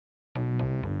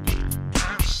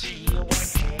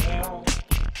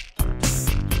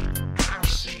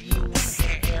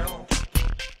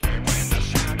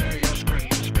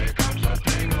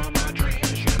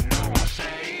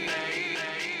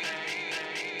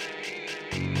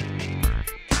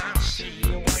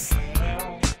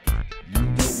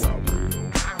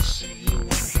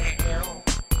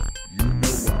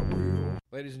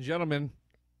Ladies and gentlemen,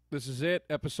 this is it.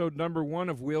 Episode number 1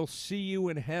 of We'll See You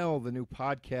in Hell, the new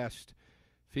podcast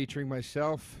featuring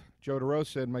myself, Joe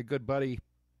DeRosa, and my good buddy,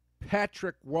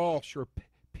 Patrick Walsh, or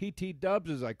PT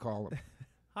Dubs as I call him.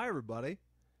 Hi, everybody.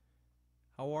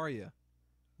 How are you?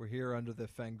 We're here under the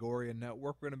FANGORIA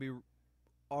Network. We're going to be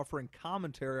offering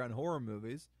commentary on horror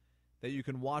movies that you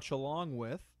can watch along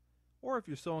with, or if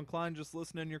you're so inclined, just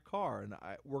listen in your car. And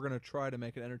we're going to try to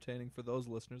make it entertaining for those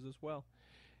listeners as well.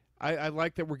 I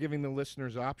like that we're giving the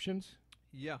listeners options.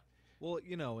 Yeah. Well,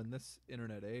 you know, in this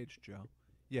internet age, Joe,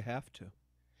 you have to.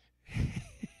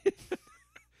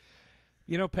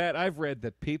 You know, Pat, I've read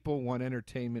that people want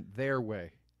entertainment their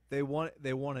way. They want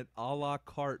it a la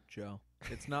carte, Joe.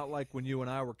 It's not like when you and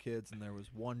I were kids and there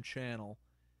was one channel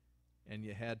and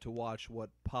you had to watch what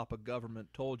Papa Government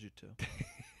told you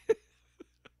to.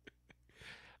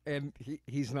 And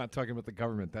he's not talking about the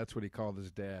government. That's what he called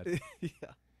his dad.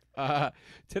 Yeah.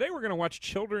 Today we're going to watch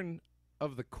Children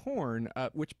of the Corn,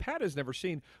 which Pat has never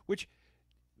seen, which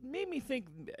made me think,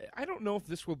 I don't know if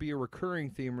this will be a recurring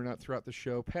theme or not throughout the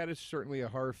show. Pat is certainly a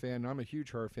horror fan. I'm a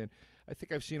huge horror fan. I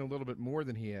think I've seen a little bit more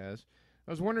than he has.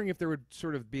 I was wondering if there would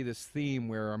sort of be this theme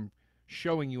where I'm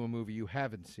showing you a movie you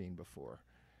haven't seen before.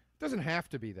 It doesn't have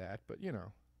to be that, but you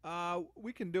know.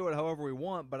 We can do it however we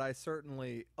want, but I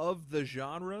certainly, of the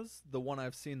genres, the one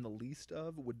I've seen the least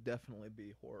of would definitely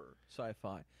be horror,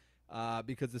 sci-fi,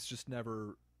 because it's just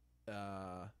never,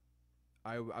 I'm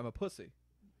a pussy.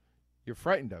 You're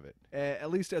frightened of it.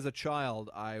 At least as a child,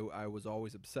 I was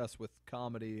always obsessed with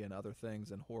comedy and other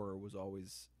things, and horror was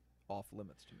always off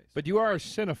limits to me. But you are a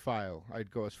cinephile,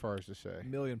 I'd go as far as to say.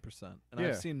 1,000,000%. And Yeah.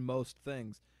 I've seen most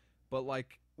things, but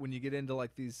like when you get into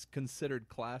like these considered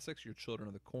classics, your Children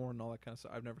of the Corn and all that kind of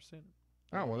stuff, I've never seen it.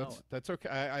 Oh, well, that's okay.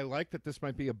 I like that this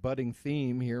might be a budding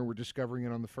theme here. We're discovering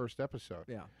it on the first episode.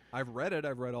 Yeah. I've read it.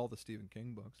 I've read all the Stephen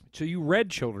King books. So you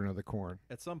read Children of the Corn?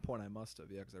 At some point I must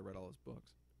have, yeah, because I read all his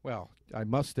books. Well, I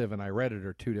must have and I read it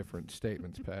are two different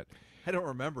statements, Pat. I don't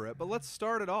remember it, but let's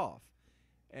start it off.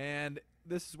 And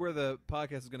this is where the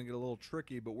podcast is going to get a little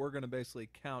tricky, but we're going to basically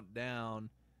count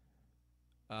down.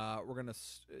 We're going to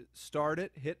start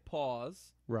it, hit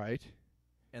pause. Right.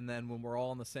 And then when we're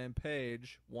all on the same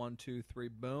page, 1, 2, 3,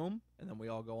 boom, and then we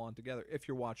all go on together if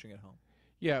you're watching at home.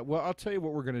 Yeah, well, I'll tell you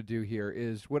what we're going to do here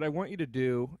is what I want you to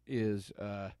do is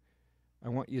I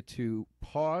want you to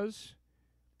pause.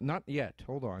 Not yet.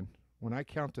 Hold on. When I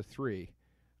count to 3,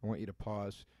 I want you to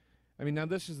pause. I mean, now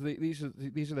these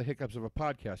are the hiccups of a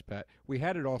podcast, Pat. We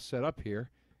had it all set up here,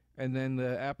 and then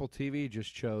the Apple TV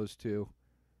just chose to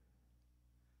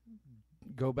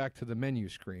go back to the menu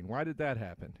screen. Why did that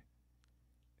happen?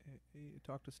 You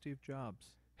talk to Steve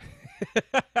Jobs.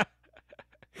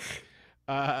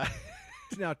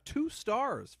 Now, 2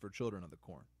 stars for Children of the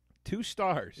Corn. 2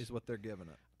 stars is what they're giving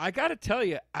it. I got to tell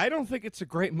you, I don't think it's a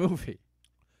great movie.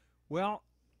 Well,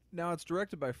 now it's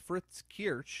directed by Fritz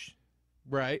Kiersch.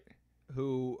 Right.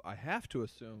 Who I have to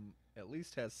assume at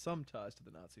least has some ties to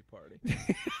the Nazi Party.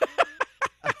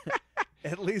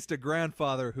 At least a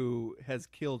grandfather who has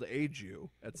killed a Jew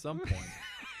at some point.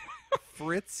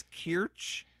 Fritz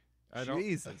Kiersch?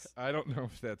 Jesus. I don't know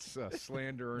if that's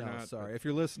slander or no, not. Sorry. If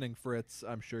you're listening, Fritz,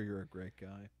 I'm sure you're a great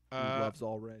guy who loves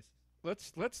all races.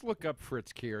 Let's look up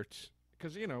Fritz Kiersch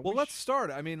because you know. Well, let's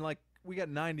start. I mean, like we got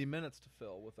 90 minutes to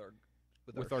fill with our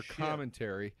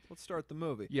commentary. Let's start the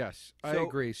movie. Yes, I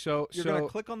agree. So you're gonna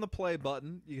click on the play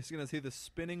button. You're gonna see the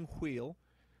spinning wheel.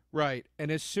 Right,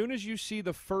 and as soon as you see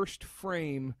the first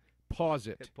frame, pause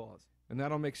it. Hit pause, and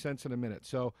that'll make sense in a minute.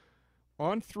 So,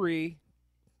 on 3.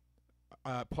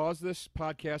 Pause this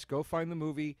podcast, go find the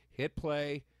movie, hit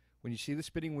play. When you see the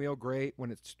spinning wheel, great.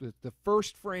 When it's the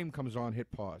first frame comes on,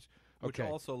 hit pause. Okay.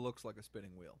 Which also looks like a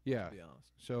spinning wheel, yeah. to be honest.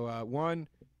 So 1,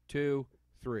 2,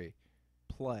 3.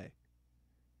 Play.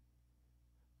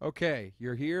 Okay,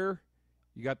 you're here.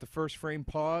 You got the first frame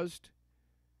paused.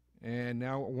 And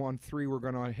now on 3, we're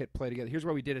going to hit play together. Here's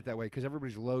why we did it that way, because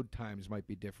everybody's load times might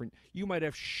be different. You might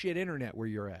have shit internet where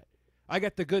you're at. I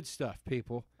got the good stuff,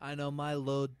 people. I know my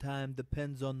load time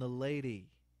depends on the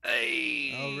lady.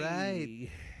 Hey! All right.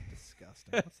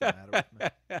 Disgusting. What's the matter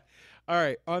with me? All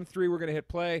right, on 3, we're going to hit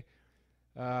play.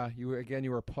 You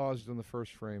were paused on the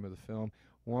first frame of the film.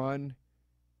 1.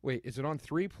 Wait, is it on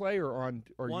 3 play or on?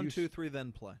 Or 1, 2, 3,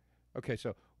 then play. Okay,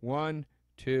 so 1,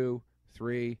 2,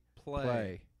 3,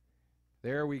 play.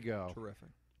 There we go. Terrific.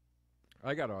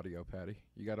 I got audio, Patty.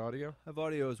 You got audio? I have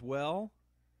audio as well.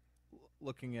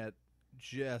 Looking at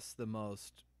just the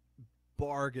most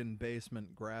bargain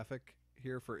basement graphic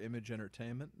here for Image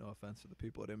Entertainment. No offense to the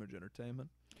people at Image Entertainment.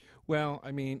 Well,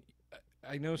 I mean,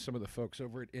 I know some of the folks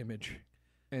over at Image.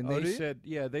 And Oh, they do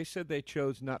you? said they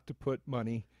chose not to put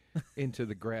money into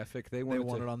the graphic. They They wanted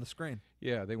want to, it on the screen.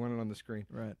 Yeah, they want it on the screen.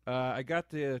 Right. I got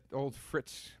the old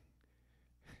Fritz.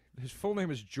 His full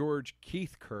name is George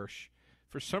Keith Kiersch.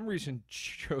 For some reason,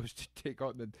 chose to take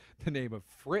on the name of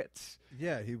Fritz.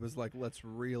 Yeah, he was like, let's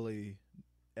really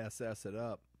SS it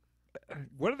up.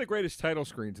 One of the greatest title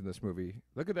screens in this movie.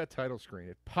 Look at that title screen.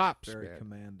 It pops, Very man.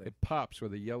 commanding. It pops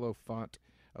with a yellow font.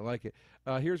 I like it.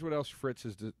 Here's what else Fritz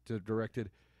has directed.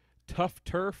 Tough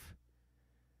Turf.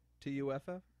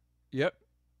 TUFF? Yep.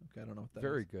 Okay, I don't know what that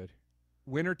Very is. good.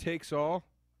 Winner Takes All.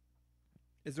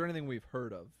 Is there anything we've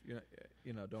heard of?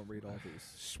 Don't read all these.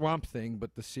 Swamp Thing,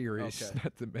 but the series, Okay.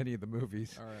 not many of the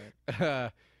movies. All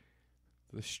right.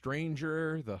 The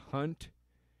Stranger, The Hunt,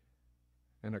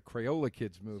 and a Crayola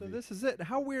Kids movie. So this is it.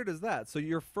 How weird is that? So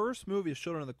your first movie is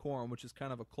Children of the Corn, which is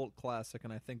kind of a cult classic,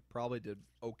 and I think probably did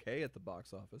okay at the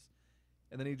box office.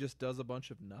 And then he just does a bunch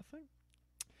of nothing?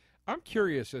 I'm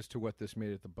curious as to what this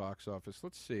made at the box office.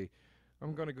 Let's see.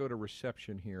 I'm going to go to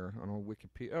reception here on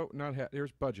Wikipedia. Oh,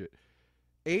 there's budget.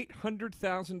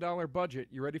 $800,000 budget.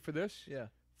 You ready for this? Yeah.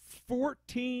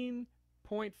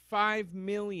 $14.5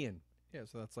 million. Yeah,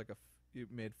 so that's like you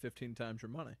made 15 times your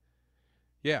money.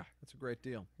 Yeah. That's a great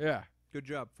deal. Yeah. Good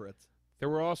job, Fritz. There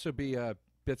will also be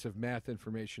bits of math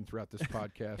information throughout this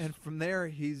podcast. And from there,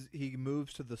 he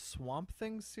moves to the Swamp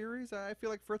Thing series. I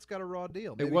feel like Fritz got a raw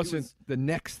deal. It wasn't the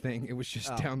next thing. It was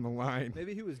just Oh. down the line.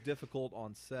 Maybe he was difficult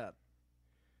on set.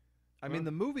 I Well- mean,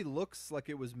 the movie looks like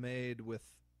it was made with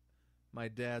my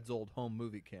dad's old home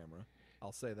movie camera.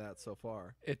 I'll say that so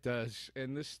far. It does.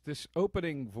 And this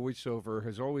opening voiceover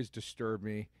has always disturbed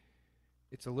me.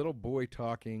 It's a little boy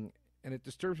talking, and it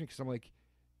disturbs me because I'm like,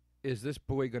 is this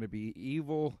boy going to be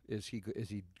evil? Is he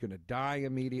going to die Is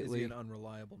immediately? he an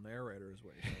unreliable narrator is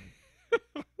what you're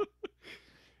saying?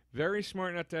 Very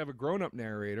smart not to have a grown-up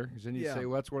narrator, because then you Yeah. say,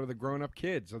 well, that's one of the grown-up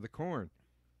kids of the Corn.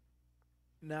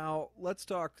 Now, let's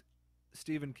talk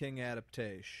Stephen King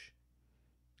adaptation.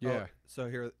 Yeah. Oh,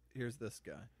 so here's this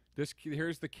guy.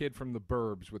 Here's the kid from The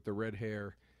Burbs with the red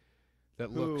hair that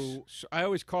Who- looks... I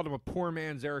always called him a poor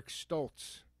man's Eric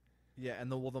Stoltz. Yeah,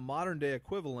 and the modern day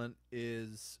equivalent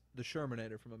is the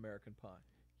Shermanator from American Pie.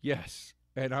 Yes,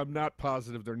 and I'm not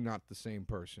positive they're not the same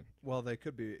person. Well, they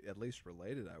could be at least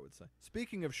related, I would say.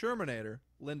 Speaking of Shermanator,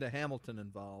 Linda Hamilton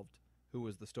involved, who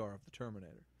was the star of The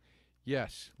Terminator.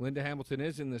 Yes, Linda Hamilton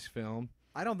is in this film.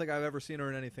 I don't think I've ever seen her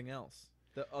in anything else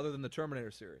other than the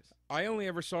Terminator series. I only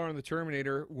ever saw her in the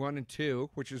Terminator 1 and 2,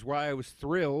 which is why I was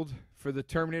thrilled for the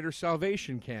Terminator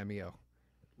Salvation cameo.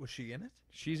 Was she in it?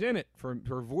 She's in it.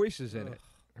 Her voice is in Ugh, it.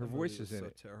 Her that voice movie is was in so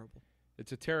it. terrible.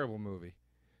 It's a terrible movie.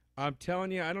 I'm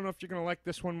telling you, I don't know if you're going to like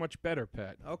this one much better,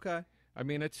 Pat. Okay. I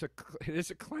mean, it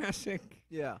is a classic.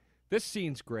 Yeah. This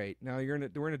scene's great. Now we're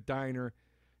in a diner.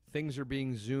 Things are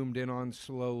being zoomed in on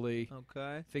slowly.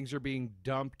 Okay. Things are being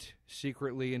dumped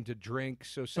secretly into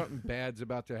drinks. So something bad's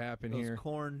about to happen Those here.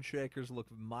 corn shakers look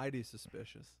mighty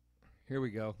suspicious. Here we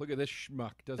go. Look at this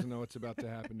schmuck. Doesn't know what's about to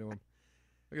happen to him.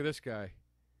 Look at this guy.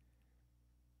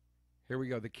 Here we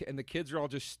go. And the kids are all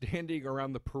just standing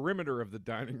around the perimeter of the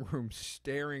dining room,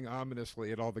 staring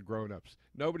ominously at all the grown-ups.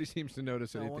 Nobody seems to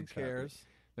notice No one anything's cares.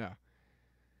 happening. No.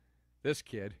 This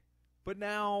kid. But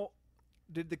now,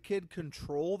 did the kid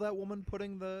control that woman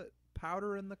putting the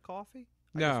powder in the coffee?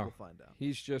 I guess No. we'll find out.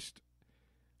 He's just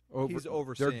He's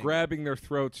overseeing They're it. grabbing their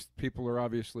throats. People are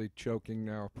obviously choking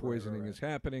now. Right, Poisoning right. is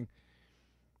happening.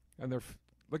 And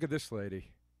look at this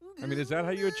lady. I mean, is that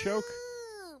how you would choke?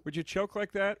 Would you choke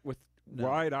like that with No.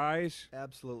 wide eyes?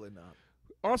 Absolutely not.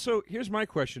 Also, here's my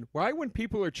question. Why, when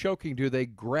people are choking, do they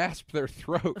grasp their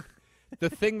throat, the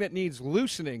thing that needs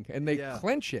loosening, and they Yeah.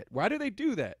 clench it? Why do they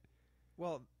do that?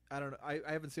 Well, I don't know. I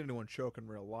haven't seen anyone choke in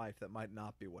real life. That might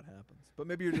not be what happens. But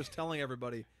maybe you're just telling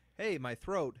everybody, hey, my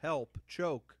throat, help,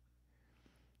 choke.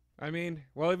 I mean,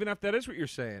 well, even if that is what you're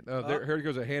saying. Here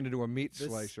goes a hand into a meat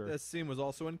slicer. This scene was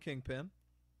also in Kingpin.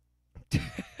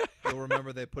 You'll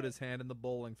remember they put his hand in the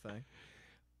bowling thing.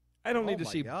 I don't Oh need to my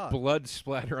see God. blood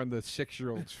splatter on the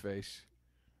 6-year-old's face.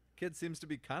 Kid seems to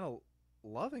be kind of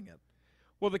loving it.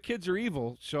 Well, the kids are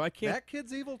evil, so I can't. That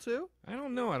kid's evil too? I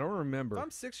don't know. I don't remember. If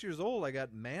I'm 6 years old, I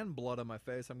got man blood on my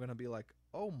face, I'm going to be like,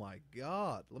 oh my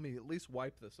God, let me at least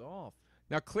wipe this off.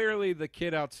 Now, clearly, the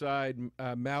kid outside,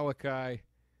 Malachi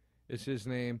is his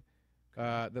name,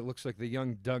 that looks like the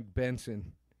young Doug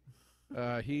Benson.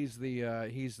 He's the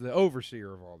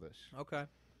overseer of all this. Okay.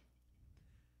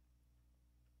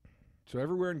 So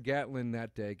everywhere in Gatlin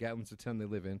that day, Gatlin's the town they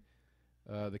live in,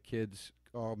 the kids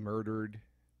all murdered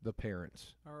the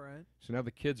parents. All right. So now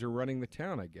the kids are running the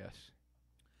town, I guess.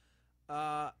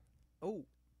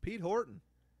 Pete Horton.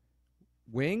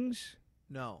 Wings?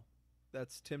 No.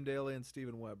 That's Tim Daly and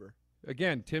Steven Weber.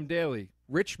 Again, Tim Daly.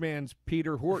 Rich man's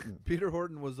Peter Horton. Peter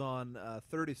Horton was on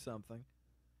 30-something.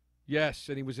 Yes,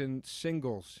 and he was in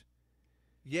Singles.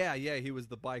 Yeah, he was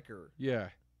the biker. Yeah.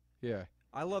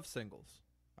 I love Singles.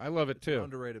 I love it, It's too. an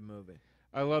underrated movie.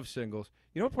 I love Singles.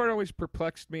 You know what part always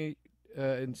perplexed me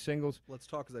in Singles? Let's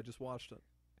talk, because I just watched it.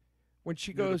 When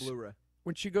she Near the goes, Blu-ray.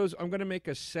 I'm going to make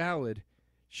a salad,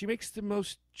 she makes the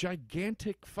most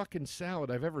gigantic fucking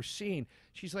salad I've ever seen.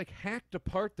 She's like hacked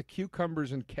apart the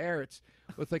cucumbers and carrots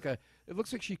with like it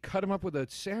looks like she cut them up with a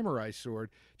samurai sword.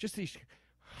 Just these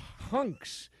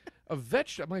hunks of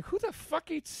vegetable. I'm like, who the fuck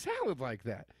eats salad like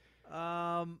that?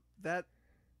 That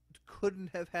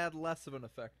couldn't have had less of an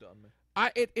effect on me.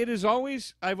 I've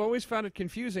always found it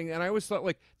confusing, and I always thought,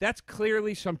 like, that's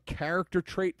clearly some character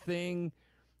trait thing.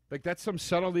 Like, that's some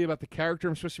subtlety about the character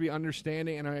I'm supposed to be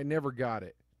understanding, and I never got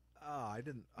it. I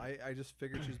didn't. I just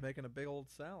figured she was making a big old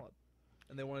salad,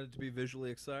 and they wanted it to be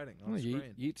visually exciting on Well,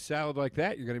 screen. you eat salad like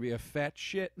that, you're going to be a fat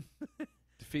shit.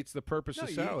 Defeats the purpose of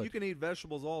salad. You can eat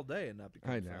vegetables all day and not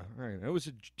become I know. fat. I know. It was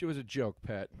a joke,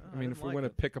 Pat. No, I mean, didn't if we like want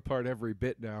to it. pick apart every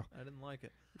bit now. I didn't like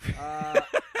it.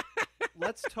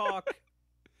 Let's talk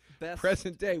best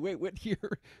Present day. Wait, what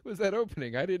year was that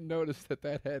opening? I didn't notice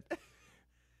that had.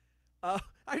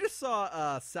 I just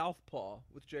saw Southpaw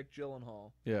with Jake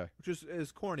Gyllenhaal, Yeah. which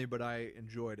is corny, but I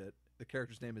enjoyed it. The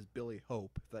character's name is Billy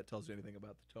Hope, if that tells you anything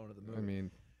about the tone of the movie. I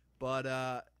mean,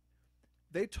 But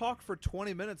they talk for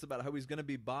 20 minutes about how he's going to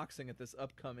be boxing at this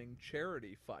upcoming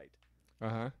charity fight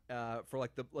for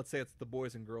like let's say it's the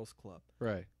Boys and Girls Club.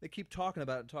 right. They keep talking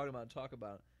about it and talking about it and talking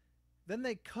about it. Then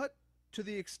they cut to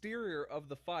the exterior of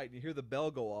the fight, and you hear the bell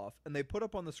go off, and they put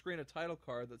up on the screen a title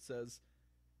card that says,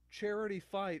 Charity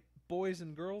Fight, Boys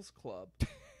and Girls Club.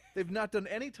 They've not done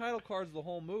any title cards of the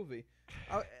whole movie.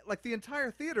 Like, the entire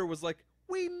theater was like,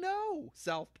 we know,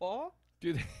 Southpaw.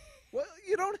 Dude. Well,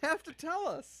 you don't have to tell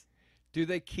us. Do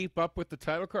they keep up with the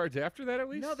title cards after that, at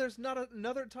least? No, there's not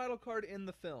another title card in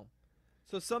the film.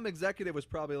 So some executive was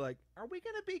probably like, are we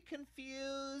going to be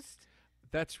confused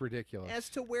That's ridiculous. as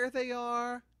to where they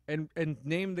are? And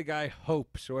name the guy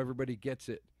Hope so everybody gets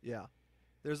it. Yeah.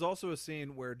 There's also a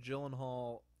scene where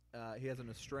Gyllenhaal, he has an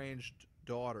estranged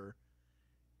daughter,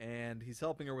 and he's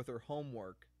helping her with her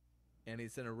homework, and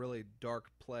he's in a really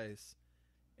dark place.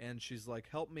 And she's like,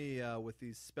 help me with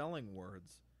these spelling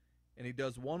words. And he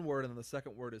does one word, and then the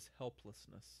second word is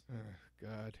helplessness. Oh,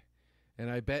 God.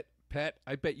 And I bet, Pat,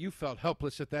 you felt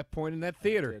helpless at that point in that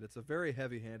theater. I did. It's a very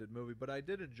heavy-handed movie, but I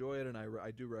did enjoy it, and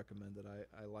I do recommend it.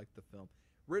 I like the film.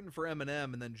 Written for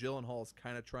Eminem, and then Gyllenhaal's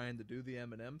kind of trying to do the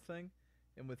Eminem thing.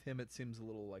 And with him, it seems a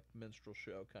little like minstrel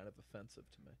show, kind of offensive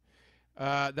to me.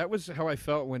 That was how I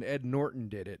felt when Ed Norton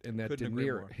did it in that De Couldn't agree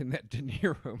Niro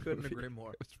more. movie. Couldn't agree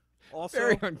more. It was Also,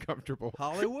 very uncomfortable.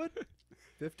 Hollywood,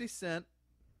 50 Cent,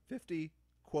 50,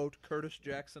 quote, Curtis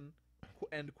Jackson,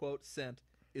 end quote, Cent,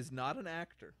 is not an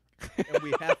actor. And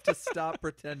we have to stop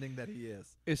pretending that he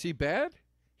is. Is he bad?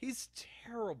 He's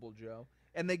terrible, Joe.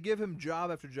 And they give him job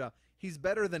after job. He's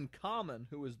better than Common,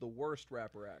 who is the worst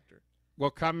rapper-actor. Well,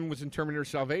 Common was in Terminator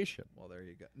Salvation. Well, there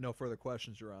you go. No further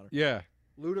questions, Your Honor. Yeah.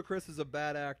 Ludacris is a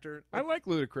bad actor. I like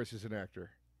Ludacris as an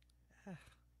actor.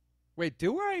 Wait,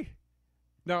 do I?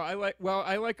 No,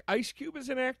 I like Ice Cube as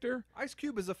an actor. Ice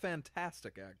Cube is a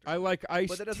fantastic actor. I like Ice-T.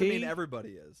 But that doesn't mean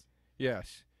everybody is.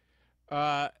 Yes.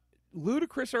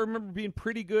 Ludacris, I remember being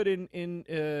pretty good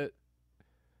in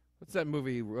what's that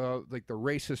movie? Like the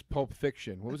racist Pulp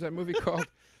Fiction. What was that movie called?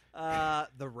 The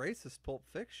racist Pulp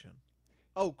Fiction.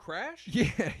 Oh, Crash?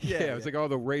 Yeah. It was like all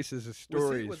the racist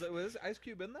stories. Was Ice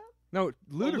Cube in that? No,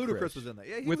 Ludacris. Oh, Ludacris was in that.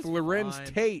 Yeah, he with was Lorenz fine.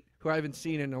 Tate, who I haven't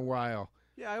seen in a while.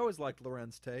 Yeah, I always liked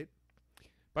Lorenz Tate.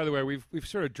 By the way, we've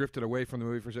sort of drifted away from the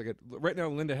movie for a second. Right now,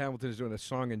 Linda Hamilton is doing a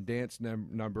song and dance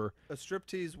number. A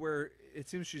striptease where it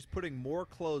seems she's putting more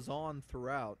clothes on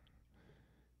throughout.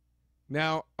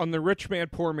 Now, on the rich man,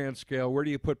 poor man scale, where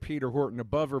do you put Peter Horton,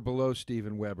 above or below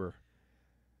Steven Weber?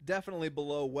 Definitely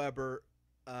below Weber.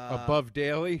 Above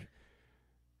Daly?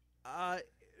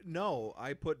 No,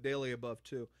 I put Daly above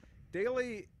too.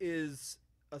 Daly is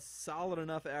a solid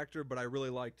enough actor, but I really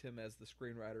liked him as the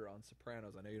screenwriter on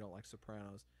Sopranos. I know you don't like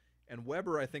Sopranos. And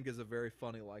Weber, I think, is a very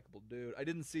funny, likable dude. I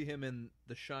didn't see him in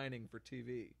The Shining for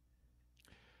TV.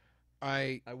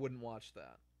 I wouldn't watch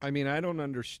that. I mean, I don't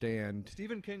understand.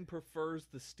 Stephen King prefers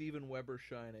the Steven Weber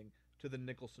Shining to the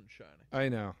Nicholson Shining. I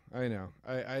know.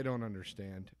 I don't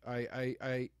understand.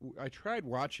 I tried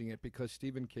watching it because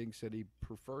Stephen King said he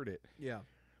preferred it. Yeah.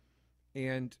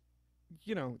 And,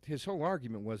 you know, his whole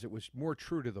argument was it was more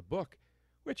true to the book,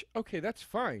 which, okay, that's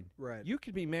fine. Right. You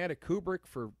could be mad at Kubrick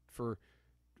for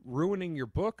ruining your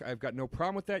book. I've got no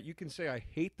problem with that. You can say I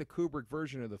hate the Kubrick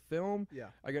version of the film. Yeah.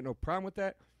 I got no problem with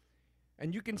that.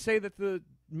 And you can say that the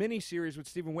miniseries with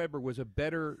Steven Weber was a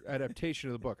better adaptation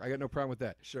of the book. I got no problem with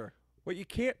that. Sure. What you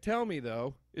can't tell me,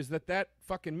 though, is that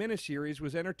fucking miniseries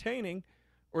was entertaining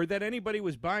or that anybody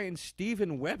was buying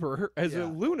Steven Weber as a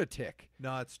lunatic.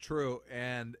 No, it's true.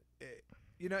 And,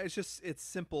 it's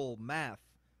simple math.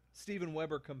 Steven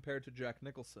Weber compared to Jack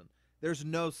Nicholson. There's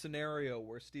no scenario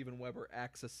where Steven Weber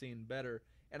acts a scene better,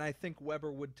 and I think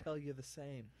Weber would tell you the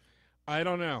same. I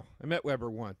don't know. I met Weber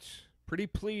once. Pretty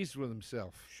pleased with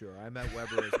himself. Sure, I met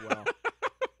Weber as well.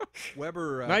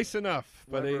 Weber, nice enough,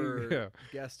 but Weber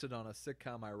guested on a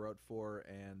sitcom I wrote for,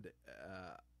 and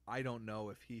I don't know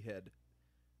if he had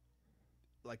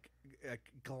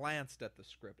glanced at the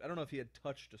script. I don't know if he had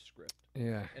touched a script.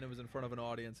 Yeah, and it was in front of an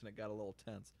audience, and it got a little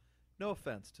tense. No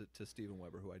offense to Steven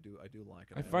Weber, who I do like.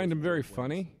 I find him very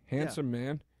funny, handsome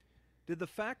man. Did the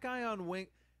fat guy on Wing?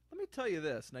 Let me tell you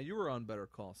this. Now, you were on Better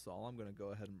Call Saul. I'm going to go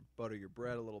ahead and butter your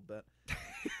bread a little bit.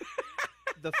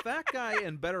 The fat guy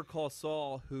in Better Call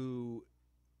Saul who,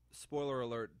 spoiler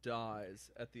alert, dies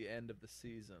at the end of the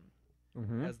season,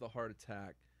 has the heart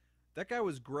attack. That guy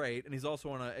was great, and he's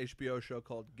also on a HBO show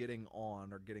called Getting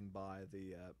On or Getting By,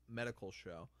 the medical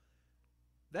show.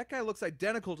 That guy looks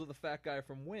identical to the fat guy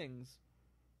from Wings,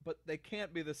 but they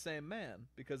can't be the same man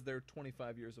because they're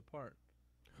 25 years apart.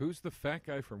 Who's the fat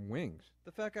guy from Wings?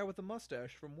 The fat guy with the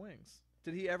mustache from Wings.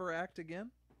 Did he ever act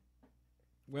again?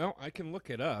 Well, I can look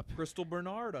it up. Crystal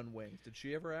Bernard on Wings. Did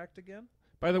she ever act again?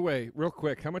 By the way, real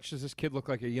quick, how much does this kid look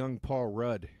like a young Paul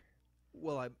Rudd?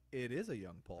 Well, it is a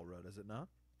young Paul Rudd, is it not?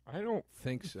 I don't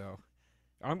think so.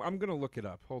 I'm going to look it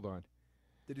up. Hold on.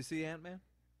 Did you see Ant-Man?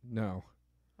 No.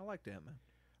 I liked Ant-Man.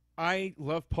 I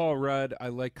love Paul Rudd. I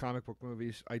like comic book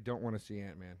movies. I don't want to see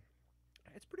Ant-Man.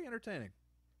 It's pretty entertaining.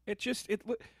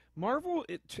 Marvel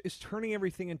is turning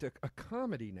everything into a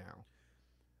comedy now.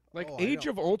 Like Age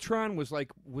of Ultron was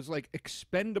like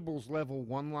Expendables level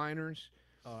one-liners.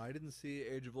 Oh, I didn't see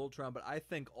Age of Ultron, but I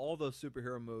think all those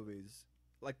superhero movies,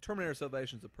 like Terminator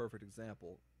Salvation is a perfect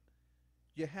example.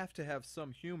 You have to have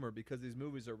some humor because these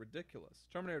movies are ridiculous.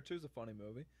 Terminator 2 is a funny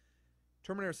movie.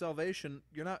 Terminator Salvation,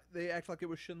 they act like it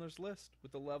was Schindler's List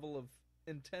with the level of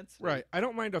intensity. Right. I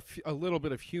don't mind a little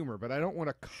bit of humor, but I don't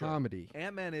want a comedy. Sure.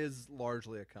 Ant-Man is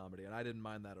largely a comedy, and I didn't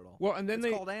mind that at all. Well, and then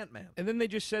it's called Ant-Man. And then they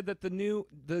just said that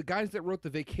the guys that wrote the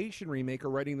Vacation remake are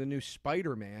writing the new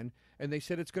Spider-Man, and they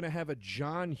said it's going to have a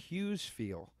John Hughes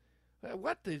feel.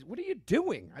 What are you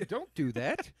doing? I don't do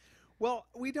that. Well,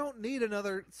 we don't need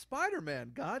another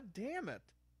Spider-Man. God damn it.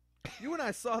 You and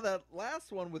I saw that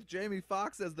last one with Jamie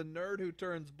Foxx as the nerd who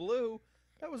turns blue.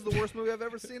 That was the worst movie I've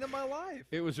ever seen in my life.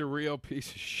 It was a real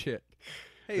piece of shit.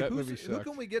 Hey, who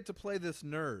can we get to play this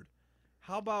nerd?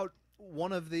 How about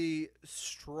one of the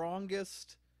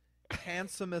strongest,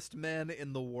 handsomest men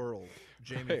in the world,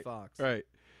 Jamie Foxx? Right.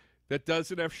 That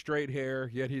doesn't have straight hair,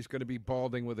 yet he's going to be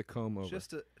balding with a comb over.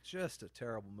 Just a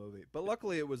terrible movie. But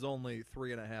luckily it was only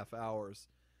 3.5 hours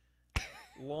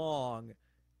long.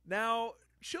 Now,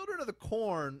 Children of the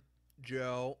Corn,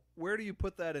 Joe, where do you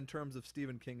put that in terms of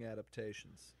Stephen King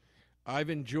adaptations? I've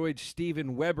enjoyed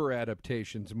Steven Weber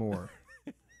adaptations more.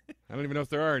 I don't even know if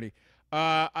there are any.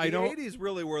 The 80s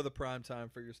really were the prime time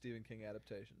for your Stephen King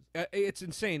adaptations. It's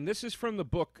insane. This is from the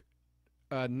book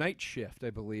Night Shift, I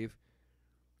believe.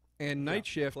 And Night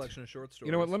Shift, collection of short stories.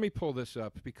 You know what? Let me pull this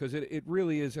up because it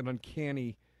really is an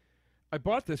uncanny. I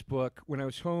bought this book when I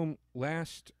was home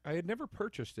last. I had never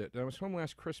purchased it. I was home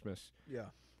last Christmas. Yeah.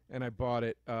 And I bought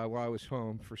it while I was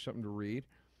home for something to read.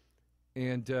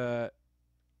 And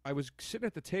I was sitting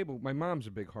at the table. My mom's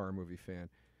a big horror movie fan.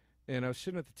 And I was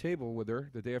sitting at the table with her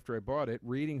the day after I bought it,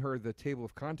 reading her the table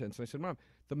of contents. And I said, Mom,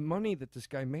 the money that this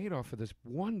guy made off of this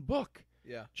one book.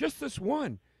 Yeah. Just this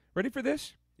one. Ready for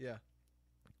this? Yeah.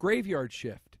 Graveyard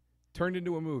Shift turned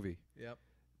into a movie. Yep.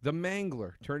 The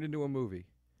Mangler turned into a movie.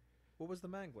 What was The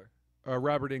Mangler? A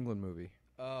Robert Englund movie.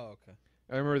 Oh, okay.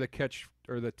 I remember the catch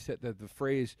or the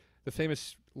phrase, the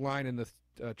famous line in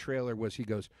the trailer was he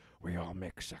goes, "We all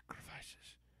make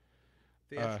sacrifices."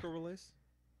 Theatrical release?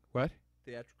 What?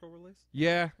 Theatrical release?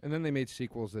 Yeah, and then they made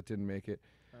sequels that didn't make it.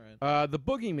 All right. The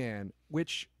Boogeyman,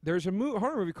 which there's a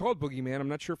horror movie called Boogeyman. I'm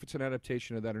not sure if it's an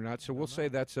adaptation of that or not. So we'll say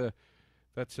that's a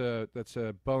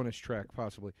bonus track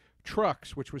possibly.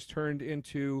 Trucks, which was turned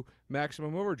into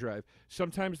Maximum Overdrive.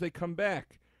 Sometimes they come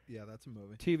back. Yeah, that's a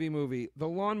movie. TV movie. The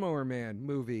Lawnmower Man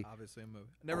movie. Obviously a movie.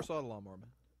 I never saw The Lawnmower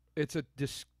Man. It's a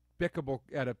despicable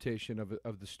adaptation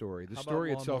of the story. The How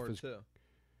story about itself Lawnmower is 2?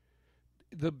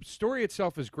 The story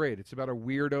itself is great. It's about a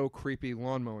weirdo, creepy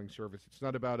lawn mowing service. It's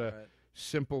not about a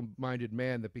simple-minded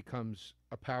man that becomes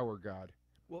a power god.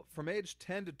 Well, from age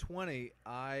 10 to 20,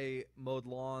 I mowed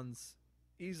lawns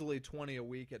easily 20 a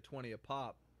week at 20 a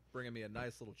pop, bringing me a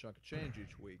nice little chunk of change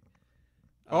each week.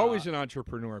 Always an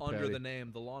entrepreneur, Under Patty. the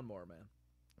name The Lawnmower Man.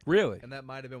 Really? And that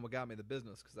might have been what got me the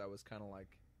business, because I was kind of like,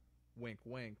 wink,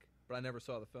 wink, but I never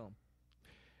saw the film.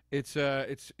 It's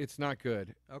not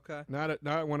good. Okay.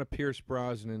 Not one of Pierce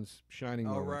Brosnan's shining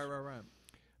moments.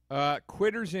 Right.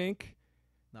 Quitters Inc.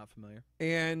 Not familiar.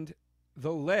 and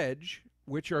The Ledge,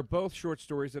 which are both short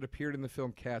stories that appeared in the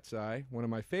film Cat's Eye, one of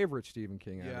my favorite Stephen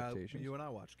King adaptations. Yeah, you and I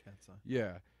watched Cat's Eye.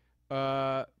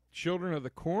 Yeah. Children of the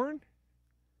Corn,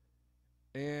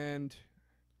 and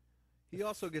He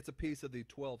also gets a piece of the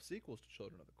 12 sequels to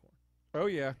Children of the Corn. oh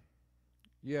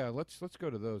yeah, let's go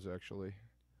to those actually.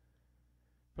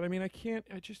 But I mean, I can't.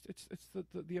 It's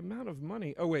the amount of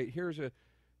money. Oh wait,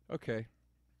 okay.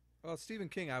 Well, Stephen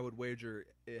King, I would wager,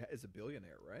 is a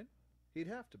billionaire, right? He'd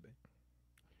have to be.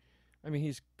 I mean,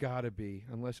 he's got to be,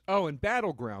 unless. Oh, and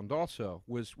Battleground also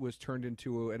was turned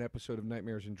into an episode of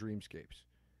Nightmares and Dreamscapes.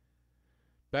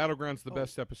 Battleground's the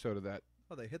best episode of that.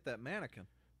 Oh, they hit that mannequin.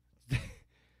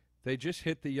 They just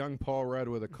hit the young Paul Rudd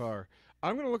with a car.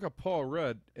 I'm going to look up Paul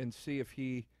Rudd and see if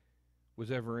he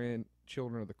was ever in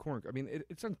Children of the Corn. I mean,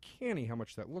 it's uncanny how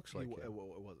much that looks like him. It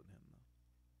wasn't him, though.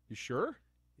 You sure?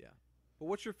 Yeah. But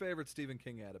what's your favorite Stephen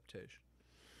King adaptation?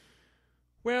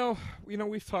 Well,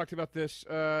 we've talked about this.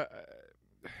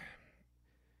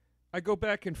 I go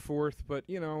back and forth, but,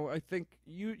 I think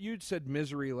you'd said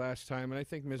Misery last time, and I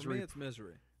think Misery... For me, it's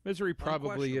Misery. Misery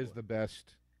probably is the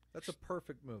best. That's a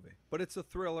perfect movie. But it's a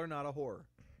thriller, not a horror.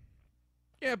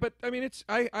 Yeah, but, I mean,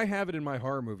 I have it in my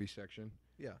horror movie section.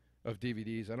 Yeah. Of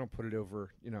DVDs. I don't put it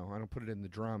over, I don't put it in the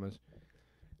dramas.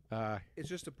 It's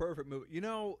just a perfect movie.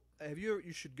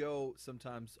 You should go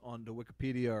sometimes onto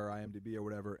Wikipedia or IMDb or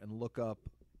whatever and look up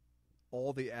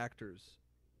all the actors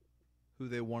who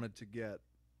they wanted to get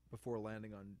before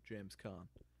landing on James Caan.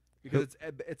 Because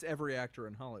it's every actor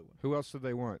in Hollywood. Who else did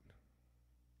they want?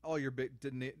 All your big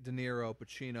De Niro,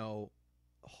 Pacino,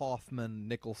 Hoffman,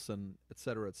 Nicholson, et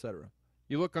cetera, et cetera.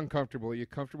 You look uncomfortable. Are you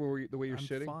comfortable the way you're I'm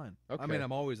sitting? Fine. Okay. I mean,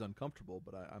 I'm always uncomfortable,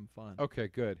 but I'm fine. Okay,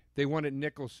 good. They wanted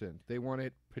Nicholson. They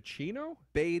wanted Pacino?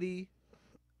 Beatty,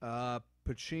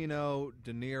 Pacino,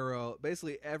 De Niro,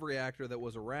 basically every actor that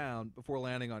was around before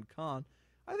landing on Caan.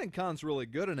 I think Caan's really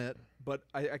good in it, but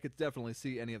I could definitely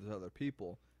see any of the other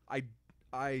people.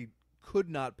 I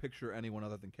could not picture anyone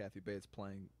other than Kathy Bates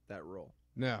playing that role.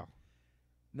 No.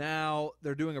 Now,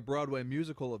 they're doing a Broadway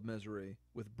musical of Misery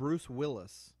with Bruce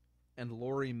Willis and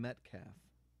Laurie Metcalf.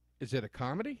 Is it a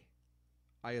comedy?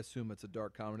 I assume it's a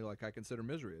dark comedy, like I consider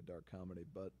Misery a dark comedy,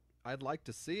 but I'd like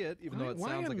to see it, even though it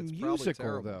sounds like it's probably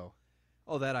terrible. Though?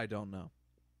 Oh, that I don't know.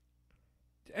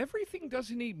 Everything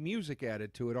doesn't need music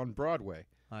added to it on Broadway.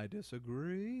 I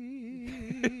disagree.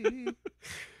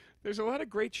 There's a lot of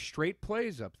great straight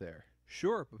plays up there.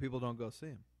 Sure, but people don't go see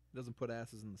them. It doesn't put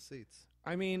asses in the seats.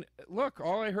 I mean, look,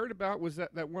 all I heard about was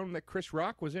that one that Chris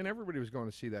Rock was in. Everybody was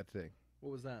going to see that thing.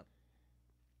 What was that?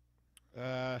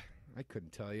 I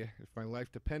couldn't tell you if my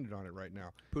life depended on it right now.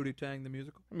 Pootie Tang, the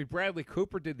musical? I mean, Bradley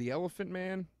Cooper did The Elephant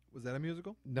Man. Was that a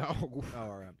musical? No. Oh,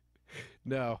 all right.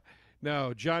 No.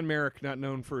 John Merrick, not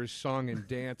known for his song and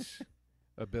dance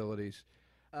abilities.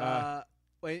 And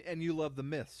you love The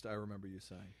Mist, I remember you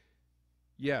saying.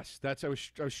 Yes, I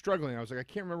was struggling. I was like, I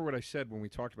can't remember what I said when we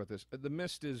talked about this. The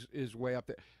Mist is way up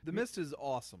there. The Mist is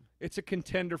awesome. It's a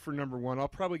contender for number one. I'll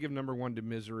probably give number one to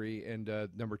Misery and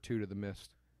number two to The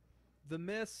Mist. The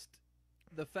Mist,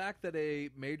 the fact that a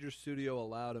major studio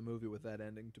allowed a movie with that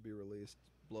ending to be released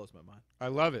blows my mind. I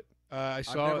love it.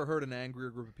 I've never heard an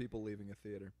angrier group of people leaving a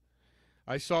theater.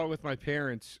 I saw it with my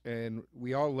parents, and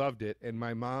we all loved it, and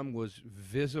my mom was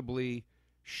visibly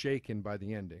shaken by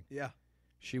the ending. Yeah.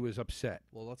 She was upset.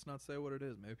 Well, let's not say what it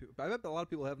is. I bet a lot of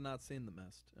people have not seen The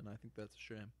Mist, and I think that's a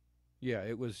shame. Yeah,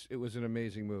 it was an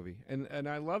amazing movie, and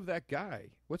I love that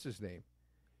guy. What's his name?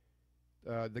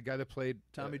 The guy that played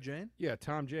Tommy Jane. Yeah,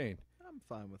 Tom Jane. I'm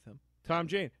fine with him. Tom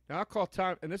Jane. Now I'll call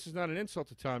Tom, and this is not an insult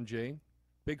to Tom Jane.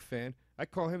 Big fan. I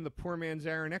call him the poor man's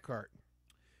Aaron Eckhart.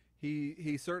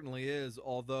 He certainly is.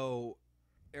 Although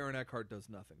Aaron Eckhart does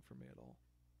nothing for me at all.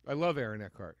 I love Aaron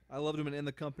Eckhart. I loved him in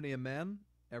the Company of Men.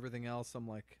 Everything else, I'm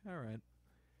like, all right.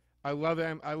 I love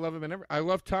him. I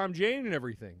love Tom Jane and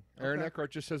everything. Okay. Aaron Eckhart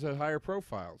just has a higher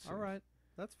profile. So. All right,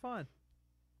 that's fine.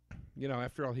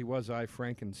 After all, he was I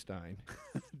Frankenstein.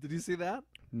 Did you see that?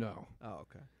 No. Oh,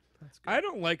 okay. That's good. I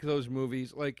don't like those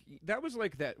movies. Like that was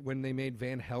like that when they made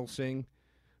Van Helsing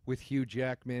with Hugh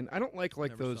Jackman. I don't like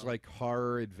those like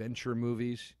horror adventure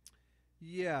movies.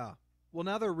 Yeah. Well,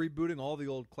 now they're rebooting all the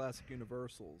old classic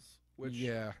Universals. Which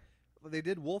yeah. They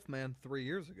did Wolfman 3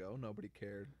 years ago. Nobody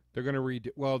cared. They're going to redo.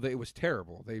 Well, it was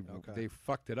terrible. They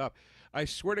fucked it up. I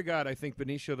swear to God, I think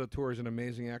Benicio del Toro is an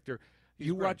amazing actor.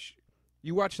 You watch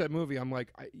that movie. I'm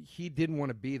like, he didn't want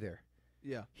to be there.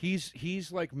 Yeah,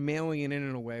 he's like mailing it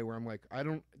in a way where I'm like, I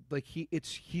don't like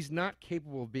he's not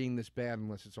capable of being this bad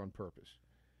unless it's on purpose.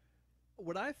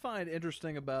 What I find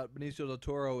interesting about Benicio del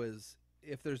Toro is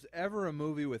if there's ever a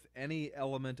movie with any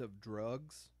element of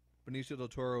drugs, Benicio del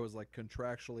Toro is like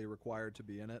contractually required to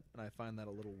be in it, and I find that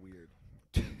a little weird.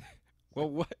 Well,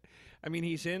 what? I mean,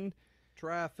 he's in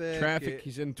Traffic.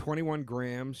 He's in 21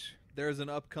 Grams. There's an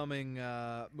upcoming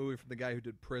movie from the guy who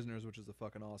did Prisoners, which is a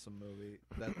fucking awesome movie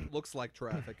that looks like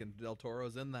Traffic, and Del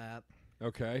Toro's in that.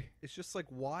 Okay. It's just like,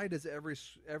 why does every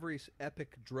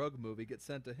epic drug movie get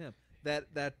sent to him? That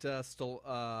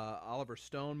Oliver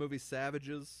Stone movie,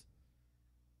 Savages.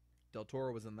 Del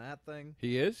Toro was in that thing.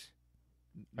 He is?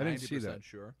 I didn't see that.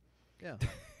 Sure.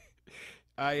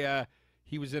 Yeah.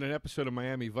 He was in an episode of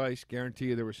Miami Vice. Guarantee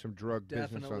you there was some drug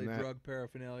business on that. Definitely drug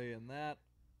paraphernalia in that.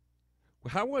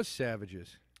 Well, how was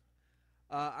Savages?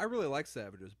 I really like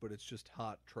Savages, but it's just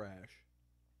hot trash.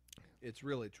 It's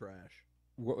really trash.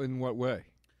 In what way?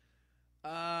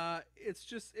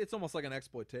 It's almost like an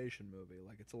exploitation movie.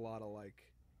 Like, it's a lot of like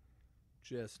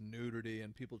just nudity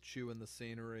and people chewing the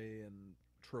scenery and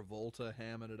Travolta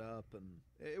hamming it up, and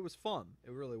it was fun.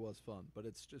 It really was fun, but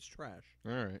it's just trash.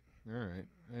 All right.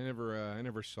 I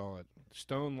never saw it.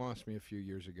 Stone lost me a few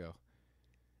years ago.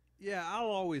 Yeah, I'll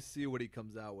always see what he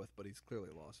comes out with, but he's clearly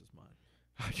lost his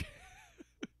mind.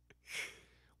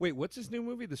 Wait, what's his new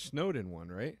movie? The Snowden one,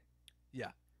 right? Yeah.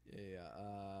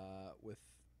 With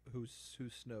who's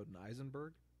Snowden?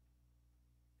 Eisenberg?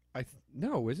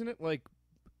 No, isn't it like?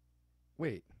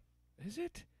 Wait, is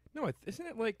it? No, isn't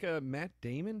it like Matt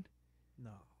Damon? No.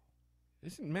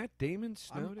 Isn't Matt Damon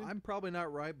Snowden? I'm probably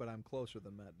not right, but I'm closer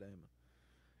than Matt Damon.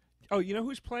 Oh, you know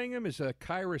who's playing him is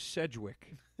Kyra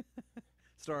Sedgwick.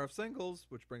 Star of Singles,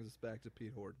 which brings us back to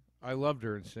Pete Horde. I loved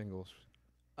her in Singles.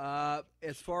 As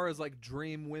far as like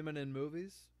dream women in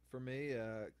movies, for me,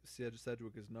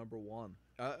 Sedgwick is number one.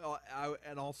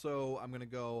 And also, I'm going to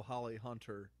go Holly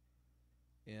Hunter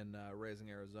in Raising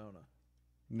Arizona.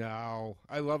 No,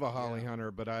 I love a Holly Hunter,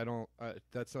 but I don't.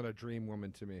 That's not a dream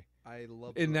woman to me. I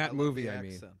love in that movie. I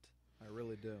mean, I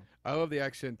really do. I love the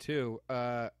accent too.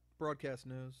 Broadcast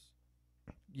news.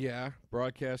 Yeah,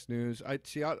 broadcast news. I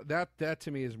see that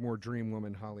to me is more dream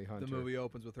woman Holly Hunter. The movie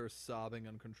opens with her sobbing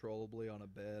uncontrollably on a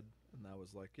bed, and that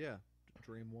was like, yeah,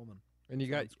 dream woman. And you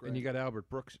got Albert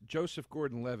Brooks. Joseph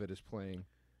Gordon-Levitt is playing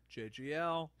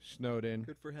JGL Snowden.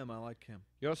 Good for him. I like him.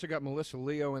 You also got Melissa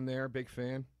Leo in there, big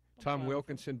fan. Tom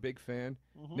Wilkinson, big fan.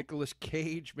 Nicolas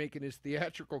Cage making his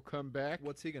theatrical comeback.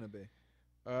 What's he going to be?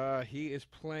 He is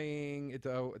playing.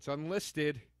 It's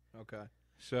unlisted. Okay.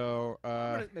 So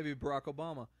maybe Barack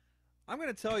Obama. I'm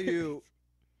going to tell you,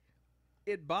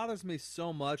 it bothers me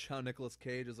so much how Nicolas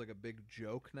Cage is like a big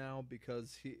joke now,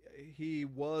 because he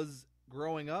was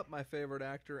growing up my favorite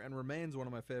actor and remains one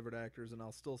of my favorite actors, and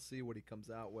I'll still see what he comes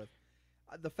out with.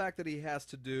 The fact that he has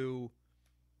to do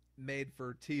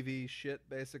made-for-TV shit,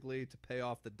 basically, to pay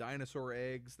off the dinosaur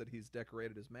eggs that he's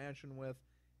decorated his mansion with,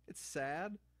 it's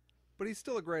sad, but he's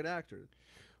still a great actor.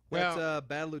 Well, that's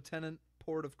Bad Lieutenant,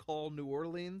 Port of Call, New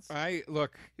Orleans.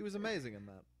 He was amazing in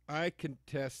that. I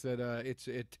contest that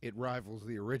it rivals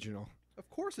the original. Of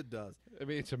course it does. I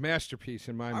mean, it's a masterpiece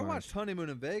in my mind. I watched Honeymoon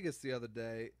in Vegas the other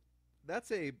day.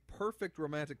 That's a perfect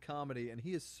romantic comedy, and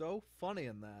he is so funny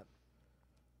in that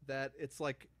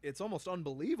it's almost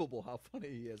unbelievable how funny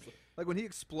he is. Like when he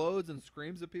explodes and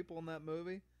screams at people in that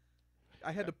movie,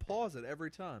 I had to pause it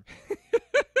every time.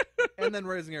 And then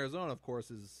Raising Arizona, of course,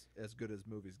 is as good as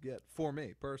movies get, for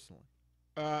me, personally.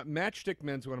 Matchstick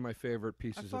Men's one of my favorite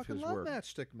pieces of his work. I fucking love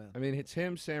Matchstick Men. I mean, it's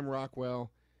him, Sam Rockwell,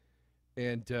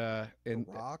 and The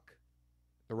Rock.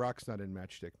 The Rock's not in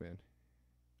Matchstick Men.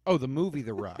 Oh, the movie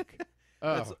The Rock.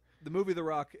 The movie The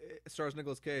Rock stars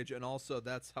Nicolas Cage, and also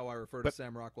that's how I refer to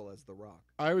Sam Rockwell, as The Rock.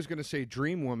 I was going to say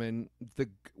Dream Woman.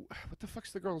 What the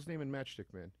fuck's the girl's name in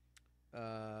Matchstick Men?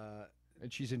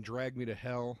 And she's in Drag Me to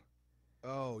Hell.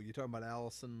 Oh, you're talking about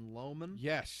Alison Lohman?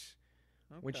 Yes.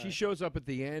 Okay. When she shows up at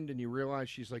the end and you realize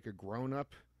she's like a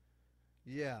grown-up.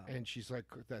 Yeah. And she's like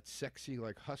that sexy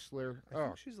like hustler. I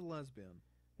think she's a lesbian.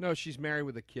 No, she's married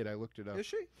with a kid. I looked it up. Is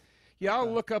she? Yeah,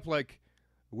 I'll look up like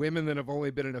women that have only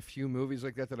been in a few movies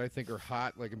like that I think are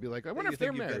hot, like, and be like, I wonder if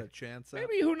they're married. Got a chance at?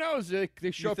 Maybe, who knows? They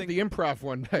show up at the Improv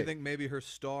one night. You think maybe her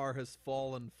star has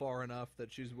fallen far enough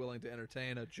that she's willing to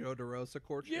entertain a Joe DeRosa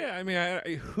courtship? Yeah, I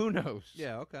mean, who knows?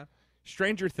 Yeah, okay.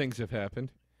 Stranger things have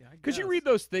happened. Yeah, Because you read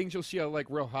those things, you'll see a like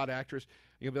real hot actress.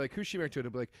 You'll be like, who's she married to?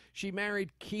 It'll be like, she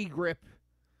married Key Grip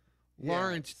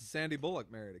Lawrence. Sandy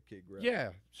Bullock married a Key Grip. Yeah,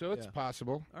 so it's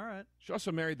possible. All right. She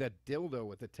also married that dildo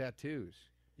with the tattoos.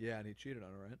 Yeah, and he cheated on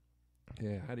her, right?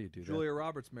 Yeah, how do you do that? Julia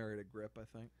Roberts married a Grip, I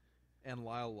think. And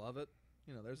Lyle Lovett.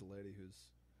 You know, there's a lady who's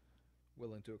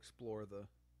willing to explore the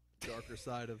darker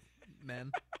side of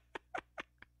men.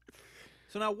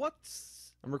 So now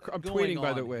what's I'm going tweeting, by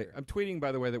on the way. here? I'm tweeting,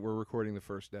 by the way, that we're recording the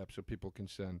first step so people can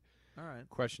send All right.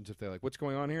 questions if they like. What's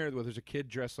going on here? Well, there's a kid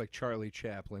dressed like Charlie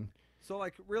Chaplin. So,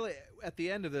 like, really, at the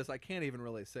end of this, I can't even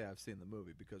really say I've seen the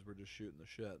movie because we're just shooting the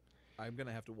shit. I'm going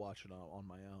to have to watch it on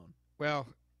my own. Well,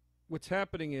 what's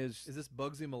happening is this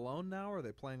Bugsy Malone now, or are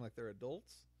they playing like they're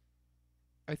adults?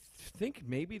 I think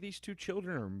maybe these two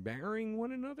children are marrying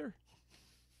one another.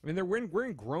 I mean, they're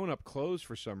wearing grown-up clothes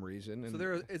for some reason. And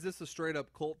So is this a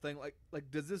straight-up cult thing?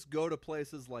 Like, does this go to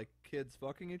places like kids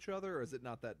fucking each other, or is it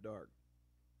not that dark?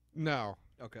 No.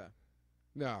 Okay.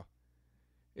 No.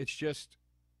 It's just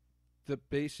the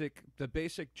basic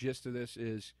gist of this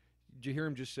is, did you hear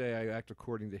him just say, I act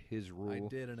according to his rule? I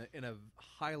did in a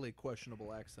highly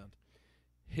questionable accent.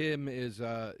 Him is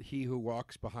he who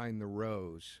walks behind the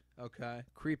rose. Okay.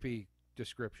 Creepy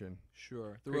description.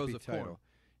 Sure. The Creepy Rose of title. Corn.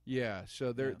 Yeah,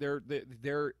 so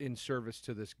they're in service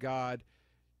to this god,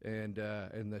 and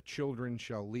the children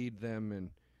shall lead them,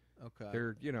 and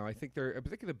okay. I think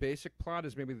the basic plot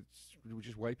is maybe we're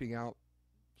just wiping out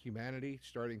humanity,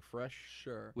 starting fresh.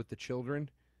 Sure. With the children,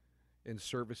 in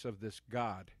service of this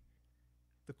god,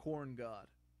 the corn god.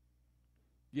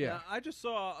 Yeah. Now, I just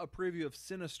saw a preview of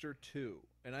Sinister 2,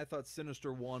 and I thought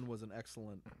Sinister 1 was an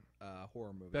excellent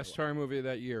horror movie. Best horror movie of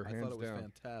that year, hands down. I thought it was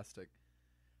fantastic.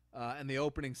 And the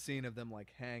opening scene of them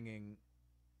like hanging,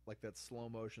 like that slow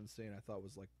motion scene, I thought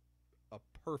was like a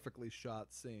perfectly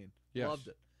shot scene. Yes. Loved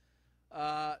it.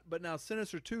 But now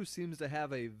Sinister 2 seems to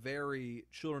have a very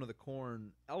Children of the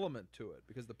Corn element to it,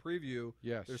 because the preview,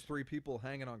 yes, there's 3 people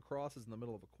hanging on crosses in the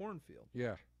middle of a cornfield.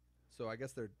 Yeah. So I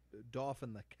guess they're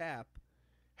doffing the cap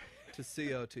to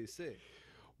COTC.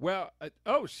 Well,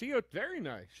 very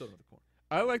nice. Children of the Corn.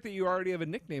 I like that you already have a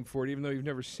nickname for it, even though you've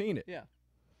never seen it. Yeah.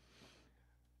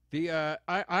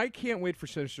 I can't wait for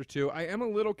Sinister 2. I am a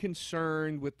little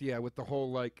concerned with the whole,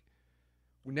 like,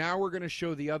 now we're going to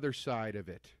show the other side of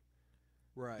it.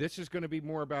 Right. This is going to be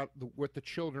more about what the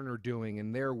children are doing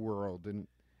in their world, and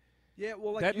yeah,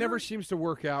 well, like that never seems to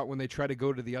work out when they try to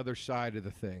go to the other side of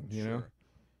the thing. You know,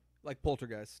 like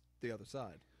Poltergeist, the other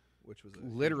side, which was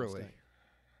literally.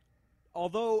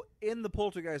 Although in the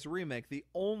Poltergeist remake, the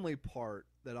only part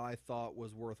that I thought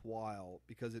was worthwhile,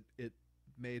 because it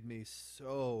made me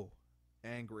so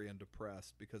angry and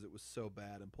depressed because it was so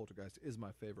bad, and Poltergeist is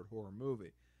my favorite horror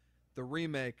movie. The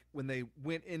remake, when they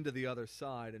went into the other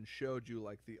side and showed you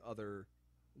like the other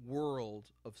world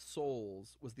of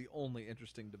souls, was the only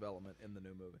interesting development in the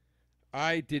new movie.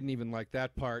 I didn't even like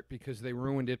that part because they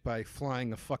ruined it by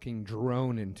flying a fucking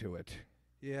drone into it.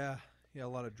 Yeah, a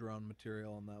lot of drone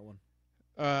material on that one.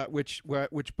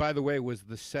 Which by the way was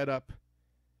the setup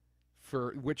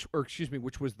for which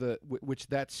was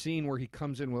that scene where he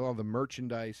comes in with all the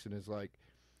merchandise and is like,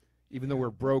 even though we're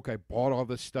broke, I bought all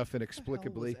this stuff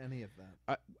inexplicably. What the hell was any of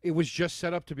that? It was just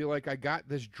set up to be like, I got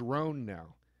this drone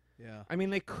now. Yeah. I mean,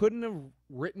 they couldn't have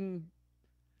written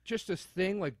just this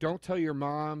thing like, don't tell your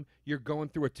mom you're going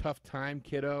through a tough time,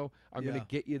 kiddo. I'm going to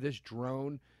get you this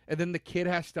drone. And then the kid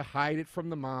has to hide it from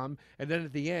the mom. And then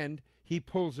at the end, he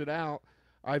pulls it out.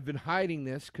 I've been hiding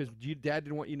this because Dad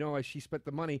didn't want you to know she spent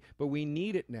the money, but we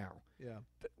need it now. Yeah.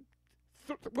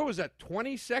 What was that,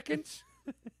 20 seconds?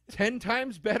 10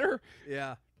 times better?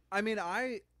 Yeah. I mean,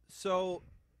 so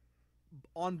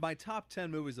on my top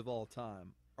 10 movies of all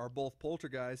time are both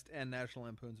Poltergeist and National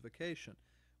Lampoon's Vacation.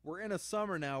 We're in a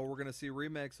summer now where we're going to see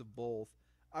remakes of both.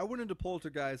 I went into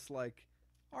Poltergeist like,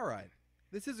 all right,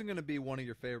 this isn't going to be one of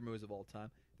your favorite movies of all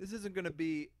time. This isn't going to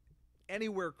be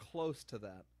anywhere close to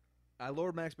that. I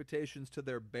lowered my expectations to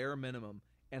their bare minimum,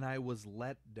 and I was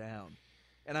let down.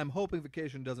 And I'm hoping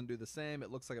Vacation doesn't do the same.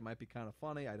 It looks like it might be kind of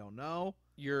funny. I don't know.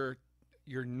 You're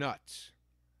nuts.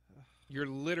 You're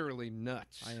literally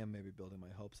nuts. I am maybe building my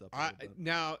hopes up a little bit.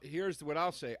 Now, here's what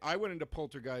I'll say. I went into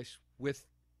Poltergeist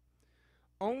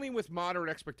only with moderate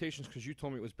expectations because you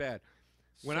told me it was bad.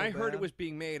 When I heard it was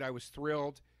being made, I was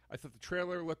thrilled. I thought the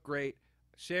trailer looked great.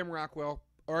 Sam Rockwell,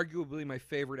 arguably my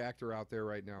favorite actor out there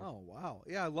right now. Oh, wow.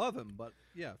 Yeah, I love him, but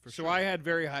yeah, for sure. So I had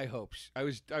very high hopes. I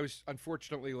was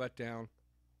unfortunately let down,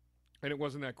 and it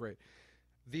wasn't that great.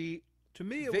 To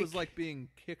me, it was like being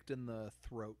kicked in the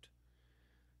throat.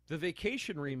 The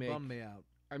Vacation remake bummed me out.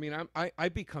 I mean, I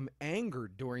become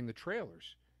angered during the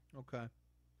trailers. Okay.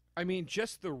 I mean,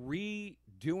 just the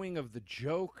redoing of the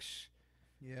jokes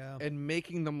Yeah. and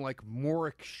making them like more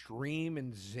extreme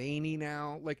and zany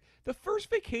now. Like the first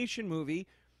Vacation movie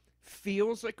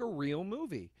feels like a real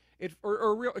movie. It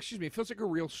feels like a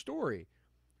real story.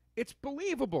 It's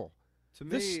believable. To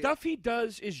me, The stuff he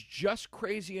does is just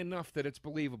crazy enough that it's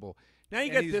believable. Now you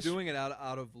and get he's this. doing it out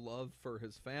of love for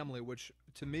his family, which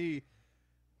to me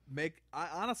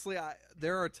honestly,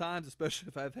 there are times, especially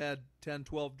if I've had 10,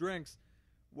 12 drinks,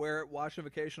 where watching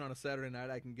Vacation on a Saturday night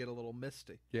I can get a little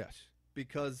misty. Yes.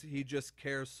 Because he just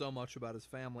cares so much about his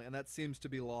family, and that seems to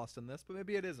be lost in this, but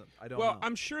maybe it isn't. I don't Well, know.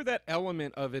 I'm sure that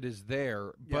element of it is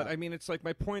there, but Yeah. I mean, it's like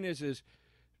my point is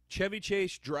Chevy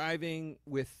Chase driving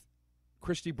with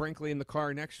Christy Brinkley in the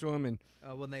car next to him, and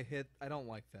when they hit, I don't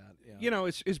like that. Yeah. you know,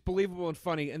 is believable and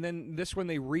funny. And then this one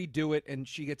they redo it, and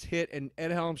she gets hit, and Ed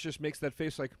Helms just makes that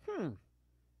face like,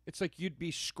 It's like you'd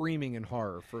be screaming in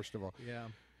horror. First of all, Yeah.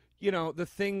 you know, the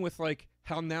thing with like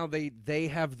how now they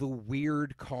have the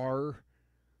weird car,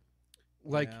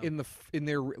 like Yeah. in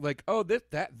their like, oh,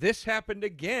 this happened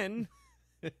again.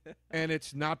 And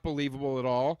it's not believable at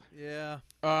all. Yeah.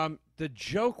 The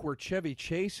joke where Chevy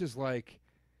Chase is like,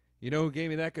 you know who gave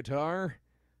me that guitar?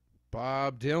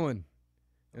 Bob Dylan.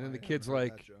 And then the kid's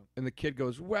like, and the kid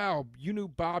goes, wow, you knew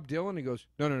Bob Dylan? He goes,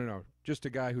 no, just a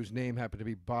guy whose name happened to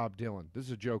be Bob Dylan. This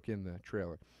is a joke in the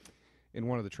trailer, in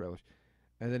one of the trailers.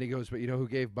 And then he goes, but you know who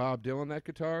gave Bob Dylan that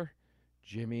guitar?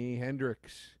 Jimi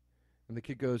Hendrix. And the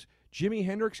kid goes, Jimi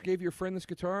Hendrix gave your friend this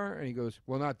guitar? And he goes,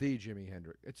 well, not the Jimi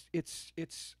Hendrix.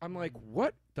 It's. I'm like,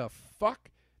 what the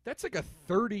fuck? That's like a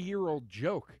 30-year-old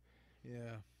joke.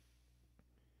 Yeah.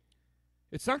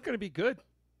 It's not going to be good.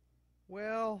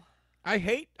 Well,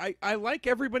 I like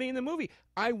everybody in the movie.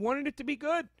 I wanted it to be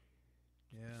good.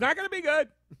 yeah. It's not going to be good.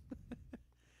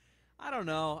 I don't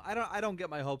know. I don't get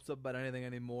my hopes up about anything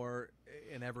anymore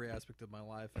in every aspect of my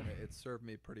life, and it served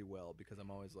me pretty well because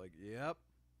I'm always like, yep,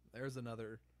 there's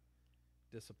another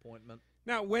disappointment.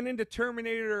 Now, went into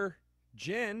Terminator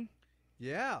Gen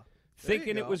Yeah.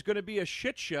 thinking it was going to be a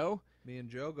shit show. Me and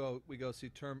Joe go see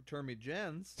Termy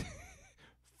Jens.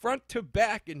 Front to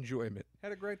back enjoyment.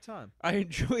 Had a great time. I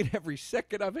enjoyed every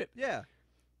second of it. Yeah.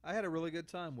 I had a really good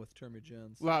time with Termy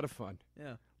Jens. A lot of fun.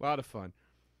 Yeah. A lot of fun.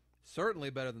 Certainly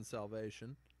better than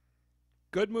Salvation.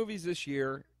 Good movies this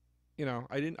year. You know,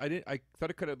 I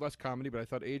thought it could have less comedy, but I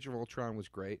thought Age of Ultron was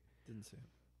great. Didn't see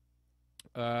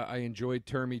it. I enjoyed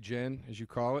Termy Gen, as you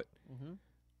call it. Mm-hmm.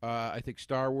 I think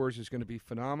Star Wars is going to be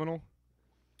phenomenal.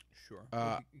 Sure.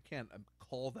 Well, you can't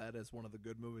call that as one of the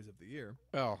good movies of the year.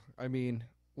 Oh, I mean,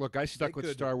 look, I stuck with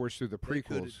Star Wars through the They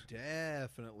could prequels.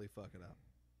 definitely fuck it up.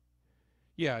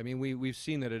 Yeah, I mean, we've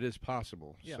seen that it is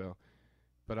possible. Yeah. So,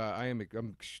 but I'm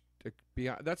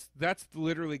beyond. That's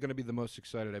literally going to be the most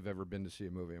excited I've ever been to see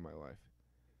a movie in my life.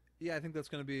 Yeah, I think that's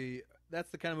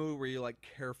the kind of movie where you like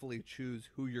carefully choose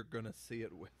who you're gonna see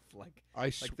it with. Like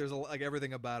there's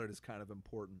everything about it is kind of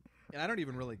important. And I don't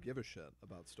even really give a shit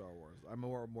about Star Wars. I'm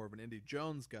more of an Indy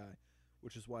Jones guy,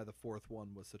 which is why the fourth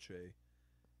one was such a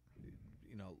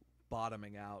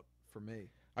bottoming out for me.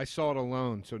 I saw it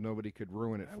alone, so nobody could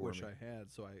ruin it I for wish me. I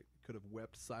had, so I could have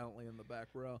wept silently in the back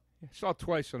row. I saw it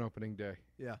twice on opening day.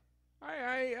 Yeah.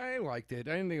 I liked it.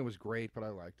 I didn't think it was great, but I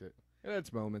liked it. It had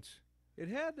its moments. It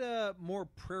had more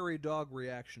prairie dog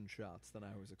reaction shots than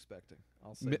I was expecting.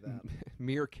 I'll say that.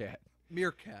 Meerkat.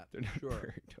 Meerkat, They're not sure.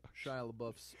 prairie dogs. Shia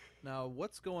LaBeouf's. Now,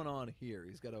 what's going on here?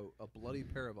 He's got a bloody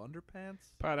pair of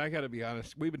underpants? Pat, I got to be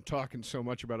honest. We've been talking so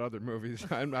much about other movies.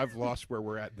 I've lost where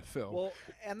we're at in the film. Well,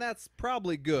 and that's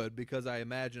probably good because I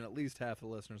imagine at least half the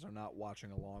listeners are not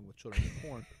watching along with Children of the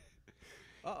Corn.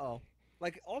 Uh-oh.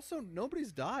 Like, also,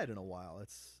 nobody's died in a while.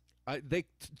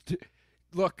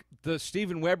 Look, the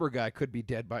Steven Weber guy could be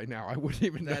dead by now. I wouldn't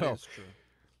even know. That is true.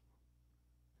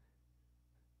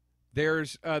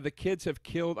 There's the kids have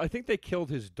killed. I think they killed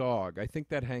his dog. I think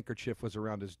that handkerchief was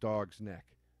around his dog's neck.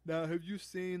 Now, have you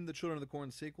seen the Children of the Corn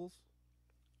sequels?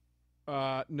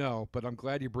 No, but I'm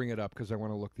glad you bring it up because I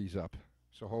want to look these up.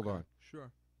 So hold on.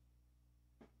 Sure.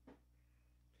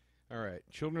 All right,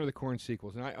 Children of the Corn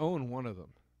sequels, and I own one of them.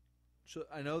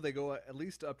 I know they go at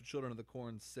least up to Children of the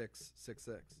Corn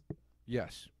 666.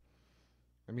 Yes.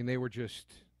 I mean, they were just.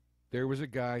 There was a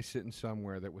guy sitting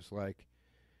somewhere that was like,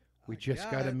 we just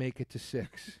got to make it to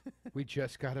 6. We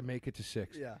just got to make it to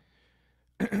 6.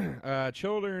 Yeah.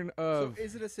 Children of. So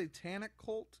is it a satanic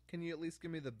cult? Can you at least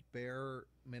give me the bare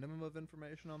minimum of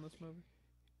information on this movie?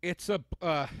 It's a.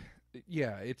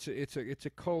 Yeah, it's a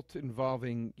cult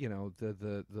involving, you know,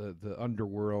 the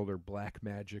underworld or black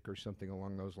magic or something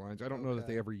along those lines. I don't know that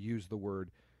they ever use the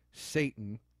word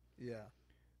Satan. Yeah.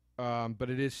 But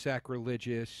it is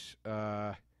sacrilegious.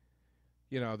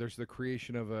 there's the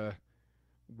creation of a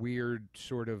weird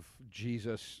sort of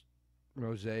Jesus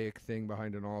mosaic thing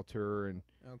behind an altar, and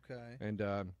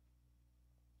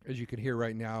as you can hear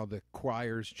right now, the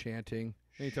choir's chanting.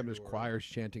 Anytime there's choirs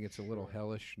chanting, it's a little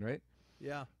hellish, right?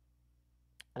 Yeah.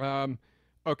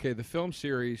 Okay, the film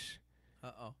series.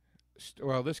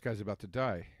 Well, this guy's about to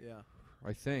die. Yeah.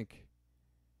 I think.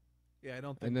 Yeah, I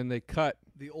don't think. And then they cut.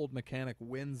 The old mechanic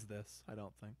wins this, I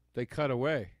don't think. They cut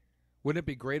away. Wouldn't it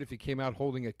be great if he came out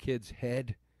holding a kid's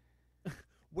head?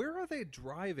 Where are they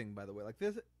driving, by the way? Like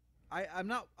this, I'm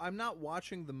not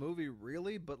watching the movie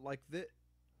really, but like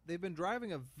they've been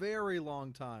driving a very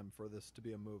long time for this to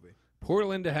be a movie. Poor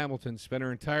Linda Hamilton spent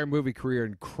her entire movie career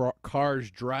in cars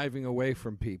driving away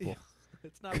from people. Yeah,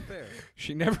 it's not fair.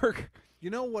 She never. You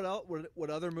know what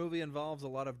other movie involves a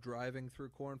lot of driving through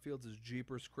cornfields is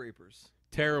Jeepers Creepers.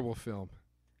 Terrible film.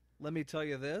 Let me tell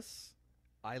you this.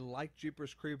 I like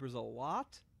Jeepers Creepers a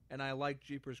lot, and I like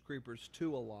Jeepers Creepers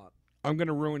 2 a lot. I'm going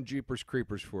to ruin Jeepers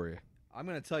Creepers for you. I'm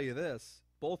going to tell you this.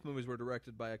 Both movies were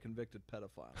directed by a convicted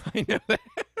pedophile. I know that.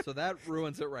 So that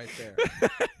ruins it right there.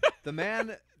 The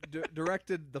man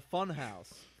directed The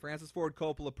Funhouse. Francis Ford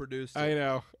Coppola produced it. I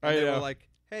know. And they were like,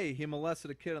 hey, he molested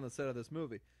a kid on the set of this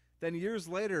movie. Then years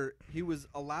later, he was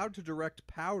allowed to direct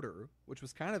Powder, which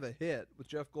was kind of a hit with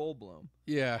Jeff Goldblum.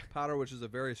 Yeah. Powder, which is a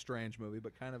very strange movie,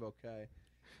 but kind of okay.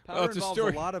 Powder involves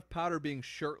a lot of Powder being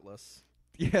shirtless.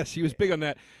 Yes, he was big on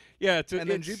that. Yeah, and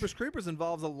then Jeepers Creepers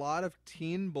involves a lot of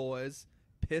teen boys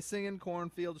pissing in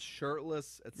cornfields,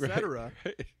 shirtless, etc.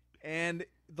 Right. And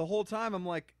the whole time, I'm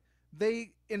like,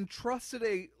 they entrusted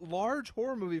a large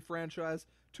horror movie franchise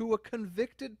to a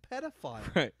convicted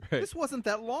pedophile. Right. This wasn't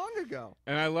that long ago.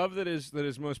 And I love that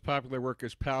his most popular work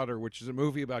is Powder, which is a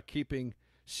movie about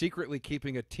secretly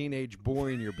keeping a teenage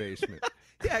boy in your basement.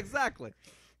 Yeah, exactly.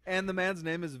 And the man's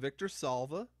name is Victor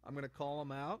Salva. I'm going to call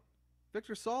him out.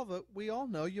 Victor Salva, we all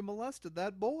know you molested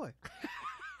that boy.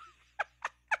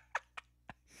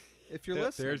 If you're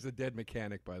listening. There's the dead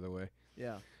mechanic, by the way.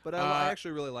 Yeah. But I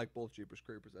actually really like both Jeepers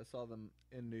Creepers. I saw them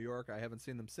in New York. I haven't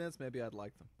seen them since. Maybe I'd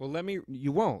like them. Well,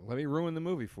 you won't. Let me ruin the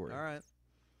movie for you. All right.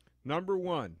 Number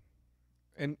one.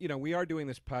 And, we are doing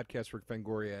this podcast for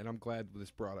Fangoria, and I'm glad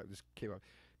this came up.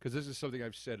 Because this is something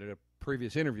I've said at a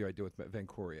previous interview I did with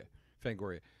Fangoria.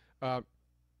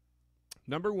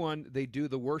 Number one, they do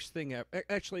the worst thing ever.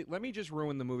 Actually, let me just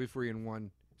ruin the movie for you in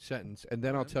one sentence, and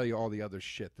then I'll tell you all the other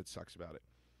shit that sucks about it.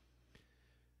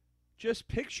 Just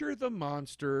picture the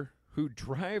monster who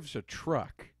drives a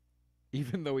truck,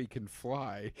 even though he can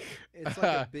fly. It's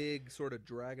like a big sort of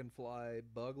dragonfly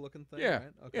bug-looking thing, yeah,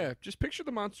 right? Okay. Yeah, just picture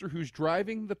the monster who's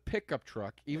driving the pickup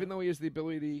truck, even though he has the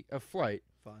ability of flight.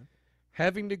 Fine.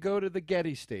 Having to go to the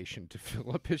Getty station to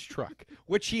fill up his truck,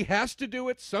 which he has to do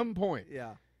at some point.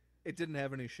 Yeah. It didn't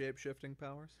have any shape-shifting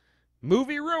powers?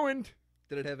 Movie ruined.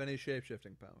 Did it have any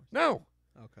shape-shifting powers? No.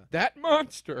 Okay. That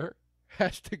monster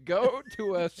has to go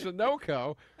to a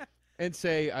Sunoco and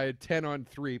say, I had 10 on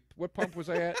 3. What pump was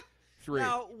I at? 3.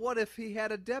 Now, what if he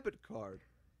had a debit card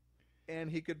and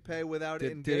he could pay without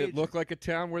engaging? Did it look like a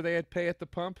town where they had pay at the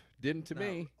pump? Didn't to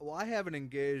me. Well, I haven't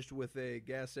engaged with a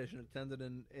gas station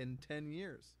attendant in 10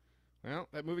 years. Well,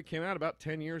 that movie came out about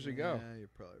 10 years ago. Yeah, you're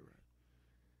probably right.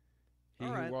 He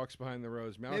who walks behind the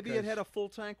rose. Maybe it had a full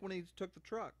tank when he took the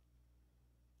truck.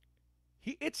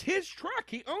 It's his truck.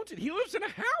 He owns it. He lives in a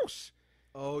house.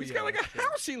 Oh, He's got like a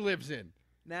house he lives in.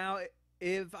 Now,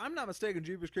 if I'm not mistaken,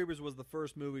 Jeepers Creepers was the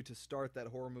first movie to start that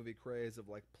horror movie craze of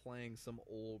like playing some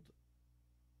old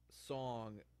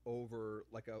song over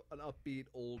like an upbeat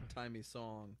old-timey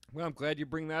song. Well, I'm glad you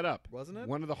bring that up. Wasn't it?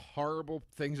 One of the horrible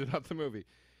things about the movie.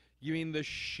 You mean the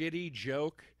shitty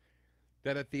joke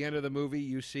that at the end of the movie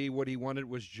you see what he wanted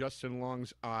was Justin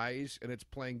Long's eyes, and it's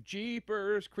playing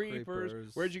Jeepers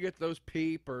Creepers. Where'd you get those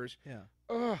peepers? Yeah.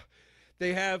 Ugh.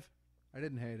 I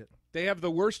didn't hate it. They have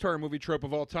the worst horror movie trope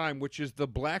of all time, which is the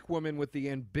black woman with the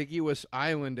ambiguous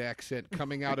island accent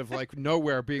coming out of like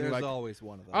nowhere, being There's like, always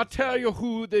one of those. I'll tell you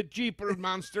who the Jeepers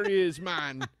monster is,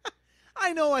 man.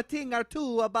 I know a thing or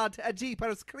two about a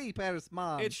Jeepers Creepers,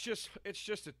 Mom. It's just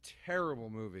a terrible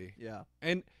movie. Yeah.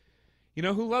 And you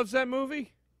know who loves that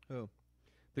movie? Who?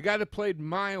 The guy that played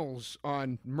Miles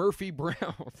on Murphy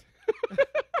Brown.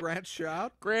 Grant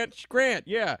Shot? Grant,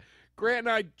 yeah. Grant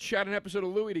and I shot an episode of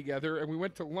Louie together, and we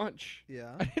went to lunch.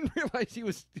 Yeah. I didn't realize he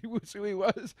was who he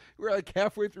was. We were like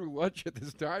halfway through lunch at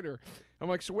this diner. I'm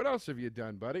like, so what else have you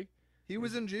done, buddy? He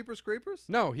was in Jeepers Creepers?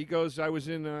 No, he goes, I was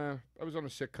on a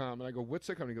sitcom, and I go, what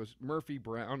sitcom? And he goes, Murphy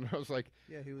Brown. And I was like,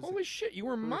 yeah, he was. Holy shit, you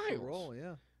were Miles. Role,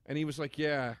 yeah. And he was like,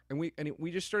 yeah. And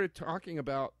we just started talking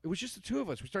about, it was just the two of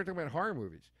us. We started talking about horror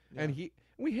movies. Yeah. And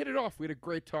we hit it off. We had a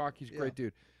great talk. He's a great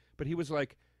dude. but he was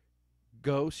like,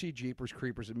 go see Jeepers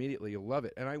Creepers immediately. You'll love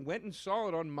it. And I went and saw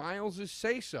it on Miles's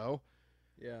say-so.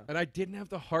 Yeah. And I didn't have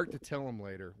the heart to tell him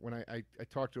later. When I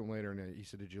talked to him later, and he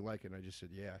said, did you like it? And I just said,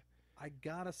 yeah. I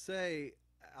gotta say,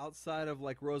 outside of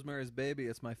like Rosemary's Baby,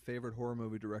 it's my favorite horror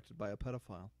movie directed by a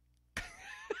pedophile.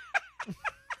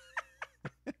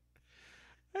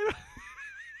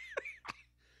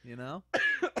 You know?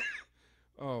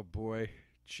 Oh, boy.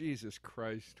 Jesus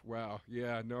Christ. Wow.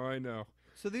 Yeah, no, I know.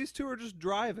 So these two are just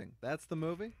driving. That's the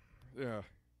movie? Yeah.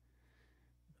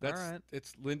 That's, all right.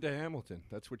 It's Linda Hamilton.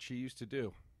 That's what she used to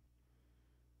do.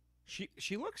 She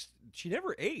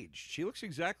never aged. She looks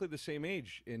exactly the same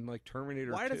age in like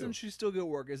Terminator 2. Why doesn't she still get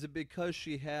work? Is it because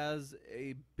she has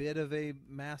a bit of a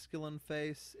masculine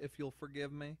face, if you'll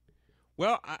forgive me?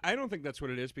 Well, I don't think that's what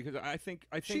it is, because I think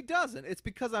she doesn't. It's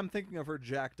because I'm thinking of her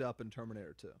jacked up in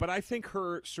Terminator 2. But I think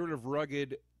her sort of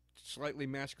rugged, slightly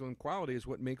masculine quality is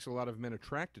what makes a lot of men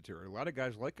attracted to her. A lot of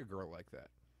guys like a girl like that,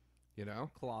 you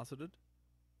know? Closeted?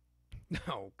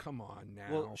 No, come on now.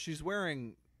 Well, she's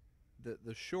wearing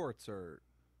the shorts are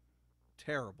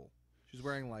terrible. She's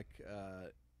wearing like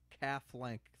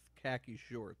calf-length khaki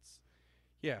shorts.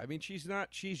 Yeah, I mean she's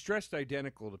dressed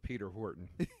identical to Peter Horton.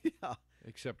 Yeah.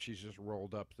 Except she's just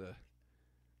rolled up the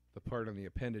part on the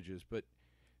appendages, but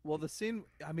well, the scene,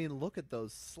 I mean, look at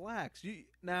those slacks.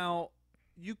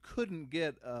 You couldn't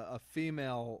get a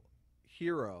female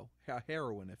hero, a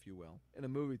heroine, if you will, in a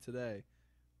movie today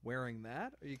wearing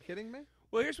that. Are you kidding me?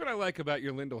 Well, here's what I like about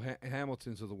your Linda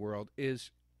Hamiltons of the world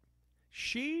is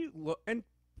and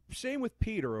same with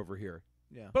Peter over here.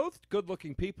 Yeah. Both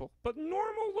good-looking people, but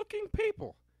normal-looking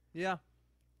people. Yeah.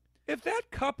 If that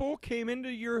couple came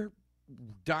into your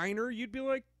diner, you'd be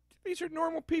like, these are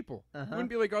normal people. You wouldn't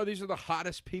be like, oh, these are the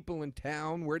hottest people in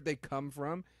town. Where'd they come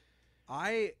from?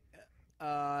 I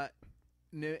am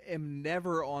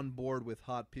never on board with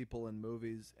hot people in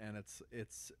movies, and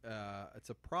it's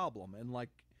a problem. And like,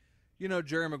 you know,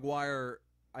 Jerry Maguire,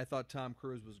 I thought Tom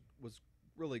Cruise was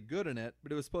really good in it,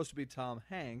 but it was supposed to be Tom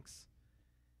Hanks.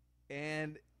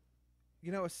 And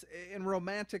you know, in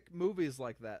romantic movies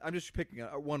like that, I'm just picking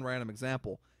one random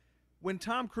example. When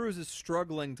Tom Cruise is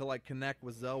struggling to like connect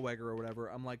with Zellweger or whatever,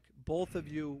 I'm like, both of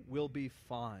you will be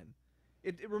fine.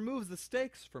 It removes the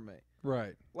stakes for me.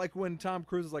 Right. Like when Tom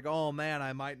Cruise is like, oh man,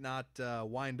 I might not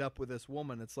wind up with this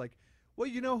woman. It's like, well,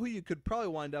 you know who you could probably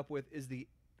wind up with is the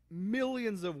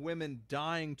millions of women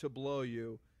dying to blow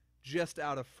you just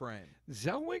out of frame.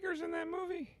 Zellweger's in that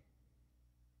movie?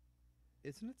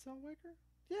 Isn't it Zellweger?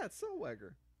 Yeah, it's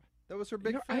Zellweger. That was her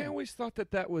big fan. I always thought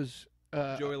that was...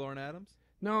 Joey Lauren Adams?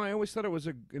 No, I always thought it was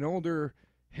an older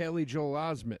Haley Joel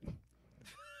Osment.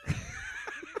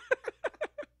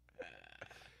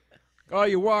 Oh,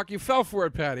 you fell for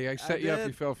it, Patty. I set you up,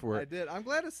 you fell for it. I did. I'm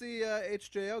glad to see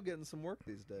HJO getting some work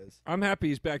these days. I'm happy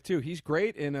he's back, too. He's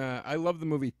great, and I love the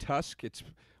movie Tusk. It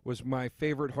was my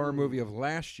favorite horror movie of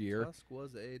last year. Tusk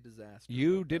was a disaster.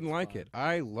 You didn't like it.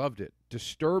 I loved it.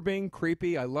 Disturbing,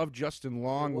 creepy. I love Justin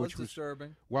Long, which was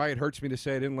disturbing. Why it hurts me to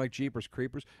say I didn't like Jeepers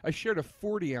Creepers. I shared a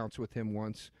 40-ounce with him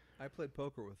once. I played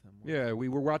poker with him once. Yeah, we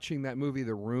were watching that movie,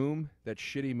 The Room, that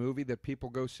shitty movie that people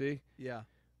go see. Yeah.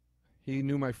 He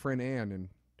knew my friend Ann, and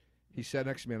he sat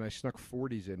next to me, and I snuck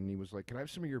 40s in, and he was like, can I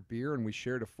have some of your beer? And we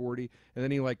shared a 40. And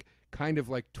then he kind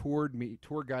of tour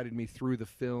guided me through the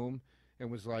film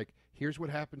and was like, here's what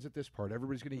happens at this part.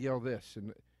 Everybody's going to yell this.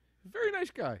 And very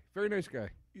nice guy. Very nice guy.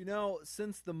 You know,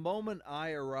 since the moment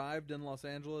I arrived in Los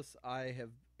Angeles, I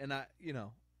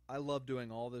love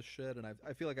doing all this shit, and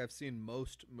I feel like I've seen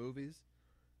most movies.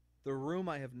 The Room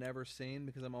I have never seen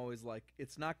because I'm always like,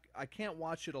 I can't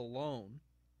watch it alone.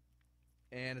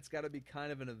 And it's got to be kind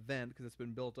of an event because it's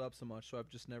been built up so much, so I've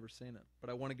just never seen it. But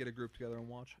I want to get a group together and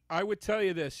watch it. I would tell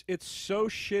you this. It's so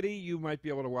shitty you might be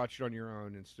able to watch it on your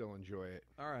own and still enjoy it.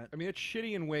 All right. I mean, it's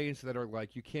shitty in ways that are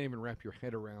like you can't even wrap your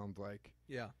head around. Like,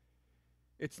 yeah.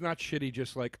 It's not shitty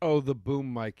just like, oh, the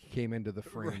boom mic came into the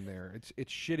frame Right. there.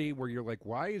 It's shitty where you're like,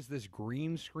 why is this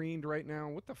green screened right now?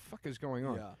 What the fuck is going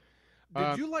on? Yeah.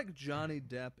 Did you like Johnny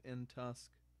Depp in Tusk?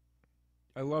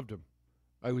 I loved him.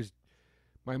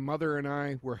 My mother and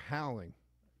I were howling.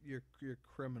 You're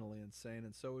criminally insane,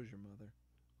 and so is your mother.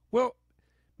 Well,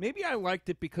 maybe I liked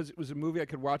it because it was a movie I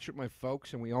could watch with my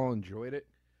folks, and we all enjoyed it.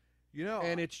 You know,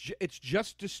 and it's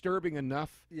just disturbing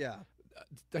enough. Yeah.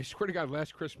 I swear to God,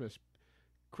 last Christmas,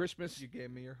 you gave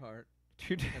me your heart,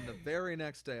 dude. And the very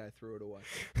next day I threw it away.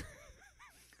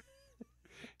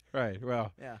 Right.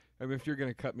 Well. Yeah. I mean, if you're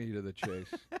going to cut me to the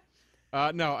chase,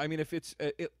 no. I mean, if it's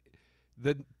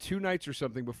the 2 nights or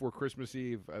something before Christmas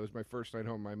Eve, it was my first night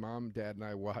home. My mom, Dad, and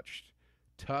I watched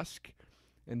Tusk,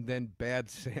 and then Bad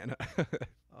Santa.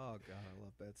 Oh God, I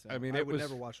love Bad Santa. I mean, I would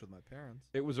never watch with my parents.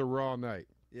 It was a raw night.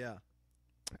 Yeah.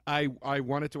 I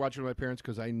wanted to watch it with my parents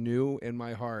because I knew in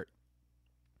my heart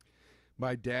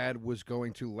my dad was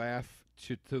going to laugh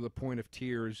to the point of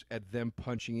tears at them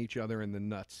punching each other in the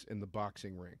nuts in the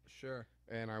boxing ring. Sure.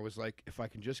 And I was like, if I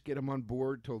can just get him on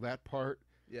board till that part,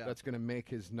 that's going to make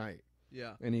his night.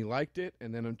 Yeah. And he liked it.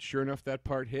 And then sure enough, that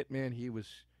part hit, man.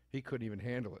 He couldn't even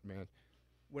handle it, man.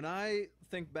 When I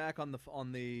think back on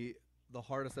the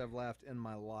hardest I've laughed in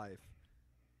my life,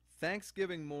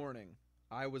 Thanksgiving morning,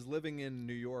 I was living in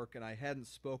New York and I hadn't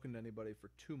spoken to anybody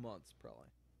for 2 months probably.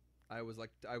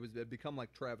 I'd become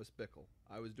like Travis Bickle.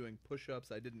 I was doing push-ups.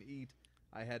 I didn't eat.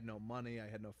 I had no money. I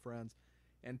had no friends.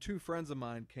 And 2 friends of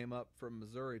mine came up from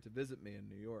Missouri to visit me in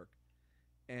New York.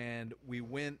 And we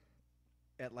went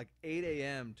at like 8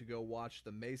 a.m. to go watch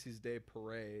the Macy's Day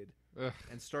Parade. Ugh.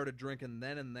 And started drinking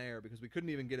then and there because we couldn't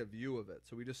even get a view of it.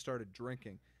 So we just started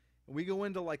drinking. And we go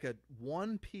into like a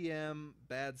 1 p.m.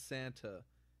 Bad Santa,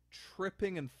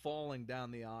 tripping and falling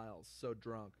down the aisles, so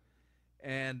drunk.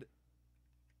 And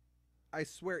I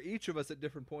swear each of us at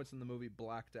different points in the movie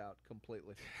blacked out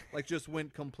completely. Like just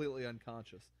went completely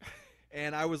unconscious.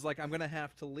 And I was like, I'm going to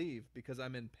have to leave because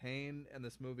I'm in pain and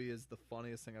this movie is the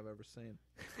funniest thing I've ever seen.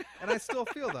 And I still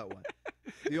feel that way.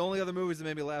 The only other movies that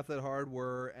made me laugh that hard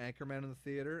were Anchorman in the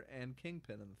theater and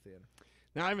Kingpin in the theater.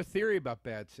 Now, I have a theory about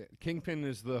Bad Santa. Kingpin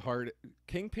is the hard.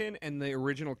 Kingpin and the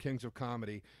original Kings of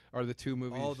Comedy are the 2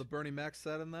 movies. Oh, the Bernie Mac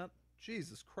set in that?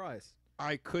 Jesus Christ.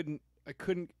 I couldn't.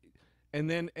 And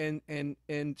then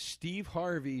and Steve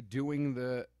Harvey doing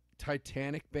the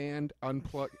Titanic band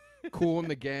Kool and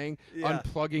the Gang,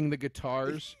 unplugging the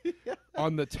guitars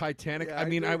on the Titanic. Yeah, I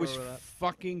mean, I was that.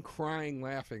 fucking crying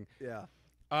laughing. Yeah.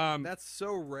 That's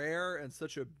so rare and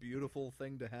such a beautiful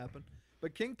thing to happen.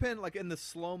 But Kingpin, like in the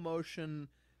slow motion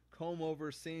comb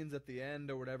over scenes at the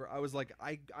end or whatever, I was like,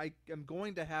 I am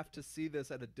going to have to see this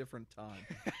at a different time.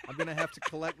 I'm going to have to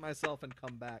collect myself and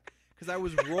come back. Because I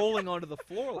was rolling onto the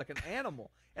floor like an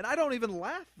animal. And I don't even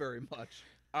laugh very much.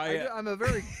 I'm a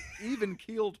very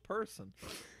even-keeled person.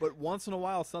 But once in a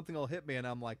while, something will hit me, and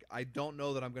I'm like, I don't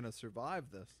know that I'm going to survive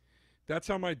this. That's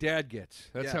how my dad gets.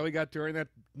 That's how he got during that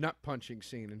nut-punching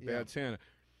scene in Bad Santa.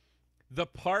 The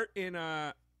part in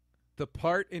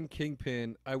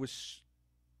Kingpin, I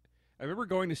remember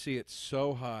going to see it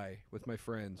so high with my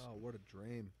friends. Oh, what a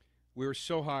dream. We were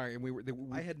so high,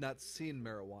 and I had not seen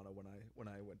marijuana when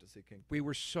I went to see Kingpin. We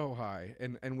were so high,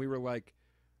 and we were like,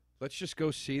 let's just go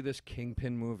see this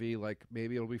Kingpin movie. Like,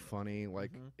 maybe it'll be funny.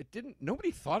 Like,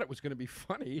 nobody thought it was going to be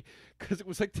funny because it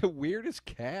was like the weirdest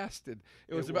cast, and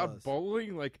it was about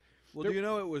bowling. Like, well, do you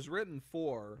know it was written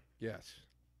for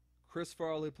Chris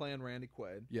Farley playing Randy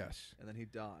Quaid? Yes. And then he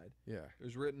died. Yeah. It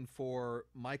was written for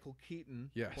Michael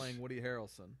Keaton playing Woody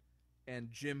Harrelson.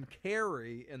 And Jim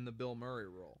Carrey in the Bill Murray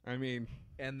role. I mean...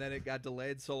 And then it got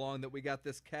delayed so long that we got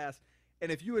this cast.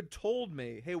 And if you had told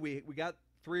me, hey, we got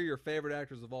 3 of your favorite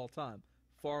actors of all time,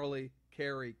 Farley,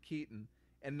 Carrey, Keaton,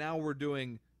 and now we're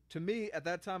doing... To me, at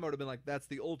that time, I would have been like, that's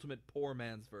the ultimate poor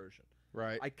man's version.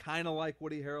 Right. I kind of like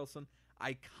Woody Harrelson.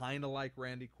 I kind of like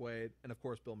Randy Quaid. And, of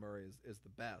course, Bill Murray is the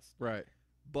best. Right.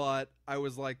 But I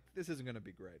was like, this isn't going to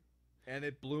be great. And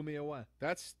it blew me away.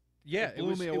 Yeah, it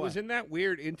was in that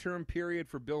weird interim period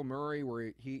for Bill Murray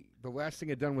where the last thing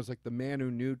he'd done was like The Man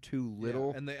Who Knew Too Little.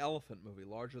 Yeah, and the Elephant movie,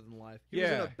 Larger Than Life. He was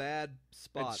in a bad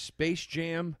spot. And Space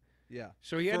Jam. Yeah.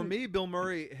 So for me, Bill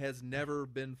Murray has never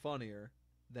been funnier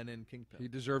than in Kingpin. He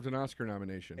deserved an Oscar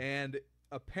nomination. And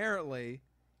apparently,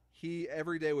 he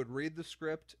every day would read the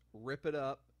script, rip it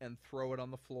up, and throw it on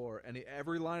the floor. And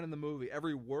every line in the movie,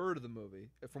 every word of the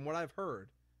movie, from what I've heard,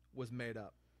 was made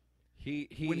up.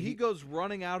 When he goes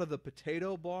running out of the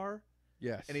potato bar,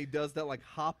 and he does that like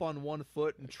hop on one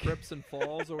foot and trips and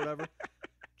falls or whatever,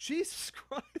 Jesus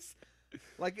Christ!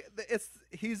 Like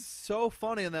he's so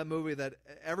funny in that movie that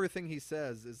everything he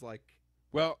says is like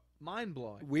mind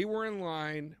blowing. We were in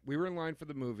line for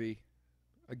the movie,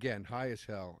 again high as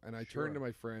hell, and I turned to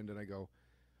my friend and I go,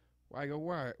 why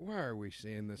are we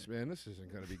seeing this, man? This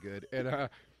isn't going to be good. And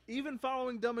even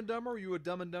following Dumb and Dumber, were you a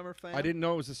Dumb and Dumber fan? I didn't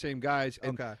know it was the same guys.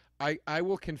 And I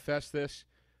will confess this.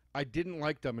 I didn't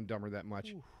like Dumb and Dumber that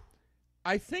much. Oof.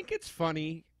 I think it's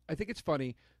funny.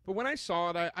 But when I saw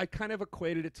it, I kind of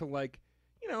equated it to like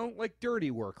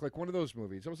Dirty Work, like one of those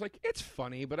movies. I was like, it's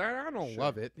funny, but I don't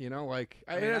love it. Like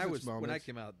when I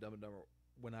came out, Dumb and Dumber.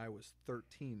 When I was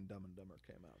 13, Dumb and Dumber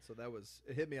came out. So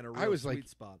it hit me on a real sweet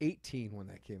spot. I was like 18 when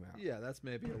that came out. Yeah, that's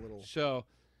maybe a little. So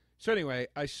anyway,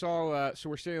 I saw. So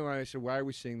we're standing in line. I said, "Why are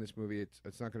we seeing this movie?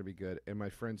 It's not going to be good." And my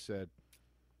friend said,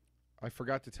 "I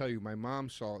forgot to tell you, my mom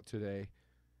saw it today.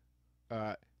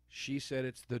 She said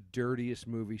it's the dirtiest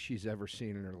movie she's ever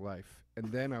seen in her life.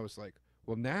 And then I was like,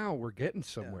 well, now we're getting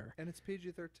somewhere. Yeah. And it's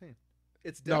PG-13.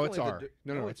 It's No, definitely it's R.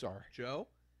 No, it's R. Joe,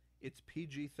 it's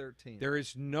PG-13. There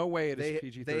is no way it is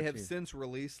PG-13. They have since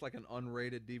released like an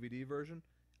unrated DVD version.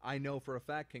 I know for a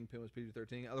fact Kingpin was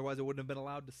PG-13. Otherwise, I wouldn't have been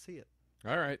allowed to see it.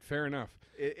 All right, fair enough.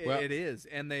 It is,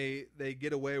 and they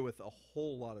get away with a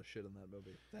whole lot of shit in that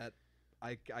movie that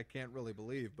I can't really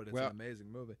believe, but it's an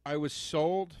amazing movie. I was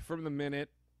sold from the minute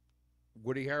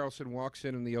Woody Harrelson walks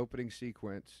in the opening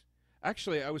sequence.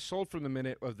 Actually, I was sold from the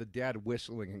minute of the dad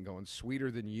whistling and going,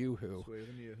 "Sweeter than you, who?" Sweeter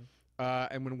than you.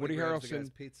 And when Woody Harrelson the guy's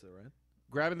pizza, right?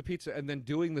 Grabbing the pizza and then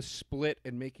doing the split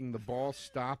and making the ball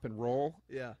stop and roll.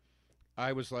 Yeah.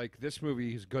 I was like, this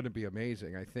movie is going to be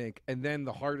amazing, I think. And then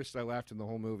the hardest I laughed in the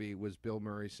whole movie was Bill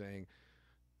Murray saying,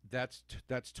 that's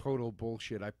total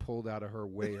bullshit. I pulled out of her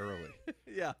way early.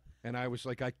 Yeah. And I was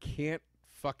like, I can't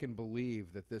fucking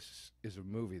believe that this is a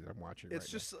movie that I'm watching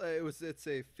it's right just, it's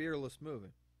a fearless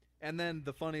movie. And then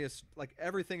the funniest, like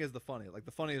everything is the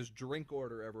funniest drink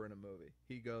order ever in a movie.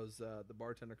 He goes, the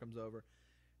bartender comes over.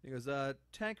 He goes,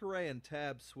 Tanqueray and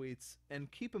Tab sweets,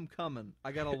 and keep 'em coming.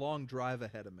 I got a long drive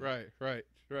ahead of me.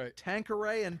 Right.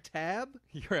 Tanqueray and Tab?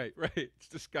 Right. It's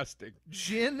disgusting.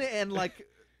 Gin and like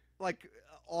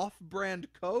off-brand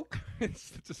Coke? It's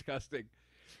disgusting.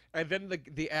 And then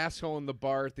the asshole in the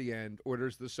bar at the end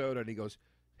orders the soda, and he goes,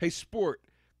 "Hey, sport,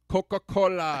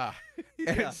 Coca-Cola."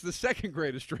 Yeah. And it's the second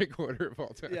greatest drink order of all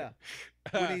time. Yeah.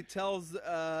 When he tells,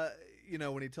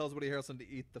 when he tells Woody Harrelson to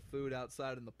eat the food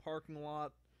outside in the parking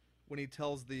lot, when he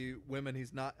tells the women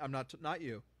not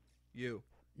you.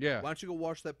 Yeah. Why don't you go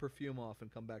wash that perfume off and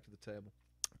come back to the table?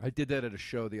 I did that at a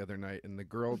show the other night, and the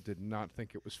girl did not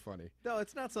think it was funny. No,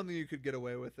 it's not something you could get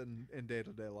away with in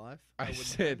day-to-day life. I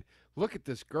said, "Look at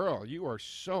this girl. You are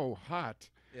so hot."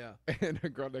 Yeah. And the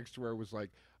girl next to her was like,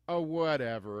 "Oh,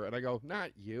 whatever." And I go,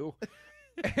 "Not you."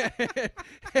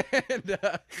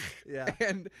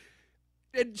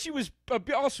 And she was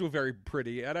also very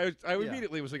pretty, and I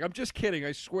immediately was like, "I'm just kidding.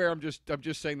 I swear, I'm just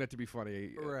saying that to be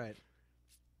funny." Right.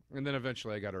 And then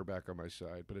eventually I got her back on my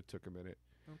side, but it took a minute.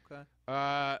 Okay.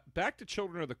 Back to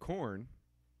Children of the Corn.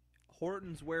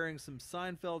 Horton's wearing some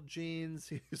Seinfeld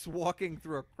jeans. He's walking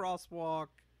through a crosswalk.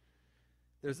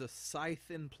 There's a scythe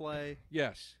in play.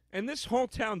 Yes. And this whole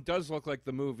town does look like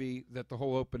the movie that the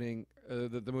whole opening,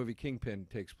 the movie Kingpin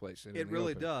takes place in. It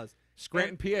really does.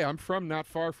 Scranton, PA. I'm from not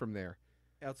far from there.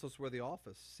 That's also where the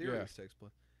Office series takes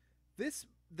place.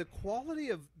 The quality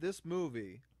of this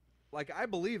movie, like I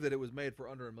believe that it was made for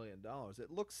under $1 million.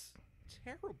 It looks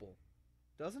terrible,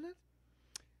 doesn't it?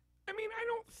 I mean, I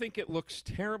don't think it looks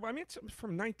terrible. I mean, it's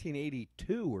from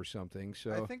 1982 or something.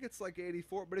 So I think it's like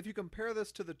 84. But if you compare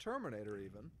this to the Terminator,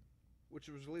 even, which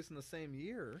was released in the same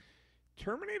year,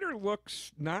 Terminator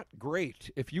looks not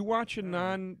great. If you watch a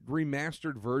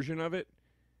non-remastered version of it,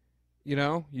 you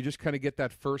know, you just kind of get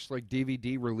that first like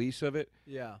DVD release of it.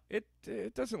 Yeah, it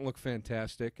doesn't look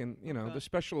fantastic, and you know the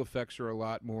special effects are a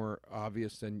lot more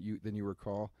obvious than you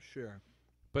recall. Sure,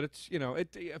 but it's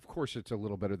of course it's a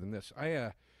little better than this.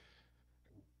 I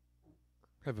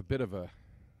have a bit of a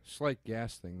slight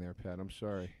gas thing there, Pat. I'm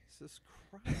sorry. Jesus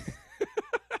Christ.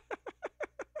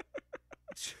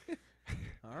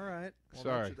 All right. Well,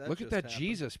 sorry. Look at that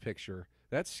Jesus picture.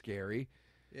 That's scary.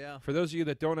 Yeah. For those of you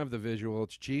that don't have the visual,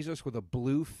 it's Jesus with a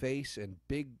blue face and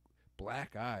big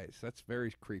black eyes. That's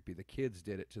very creepy. The kids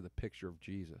did it to the picture of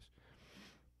Jesus.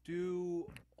 Do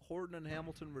Horton and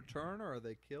Hamilton return, or are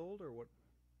they killed, or what?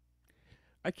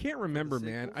 I can't remember,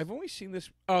 man. I've only seen this.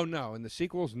 Oh, no. In the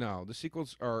sequels, no. The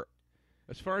sequels are,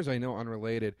 as far as I know,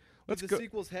 unrelated. Do the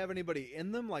sequels have anybody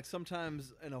in them? Like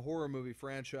sometimes in a horror movie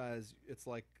franchise, it's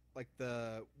like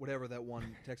the whatever that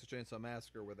one Texas Chainsaw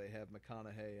Massacre where they have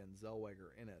McConaughey and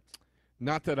Zellweger in it.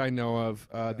 Not that I know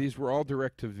of. These were all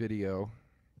direct to video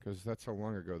because that's how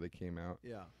long ago they came out.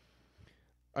 Yeah.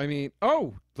 I mean,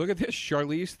 oh, look at this.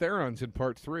 Charlize Theron's in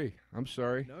part 3. I'm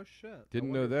sorry. No shit.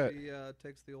 Didn't know that. She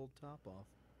takes the old top off.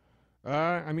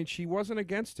 I mean, she wasn't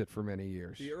against it for many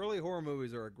years. The early horror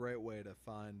movies are a great way to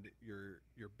find your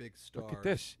big stars. Look at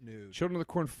this. Nude. Children of the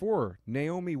Corn 4,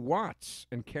 Naomi Watts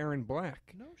and Karen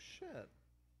Black. No shit.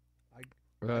 I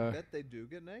bet they do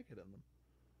get naked in them.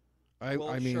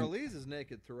 I mean, Charlize is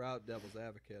naked throughout Devil's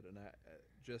Advocate, and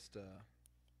just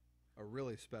a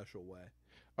really special way.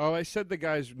 Oh, I said the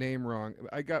guy's name wrong.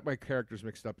 I got my characters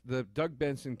mixed up. The Doug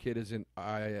Benson kid is in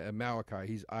Malachi.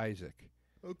 He's Isaac.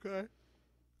 Okay.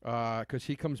 Because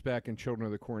he comes back in Children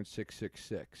of the Corn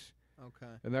 666.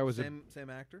 Okay. And that was same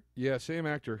actor? Yeah, same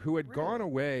actor who had gone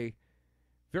away.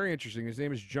 Very interesting. His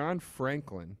name is John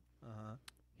Franklin. Uh-huh.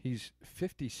 He's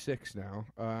 56 now.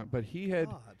 But he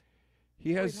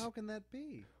He has Wait, how can that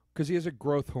be? because he has a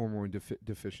growth hormone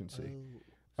deficiency.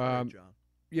 Sorry, John.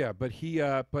 Yeah, but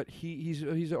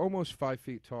he's almost 5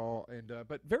 feet tall, and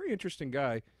but very interesting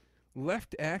guy.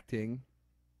 Left acting,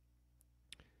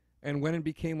 and went and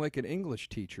became like an English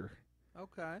teacher.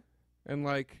 Okay. And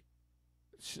like,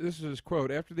 this is his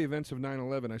quote: "After the events of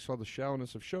 9/11, I saw the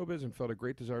shallowness of showbiz and felt a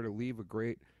great desire to leave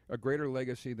a greater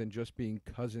legacy than just being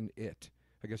Cousin It."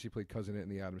 I guess he played Cousin It in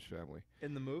the Addams Family.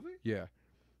 In the movie? Yeah.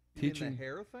 You mean the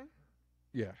hair thing?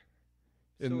 Yeah.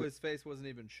 So his face wasn't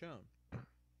even shown.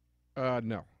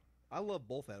 No. I love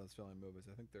both Addams Family movies.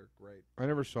 I think they're great. I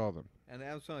never saw them. And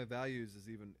Addams Family Values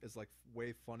is like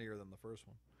way funnier than the first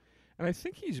one. And I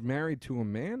think he's married to a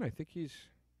man. I think he's,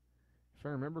 if I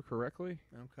remember correctly.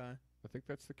 Okay. I think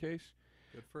that's the case.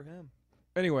 Good for him.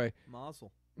 Anyway.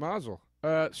 Mazel.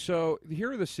 So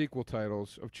here are the sequel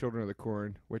titles of Children of the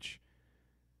Corn, which,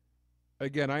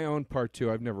 again, I own part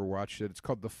 2. I've never watched it. It's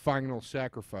called The Final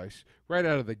Sacrifice. Right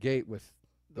out of the gate with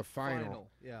the final.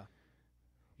 Yeah.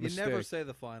 Mistake. You never say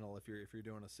the final if you're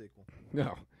doing a sequel.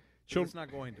 No. It's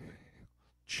not going to be.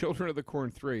 Children of the Corn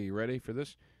 3. You ready for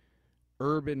this?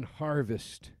 Urban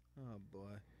Harvest. Oh,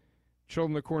 boy.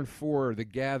 Children of the Corn 4, The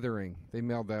Gathering. They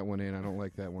mailed that one in. I don't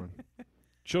like that one.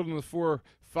 Children of the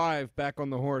 5, Back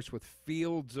on the Horse with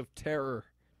Fields of Terror.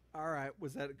 All right.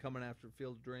 Was that coming after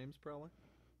Field of Dreams, probably?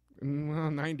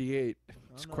 Well, 98.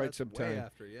 It's no, quite some time. Way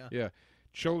after, yeah. Yeah.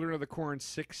 Children of the Corn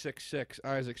 666,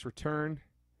 Isaac's Return.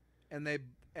 And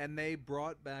they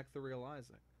brought back the real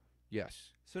Isaac.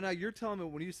 Yes. So now you're telling me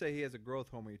when you say he has a growth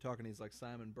hormone, you're talking he's like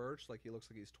Simon Birch, like he looks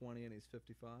like he's 20 and he's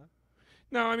 55?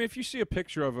 No, I mean, if you see a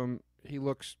picture of him, he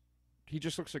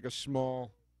just looks like a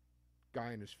small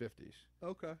guy in his 50s.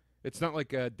 Okay. It's not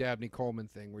like a Dabney Coleman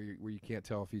thing where you can't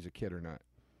tell if he's a kid or not.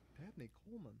 Dabney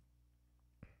Coleman?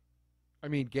 I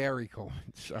mean, Gary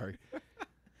Coleman. Sorry.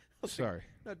 Sorry.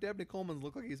 No, Dabney Coleman's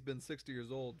looked like he's been 60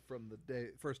 years old from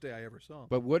the first day I ever saw him.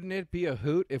 But wouldn't it be a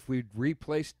hoot if we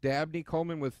replaced Dabney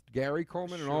Coleman with Gary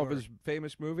Coleman in all of his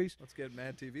famous movies? Let's get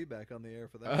Mad TV back on the air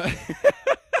for that.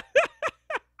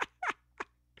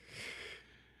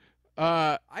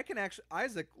 I can actually,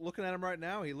 Isaac, looking at him right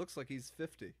now, he looks like he's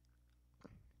 50.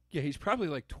 Yeah, he's probably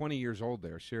like 20 years old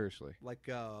there, seriously. Like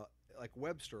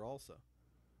Webster also.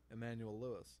 Emmanuel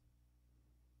Lewis.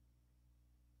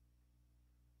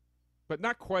 But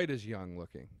not quite as young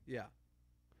looking. Yeah.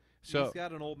 So he's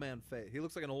got an old man face. He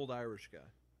looks like an old Irish guy.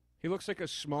 He looks like a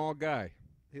small guy.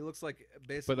 He looks like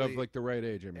basically but of like the right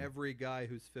age, I mean. Every guy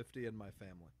who's 50 in my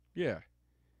family. Yeah.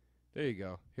 There you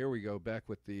go. Here we go, back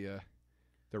with the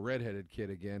redheaded kid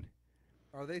again.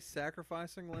 Are they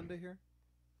sacrificing Linda here?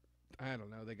 I don't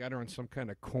know. They got her on some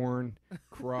kind of corn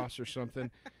cross or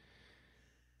something.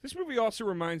 This movie also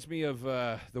reminds me of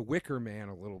The Wicker Man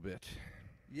a little bit.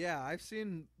 Yeah, I've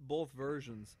seen both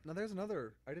versions. Now, there's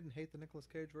another. I didn't hate the Nicolas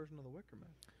Cage version of The Wicker Man.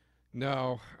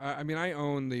 No. I mean, I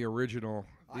own the original.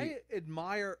 I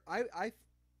admire. I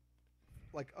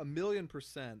like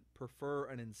 1,000,000% prefer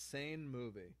an insane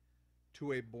movie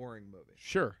to a boring movie.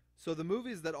 Sure. So the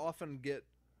movies that often get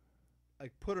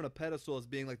like put on a pedestal as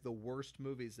being like the worst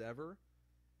movies ever,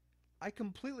 I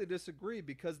completely disagree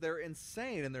because they're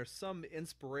insane and there's some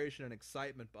inspiration and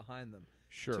excitement behind them.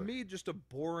 Sure. To me, just a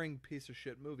boring piece of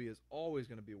shit movie is always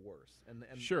going to be worse. And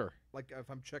sure. Like if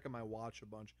I'm checking my watch a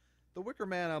bunch, The Wicker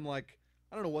Man, I'm like,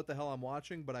 I don't know what the hell I'm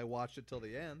watching, but I watched it till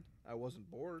the end. I wasn't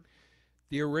bored.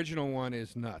 The original one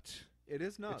is nuts. It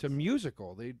is nuts. It's a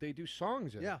musical. They do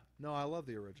songs in it. Yeah. No, I love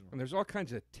the original. And there's all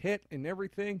kinds of tit and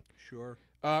everything. Sure.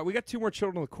 We got 2 more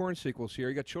Children of the Corn sequels here.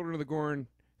 You got Children of the Corn.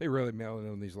 They really mailed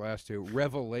in these last 2.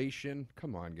 Revelation.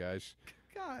 Come on, guys.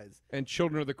 And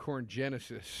Children of the Corn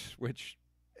Genesis, which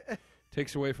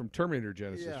takes away from Terminator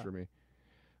Genesis for me.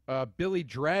 Billy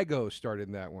Drago starred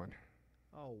in that one.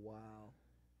 Oh, wow.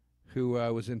 Who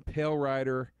was in Pale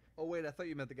Rider. Oh, wait, I thought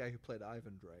you meant the guy who played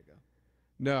Ivan Drago.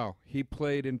 No, he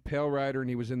played in Pale Rider and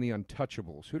he was in The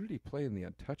Untouchables. Who did he play in The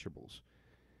Untouchables?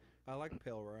 I like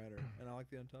Pale Rider, and I like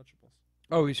The Untouchables.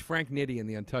 Oh, he's Frank Nitti in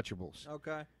The Untouchables.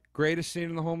 Okay. Greatest scene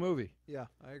in the whole movie. Yeah,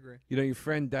 I agree. You know, your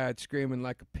friend died screaming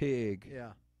like a pig.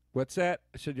 Yeah. What's that?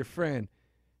 I said, your friend.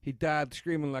 He died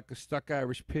screaming like a stuck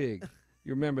Irish pig.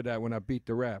 You remember that when I beat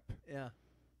the rap. Yeah.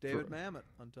 David Mamet,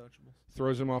 Untouchables.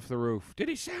 Throws him off the roof. Did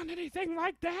he sound anything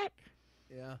like that?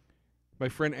 Yeah. My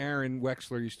friend Aaron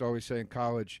Wexler used to always say in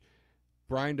college,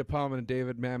 Brian De Palma and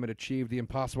David Mamet achieved the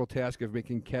impossible task of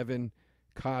making Kevin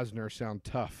Costner sound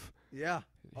tough. Yeah.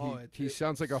 He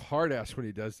sounds like a hard ass when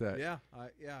he does that. Yeah.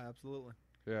 Yeah, absolutely.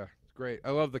 Yeah, it's great. I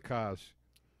love the Cos.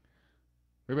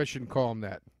 Maybe I shouldn't call him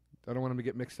that. I don't want him to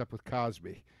get mixed up with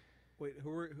Cosby. Wait,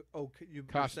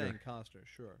 you're saying Costner,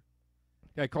 sure.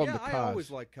 Yeah, I call him Yeah, the I Cos.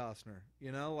 always like Costner.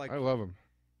 You know, like I love him.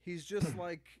 he's just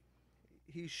like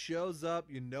he shows up.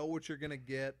 You know what you're gonna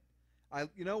get.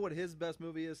 You know what his best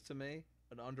movie is to me?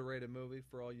 An underrated movie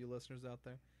for all you listeners out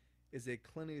there is a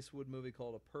Clint Eastwood movie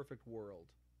called A Perfect World.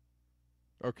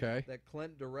 Okay. That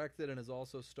Clint directed and is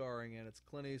also starring in. It's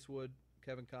Clint Eastwood,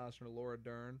 Kevin Costner, Laura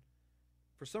Dern.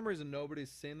 For some reason, nobody's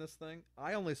seen this thing.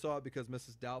 I only saw it because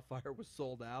Mrs. Doubtfire was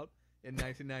sold out in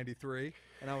 1993,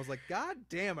 and I was like, God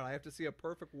damn it, I have to see A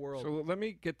Perfect World. So let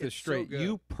me get this It's so straight. good.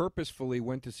 You purposefully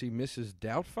went to see Mrs.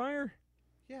 Doubtfire?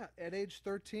 Yeah, at age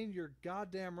 13, you're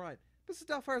goddamn right. Mrs.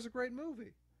 Doubtfire is a great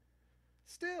movie.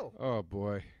 Still. Oh,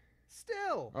 boy.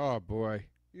 Still. Oh, boy.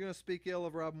 You're going to speak ill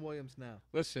of Robin Williams now.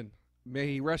 Listen, may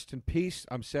he rest in peace.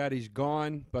 I'm sad he's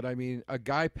gone, but I mean, a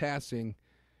guy passing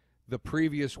the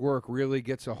previous work really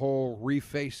gets a whole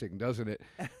refacing, doesn't it?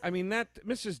 I mean, that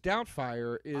Mrs.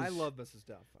 Doubtfire is... I love Mrs.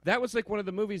 Doubtfire. That was like one of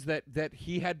the movies that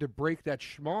he had to break that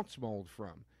schmaltz mold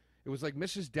from. It was like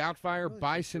Mrs. Doubtfire, Really,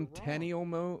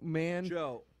 Bicentennial Man.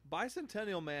 Joe,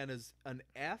 Bicentennial Man is an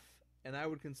F, and I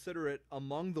would consider it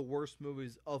among the worst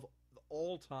movies of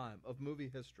all time, of movie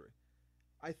history.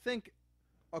 I think,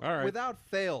 right. without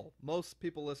fail, most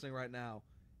people listening right now,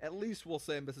 at least will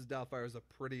say Mrs. Doubtfire is a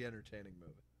pretty entertaining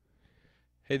movie.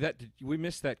 Hey, we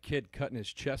missed that kid cutting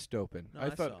his chest open. No,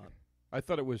 I saw it. I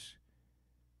thought it was...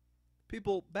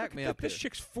 People, back me up This here.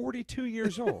 chick's 42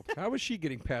 years old. How is she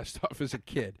getting passed off as a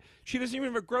kid? She doesn't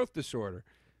even have a growth disorder.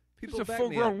 People, She's a back me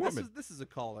full-grown up. woman. This is a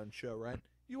call-in show, right?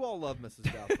 You all love Mrs.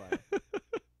 Doubtfire.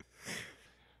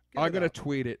 I'm going to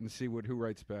tweet it and see who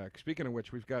writes back. Speaking of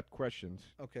which, we've got questions.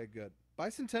 Okay, good.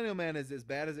 Bicentennial Man is as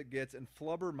bad as it gets, and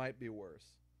Flubber might be worse.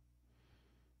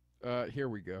 Here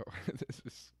we go. This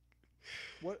is...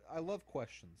 What? I love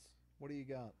questions. What do you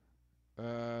got?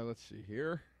 Let's see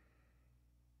here.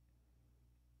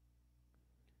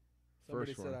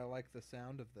 Somebody First said, one. I like the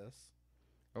sound of this.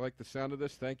 I like the sound of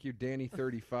this. Thank you,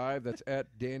 Danny35. That's at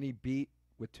Danny Beat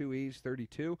with 2 E's,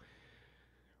 32.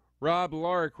 Rob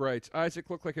Lark writes,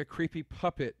 Isaac looked like a creepy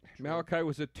puppet. True. Malachi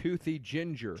was a toothy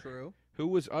ginger. True. Who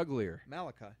was uglier?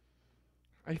 Malachi.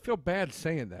 I feel bad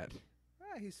saying that.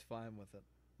 He's fine with it.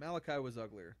 Malachi was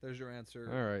uglier. There's your answer,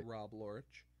 All right. Rob Lorich.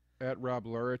 At Rob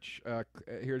Lurich.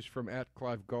 Here's from at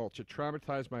Clive Gulch. It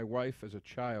traumatized my wife as a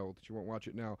child. She won't watch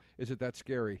it now. Is it that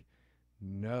scary?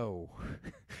 No.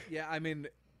 Yeah, I mean,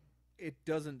 it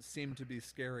doesn't seem to be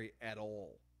scary at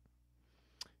all.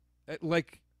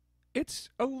 It's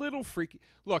a little freaky.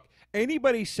 Look,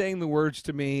 anybody saying the words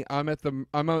to me, I'm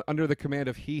under the command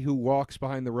of he who walks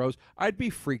behind the rose, I'd be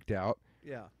freaked out.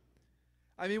 Yeah.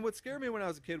 I mean, what scared me when I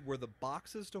was a kid were the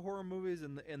boxes to horror movies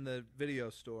in the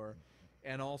video store,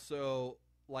 and also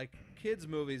like kids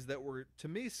movies that were to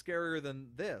me scarier than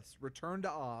this. Return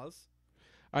to Oz.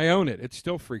 I own it. It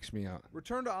still freaks me out.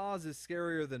 Return to Oz is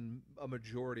scarier than a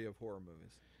majority of horror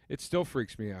movies. It still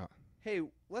freaks me out. Hey,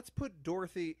 let's put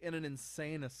Dorothy in an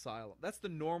insane asylum. That's the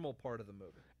normal part of the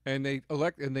movie. And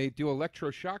they do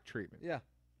electroshock treatment. Yeah.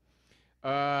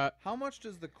 How much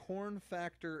does the corn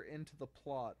factor into the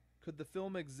plot? Could the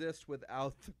film exist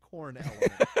without the corn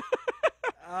element?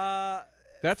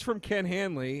 That's from Ken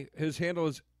Hanley. His handle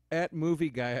is at Movie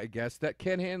Guy, I guess. That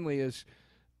Ken Hanley is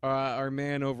our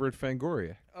man over at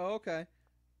Fangoria. Oh, okay.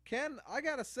 Ken, I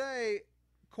gotta say,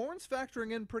 corn's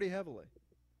factoring in pretty heavily.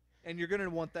 And you're going to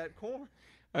want that corn.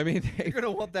 I mean, You're going to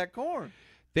want that corn.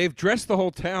 They've dressed the whole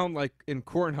town like in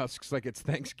corn husks, like it's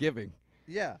Thanksgiving.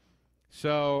 Yeah.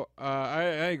 So I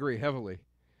agree heavily.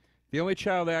 The only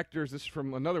child actors, this is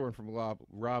from another one from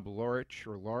Rob Lorich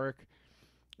or Lorick.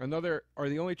 Are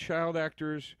the only child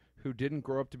actors who didn't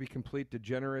grow up to be complete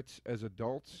degenerates as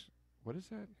adults. What is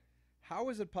that? How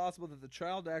is it possible that the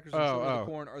child actors in Children of the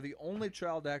Corn are the only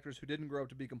child actors who didn't grow up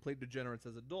to be complete degenerates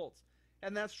as adults?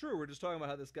 And that's true. We're just talking about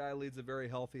how this guy leads a very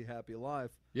healthy, happy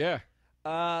life. Yeah.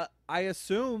 I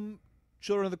assume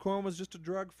Children of the Corn was just a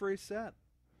drug-free set.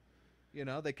 You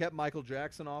know, they kept Michael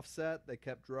Jackson off set, they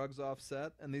kept drugs off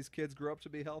set, and these kids grew up to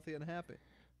be healthy and happy.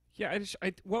 Yeah,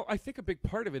 I think a big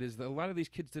part of it is that a lot of these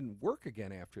kids didn't work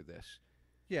again after this.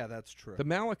 Yeah, that's true. The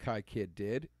Malachi kid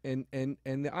did, and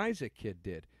the Isaac kid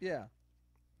did. Yeah.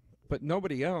 But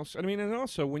nobody else. I mean, and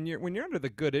also when you're under the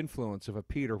good influence of a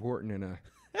Peter Horton and a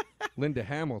Linda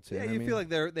Hamilton, yeah, you feel like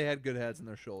they had good heads on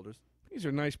their shoulders. These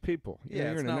are nice people. Yeah,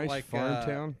 you're it's in a not nice like farm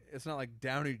town. It's not like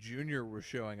Downey Jr. was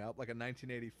showing up, like a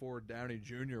 1984 Downey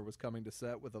Jr. was coming to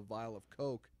set with a vial of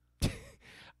Coke.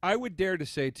 I would dare to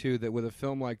say too that with a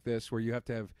film like this, where you have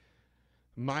to have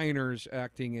minors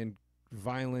acting in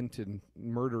violent and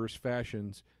murderous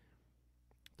fashions,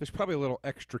 there's probably a little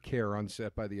extra care on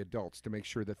set by the adults to make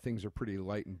sure that things are pretty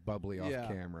light and bubbly off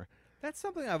camera. That's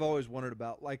something I've always wondered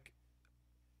about. Like,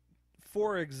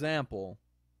 for example,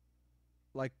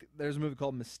 like there's a movie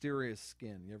called Mysterious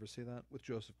Skin. You ever see that? With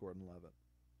Joseph Gordon-Levitt.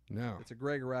 No. It's a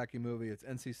Greg Araki movie. It's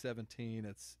NC-17.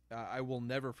 It's I will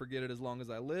never forget it as long as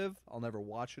I live. I'll never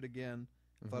watch it again.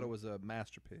 I thought it was a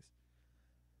masterpiece.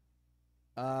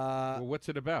 Well, what's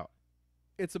it about?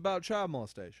 It's about child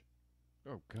molestation.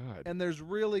 Oh, God. And there's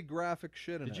really graphic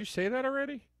shit in it. Did you say that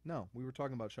already? No, we were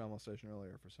talking about child molestation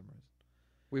earlier for some reason.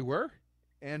 We were?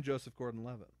 And Joseph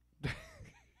Gordon-Levitt.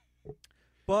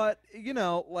 But,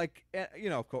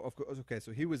 of course, okay,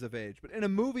 so he was of age. But in a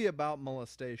movie about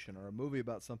molestation or a movie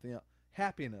about something else,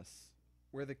 Happiness,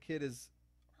 where the kid is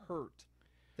hurt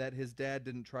that his dad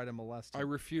didn't try to molest him. I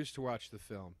refuse to watch the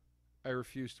film. I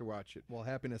refuse to watch it. Well,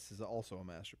 Happiness is also a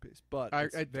masterpiece, but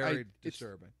it's very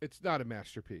disturbing. It's not a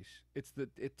masterpiece.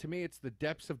 To me, it's the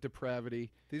depths of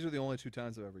depravity. These are the only 2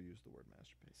 times I've ever used the word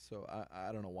masterpiece. So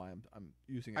I don't know why I'm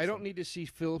using it. I don't need to see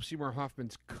Philip Seymour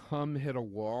Hoffman's cum hit a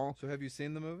wall. So have you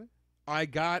seen the movie? I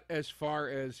got as far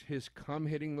as his cum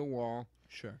hitting the wall.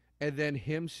 Sure. And then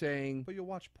him saying... But you'll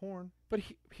watch porn. But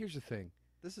here's the thing.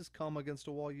 This is cum against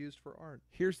a wall used for art.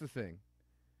 Here's the thing.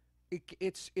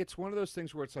 It's one of those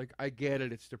things where it's like, I get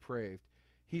it, it's depraved.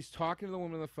 He's talking to the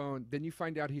woman on the phone, then you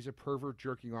find out he's a pervert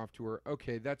jerking off to her.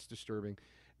 Okay, that's disturbing.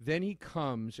 Then he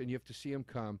comes, and you have to see him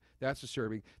come. That's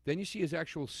disturbing. Then you see his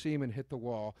actual semen hit the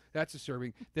wall. That's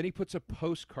disturbing. Then he puts a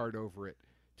postcard over it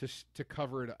to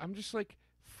cover it up. I'm just like,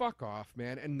 fuck off,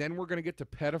 man. And then we're going to get to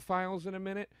pedophiles in a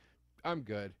minute. I'm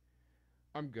good.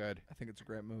 I think it's a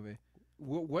great movie.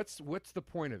 What's the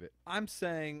point of it? I'm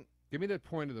saying... Give me the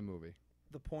point of the movie.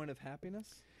 The point of Happiness?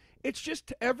 It's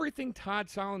just everything Todd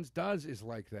Solondz does is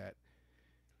like that.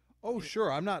 Oh,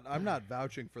 sure. I'm not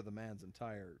vouching for the man's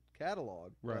entire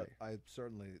catalog. Right. But I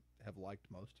certainly have liked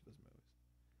most of his movies.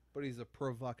 But he's a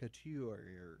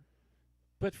provocateur.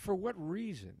 But for what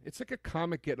reason? It's like a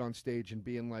comic getting on stage and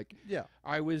being like, yeah,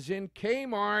 I was in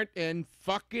Kmart and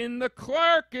fucking the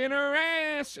clerk in her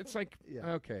ass. It's like,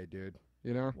 okay, dude.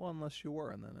 You know? Well, unless you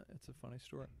were, and then it's a funny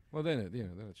story. Well, then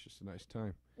it's just a nice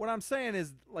time. What I'm saying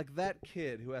is, like, that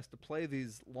kid who has to play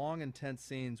these long, intense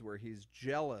scenes where he's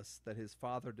jealous that his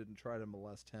father didn't try to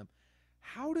molest him.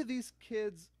 How do these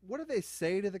kids, what do they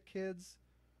say to the kids?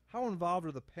 How involved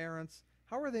are the parents?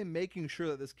 How are they making sure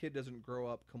that this kid doesn't grow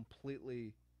up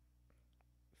completely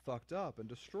fucked up and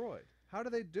destroyed? How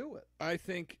do they do it? I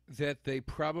think that they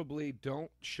probably don't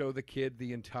show the kid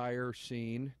the entire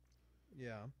scene.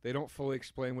 Yeah. They don't fully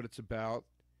explain what it's about.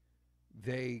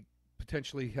 They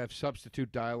potentially have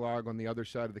substitute dialogue on the other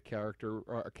side of the character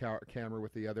or a camera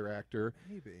with the other actor.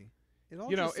 Maybe. It all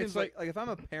just seems like if I'm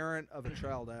a parent of a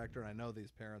child actor, and I know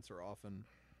these parents are often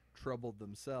troubled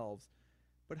themselves,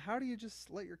 but how do you just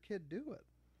let your kid do it?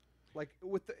 Like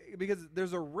because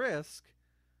there's a risk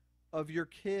of your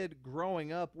kid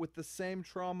growing up with the same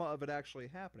trauma of it actually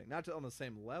happening, not on the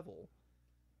same level,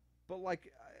 but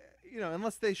like,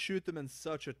 unless they shoot them in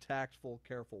such a tactful,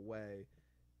 careful way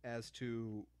as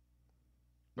to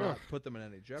not put them in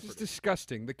any jeopardy. This is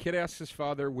disgusting. The kid asks his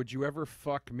father, "Would you ever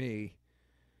fuck me?"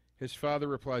 His father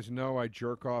replies, "No, I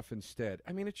jerk off instead."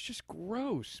 I mean, it's just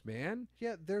gross, man.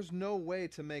 Yeah, there's no way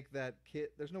to make that kid.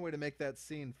 There's no way to make that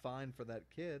scene fine for that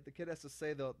kid. The kid has to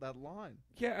say that line.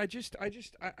 Yeah, I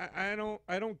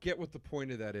don't get what the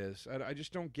point of that is. I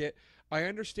just don't get. I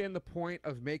understand the point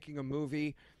of making a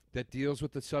movie that deals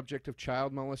with the subject of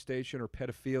child molestation or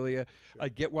pedophilia. Sure. I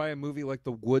get why a movie like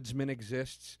The Woodsman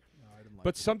exists. No, I didn't like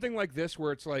but something like this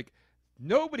where it's like,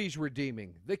 nobody's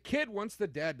redeeming. The kid wants the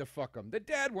dad to fuck him. The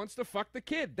dad wants to fuck the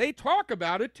kid. They talk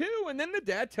about it too, and then the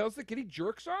dad tells the kid he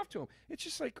jerks off to him. It's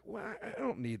just like, well, I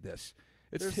don't need this.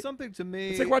 There's something to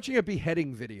me. It's like watching a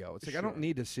beheading video. It's like, Sure. I don't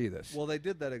need to see this. Well, they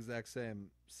did that exact same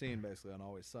scene basically on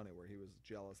Always Sunny where he was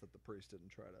jealous that the priest didn't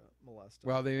try to molest him.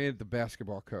 Well, they made it the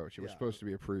basketball coach. It was supposed to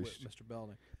be a priest. Mr.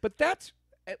 Belding. But that's,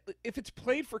 if it's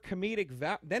played for comedic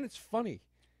then it's funny.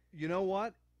 You know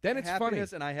what? Then it's Happiness,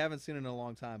 funny. And I haven't seen it in a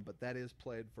long time, but that is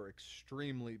played for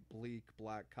extremely bleak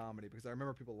black comedy because I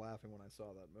remember people laughing when I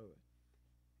saw that movie.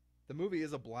 The movie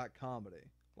is a black comedy.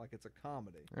 Like it's a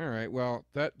comedy. All right. Well,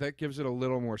 that gives it a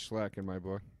little more slack in my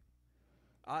book.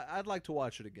 I'd like to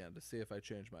watch it again to see if I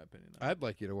change my opinion. I'd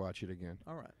like you to watch it again.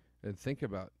 All right. And think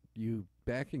about you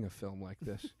backing a film like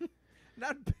this.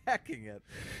 Not backing it.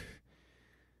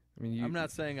 I mean, I'm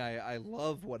not saying I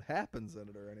love what happens in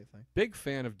it or anything. Big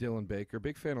fan of Dylan Baker.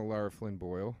 Big fan of Lara Flynn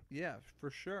Boyle. Yeah, for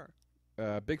sure.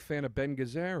 Big fan of Ben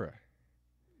Gazzara.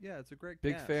 Yeah, it's a great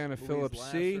Big cast. fan of Louise Philip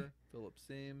C. Lasser, Philip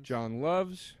Seams. John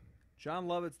Loves. John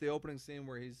Lovett's the opening scene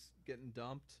where he's getting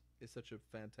dumped is such a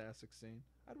fantastic scene.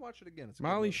 I'd watch it again. It's a good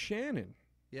Molly movie. Shannon.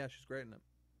 Yeah, she's great in it.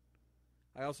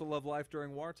 I also love Life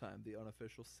During Wartime, the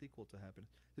unofficial sequel to Happiness.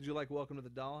 Did you like Welcome to the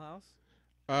Dollhouse?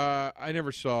 I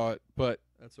never saw it, but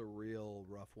That's a real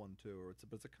rough one too.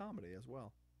 But it's a comedy as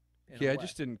well. I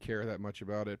just didn't care that much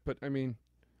about it. But I mean,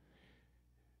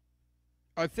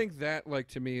 I think that, like,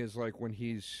 to me is like when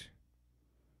he,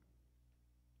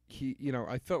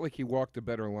 I felt like he walked a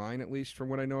better line, at least from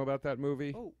what I know about that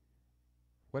movie. Oh,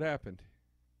 What happened?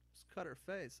 just cut her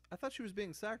face. I thought she was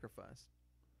being sacrificed.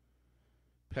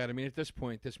 Pat, I mean, at this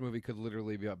point, this movie could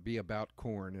literally be about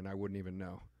corn, and I wouldn't even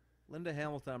know. Linda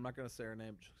Hamilton, I'm not going to say her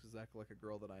name just exactly like a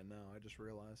girl that I know. I just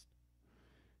realized.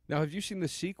 Now, have you seen the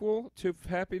sequel to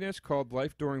Happiness called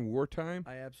Life During Wartime?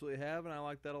 I absolutely have, and I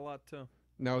like that a lot too.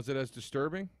 Now, is it as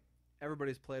disturbing?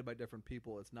 Everybody's played by different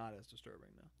people. It's not as disturbing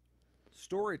now.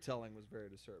 Storytelling was very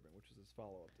disturbing, which is his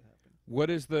follow-up to Happiness. What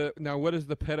is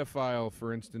the pedophile,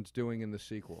 for instance, doing in the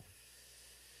sequel?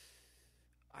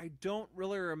 I don't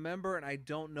really remember, and I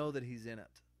don't know that he's in it.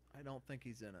 I don't think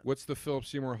he's in it. What's the Philip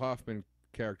Seymour Hoffman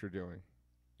character doing?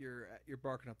 You're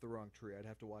barking up the wrong tree. I'd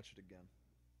have to watch it again.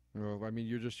 Well, I mean,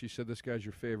 you said this guy's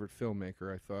your favorite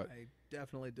filmmaker. I thought I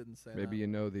definitely didn't say maybe that. you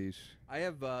know these. I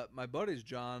have my buddies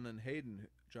John and Hayden,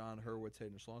 John Hurwitz,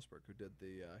 Hayden Schlossberg, who did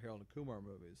the Harold and Kumar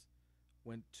movies,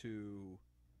 went to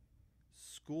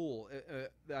school.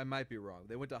 I might be wrong.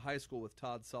 They went to high school with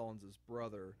Todd Solondz'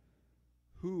 brother,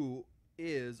 who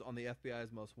is on the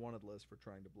FBI's most wanted list for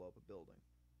trying to blow up a building.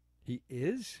 He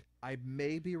is? I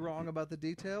may be wrong about the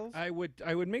details. I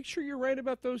would make sure you're right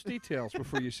about those details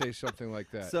before you say something like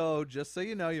that. So, just so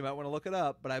you know, you might want to look it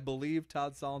up, but I believe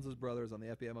Todd Solondz' brother is on the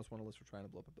FBI most wanted list for trying to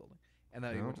blow up a building. And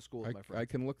that he went to school with my friend. I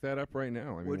can look that up right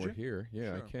now. I mean, Would we're you? here. Yeah,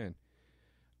 Sure. I can.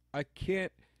 I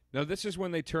can't. Now, this is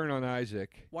when they turn on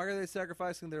Isaac. Why are they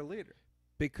sacrificing their leader?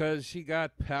 Because he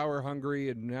got power hungry,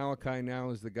 and Malachi now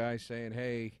is the guy saying,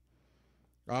 "Hey,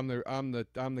 I'm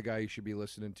the guy you should be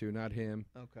listening to, not him."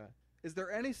 Okay. Is there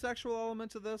any sexual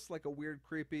element to this, like a weird,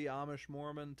 creepy Amish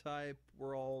Mormon type,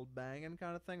 we're all banging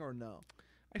kind of thing, or no?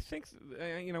 I think,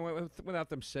 without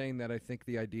them saying that, I think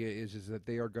the idea is that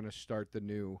they are going to start the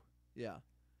new, Yeah.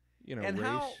 race.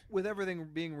 How, with everything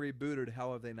being rebooted,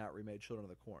 how have they not remade Children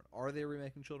of the Corn? Are they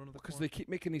remaking Children of the Corn? Because they keep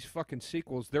making these fucking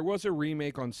sequels. There was a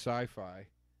remake on Sci-Fi,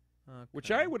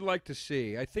 which I would like to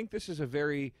see. I think this is a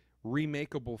very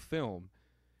remakeable film.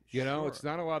 You know, it's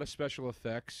not a lot of special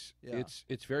effects. Yeah.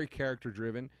 It's very character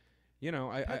driven.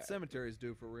 Pet Sematary is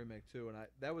due for a remake too, and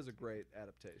that was a great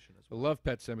adaptation as I well. love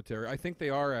Pet Sematary. I think they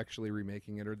are actually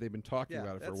remaking it, or they've been talking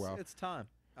about it for a while. It's time.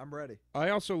 I'm ready. I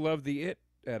also love the It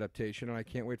adaptation, and I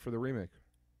can't wait for the remake.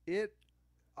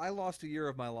 I lost a year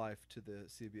of my life to the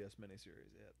CBS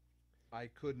miniseries. I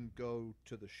couldn't go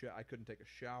to the show. I couldn't take a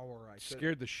shower.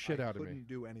 Scared the shit out of me. I couldn't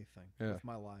do anything with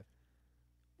my life.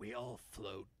 We all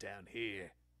float down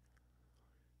here.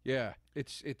 Yeah, it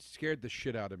scared the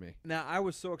shit out of me. Now, I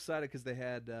was so excited because they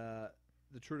had the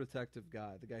True Detective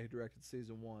guy, the guy who directed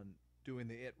season 1, doing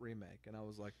the It remake. And I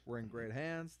was like, we're in great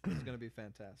hands. This is going to be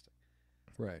fantastic.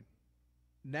 Right.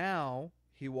 Now,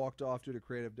 he walked off due to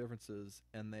creative differences,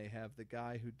 and they have the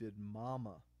guy who did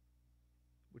Mama,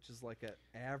 which is like an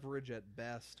average at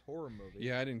best horror movie.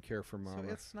 Yeah, I didn't care for Mama.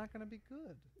 So it's not going to be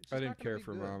good. I didn't care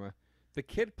for Mama. The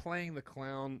kid playing the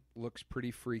clown looks pretty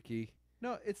freaky.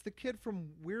 No, it's the kid from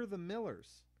We're the Millers.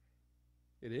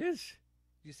 It is?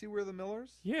 Do you see We're the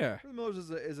Millers? Yeah. We're the Millers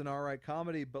is an all-right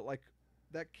comedy, but like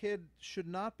that kid should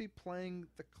not be playing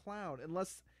the clown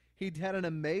unless he'd had an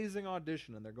amazing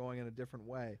audition and they're going in a different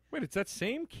way. Wait, it's that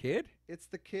same kid? It's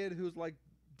the kid whose like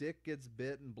dick gets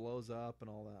bit and blows up and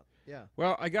all that. Yeah.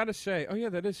 Well, I got to say, oh yeah,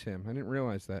 that is him. I didn't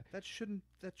realize that. That shouldn't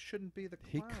be the clown.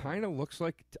 He kind of looks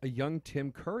like a young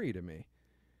Tim Curry to me.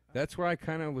 That's why I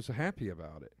kind of was happy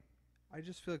about it. I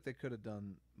just feel like they could have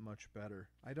done much better.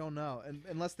 I don't know. And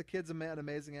unless the kid's an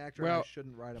amazing actor, well, I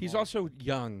shouldn't write him he's off. also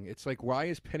young. It's like, why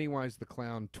is Pennywise the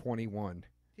Clown 21?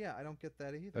 Yeah, I don't get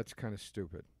that either. That's kind of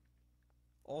stupid.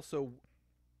 Also,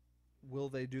 will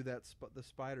they do that the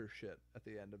spider shit at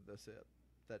the end of this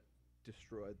that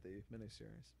destroyed the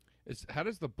miniseries? How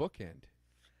does the book end?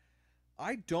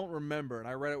 I don't remember, and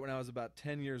I read it when I was about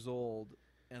 10 years old,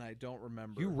 and I don't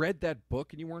remember. You read that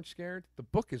book and you weren't scared? The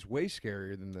book is way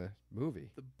scarier than the movie.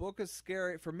 The book is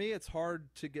scary. For me, it's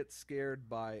hard to get scared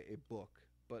by a book,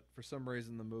 but for some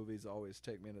reason the movies always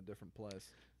take me in a different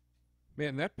place.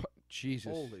 Man,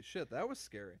 Jesus. Holy shit, that was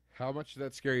scary. How much did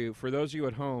that scare you? For those of you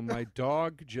at home, my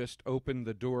dog just opened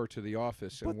the door to the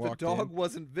office and walked in. But the dog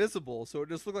wasn't visible, so it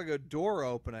just looked like a door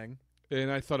opening. And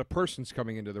I thought a person's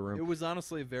coming into the room. It was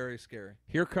honestly very scary.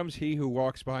 Here comes he who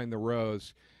walks behind the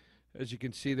rose. As you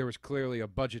can see, there was clearly a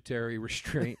budgetary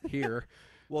restraint here.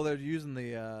 Well, they're using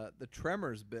the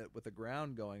Tremors bit with the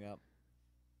ground going up.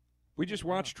 We just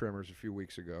watched Tremors a few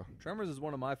weeks ago. Tremors is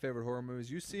one of my favorite horror movies.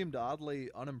 You seemed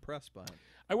oddly unimpressed by it.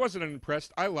 I wasn't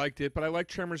unimpressed. I liked it, but I like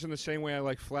Tremors in the same way I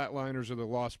like Flatliners or The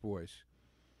Lost Boys.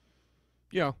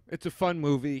 You know, it's a fun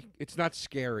movie. It's not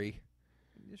scary.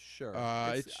 Sure.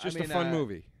 It's just a fun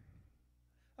movie.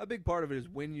 A big part of it is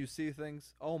when you see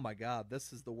things, oh my God,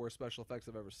 this is the worst special effects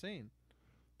I've ever seen.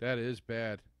 That is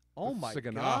bad. Oh my like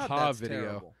an God, aha that's video.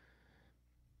 terrible.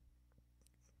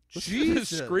 Listen to his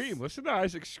scream. Listen to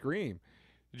Isaac scream.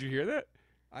 Did you hear that?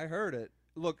 I heard it.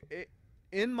 Look,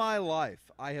 in my life,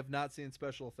 I have not seen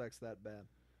special effects that bad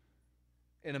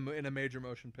in a major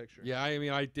motion picture. Yeah, I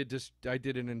mean, I did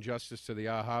an injustice to the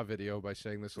aha video by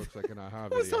saying this looks like an aha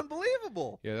video. That's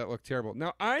unbelievable. Yeah, that looked terrible.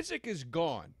 Now Isaac is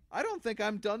gone. I don't think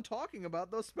I'm done talking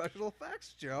about those special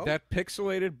effects, Joe. That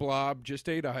pixelated blob just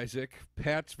ate Isaac.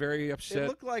 Pat's very upset. It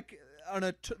looked like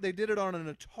they did it on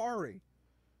an Atari.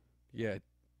 Yeah,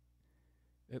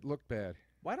 it looked bad.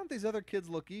 Why don't these other kids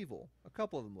look evil? A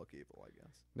couple of them look evil, I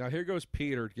guess. Now here goes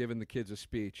Peter giving the kids a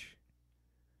speech,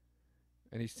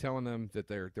 and he's telling them that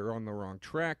they're on the wrong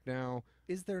track now.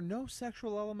 Is there no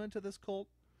sexual element to this cult?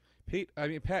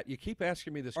 Pat, you keep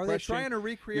asking me this question. Are they trying to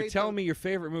recreate? You're telling me your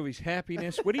favorite movie's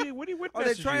Happiness. What Are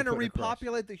they trying to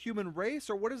repopulate the human race,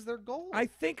 or what is their goal? I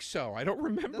think so. I don't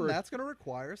remember. Then that's going to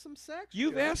require some sex.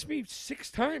 You've asked me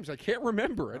 6 times. I can't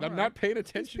remember it. I'm not paying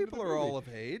attention. These people to the are movie. all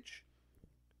of age.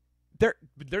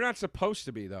 They're not supposed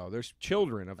to be, though. There's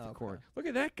children of the corn. Look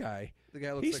at that guy. The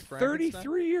guy looks He's like Frankenstein.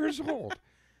 33 years old.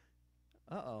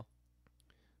 Uh-oh.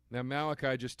 Now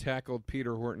Malachi just tackled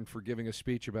Peter Horton for giving a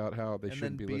speech about how they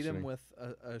shouldn't be listening. And then beat him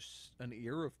with an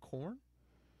ear of corn?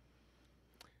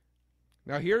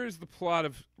 Now here is the plot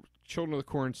of Children of the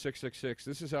Corn 666.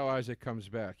 This is how Isaac comes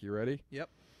back. You ready? Yep.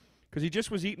 Because he just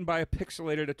was eaten by a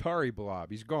pixelated Atari blob.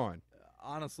 He's gone.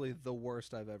 Honestly, the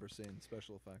worst I've ever seen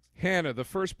special effects. Hannah, the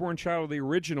firstborn child of the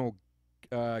original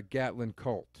Gatlin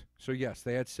cult. So, yes,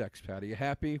 they had sex, Patty. You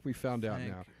happy? We found out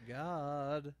now. Thank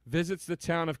God. Visits the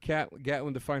town of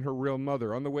Gatlin to find her real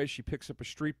mother. On the way, she picks up a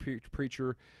street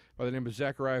preacher by the name of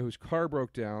Zachariah whose car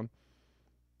broke down.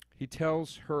 He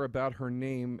tells her about her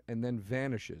name and then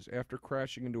vanishes. After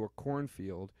crashing into a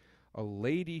cornfield, a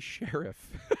lady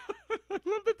sheriff... I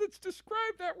love that it's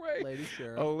described that way. Lady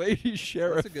Sheriff. A lady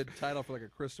sheriff. That's a good title for like a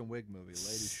Kristen Wiig movie.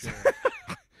 Lady Sheriff.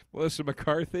 Melissa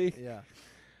McCarthy.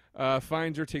 Yeah.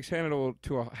 Finds her, takes Hannah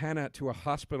to a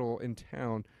hospital in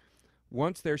town.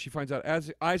 Once there, she finds out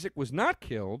Isaac was not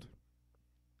killed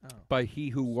by he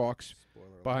who walks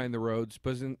behind the roads,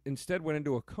 but instead went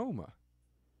into a coma.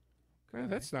 Okay.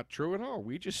 That's not true at all.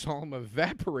 We just saw him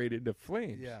evaporate into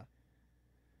flames. Yeah.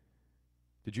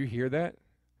 Did you hear that?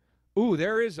 Ooh,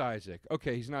 there is Isaac.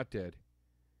 Okay, he's not dead.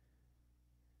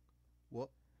 What?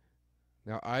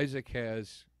 Now, Isaac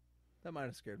has... That might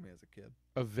have scared me as a kid.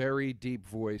 A very deep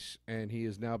voice, and he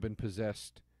has now been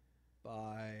possessed.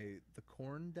 By the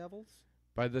corn devils?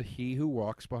 By the he who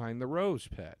walks behind the rose,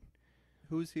 Pat.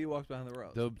 Who's he who walks behind the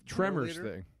rose? The Tremors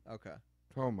thing. Okay.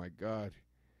 Oh, my God.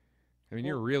 I mean,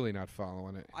 you're really not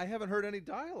following it. I haven't heard any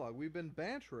dialogue. We've been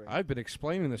bantering. I've been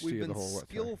explaining this to you the whole time. We've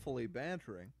been skillfully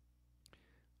bantering.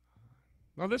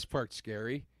 Now, this part's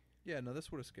scary. Yeah, no,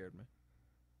 this would have scared me.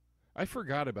 I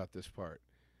forgot about this part.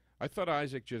 I thought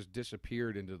Isaac just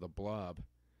disappeared into the blob.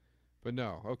 But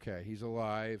no, okay, he's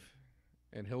alive,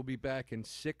 and he'll be back in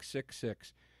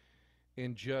 666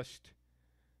 in just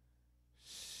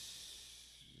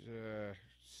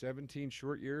 17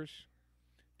 short years.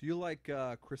 Do you like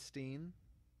Christine?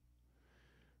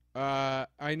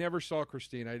 I never saw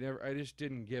Christine. I just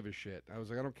didn't give a shit. I was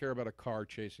like, I don't care about a car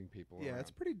chasing people around. It's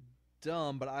pretty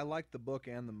dumb, but I like the book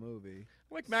and the movie.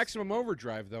 I like Maximum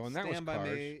Overdrive, though, and that was Stand Cars.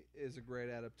 By Me is a great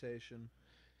adaptation.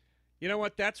 You know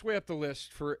what? That's way up the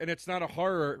list for, and it's not a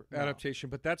horror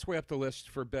adaptation, but that's way up the list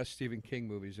for best Stephen King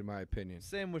movies, in my opinion.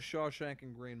 Same with Shawshank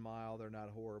and Green Mile. They're not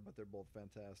horror, but they're both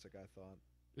fantastic, I thought.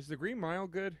 Is The Green Mile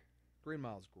good? Green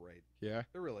Mile's great. Yeah?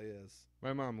 It really is.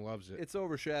 My mom loves it. It's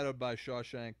overshadowed by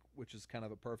Shawshank, which is kind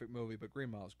of a perfect movie, but Green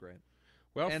Mile's great.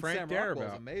 Well, and Frank Sam Darabont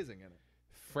Rockwell's amazing in it.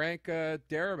 Frank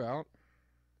Darabont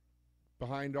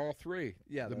behind all three.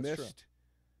 Yeah, The that's Mist.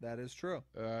 True. That is true.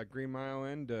 Green Mile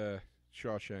and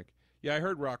Shawshank. Yeah, I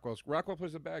heard Rockwell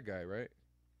was the bad guy, right?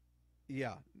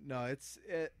 Yeah. No, it's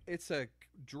a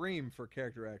dream for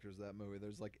character actors, that movie.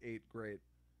 There's like 8 great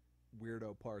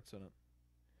weirdo parts in it.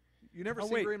 You never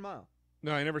seen Green Mile?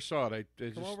 No, I never saw it.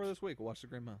 Come over this week. We'll watch the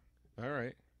Green Mile. All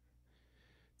right.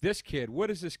 This kid, what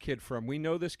is this kid from? We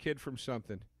know this kid from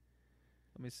something.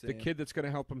 Let me see. The kid that's going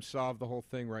to help him solve the whole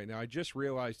thing right now. I just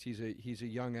realized he's a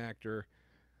young actor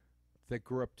that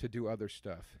grew up to do other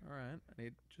stuff. All right. I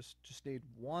need just need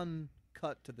one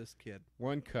cut to this kid.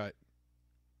 One cut.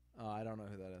 Oh, I don't know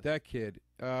who that is. That kid.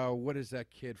 What is that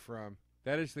kid from?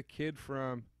 That is the kid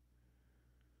from...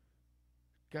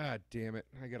 God damn it.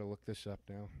 I got to look this up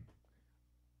now.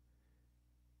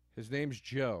 His name's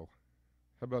Joe.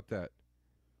 How about that?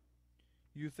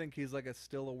 You think he's like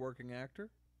still a working actor?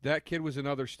 That kid was in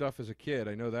other stuff as a kid.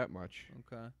 I know that much.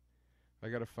 Okay. I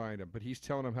got to find him. But he's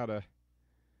telling him how to...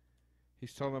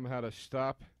 He's telling them how to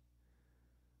stop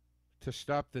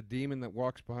the demon that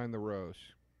walks behind the rose.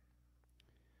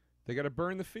 They got to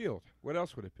burn the field. What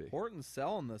else would it be? Horton's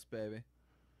selling this, baby.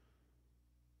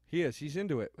 He is. He's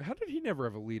into it. How did he never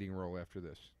have a leading role after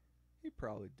this? He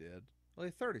probably did. Well,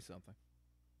 he's 30-something.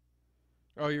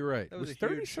 Oh, you're right. That was a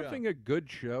 30-something a good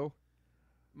show?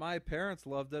 My parents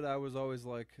loved it. I was always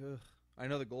like, ugh. I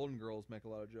know the Golden Girls make a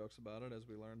lot of jokes about it, as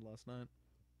we learned last night.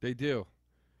 They do.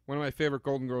 One of my favorite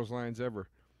Golden Girls lines ever.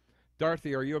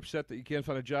 Dorothy, are you upset that you can't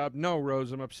find a job? No,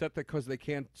 Rose, I'm upset because they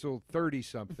canceled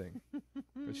 30-something.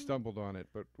 I stumbled on it,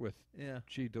 but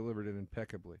she delivered it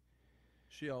impeccably.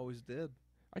 She always did.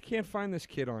 I can't find this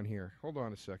kid on here. Hold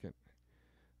on a second.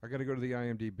 I got to go to the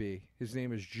IMDb. His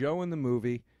name is Joe in the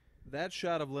movie. That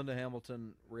shot of Linda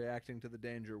Hamilton reacting to the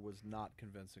danger was not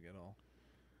convincing at all.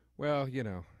 Well, you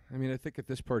know, I mean, I think at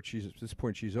this point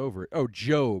she's over it. Oh,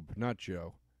 Job, not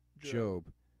Joe. Job.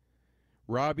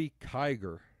 Robbie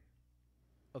Kiger.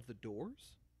 Of the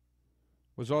Doors?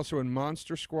 Was also in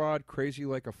Monster Squad, Crazy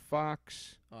Like a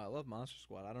Fox. Oh, I love Monster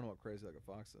Squad. I don't know what Crazy Like a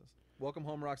Fox is. Welcome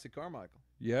Home, Roxy Carmichael.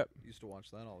 Yep. Used to watch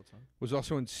that all the time. Was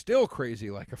also in Still Crazy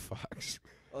Like a Fox.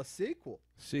 A sequel.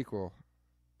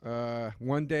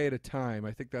 One Day at a Time.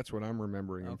 I think that's what I'm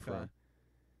remembering him from.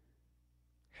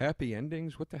 Happy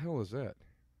Endings? What the hell is that?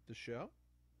 The show?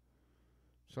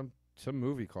 Some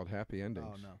movie called Happy Endings.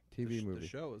 Oh, no. TV movie. The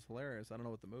show is hilarious. I don't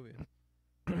know what the movie is.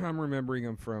 I'm remembering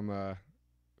him from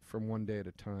One Day at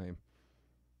a Time.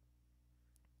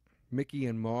 Mickey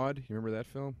and Maude. You remember that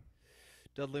film?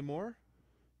 Dudley Moore?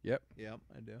 Yep. Yep,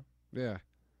 I do. Yeah.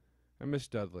 I miss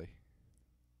Dudley.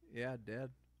 Yeah,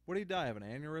 dead. What did he die of? An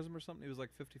aneurysm or something? He was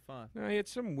like 55. No, he had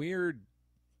some weird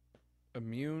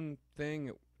immune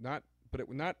thing. Not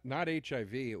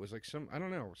HIV. It was like some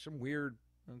weird.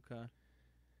 Okay.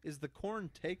 Is the Corn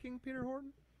taking Peter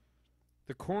Horton?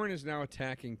 The Corn is now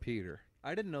attacking Peter.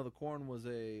 I didn't know the Corn was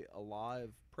a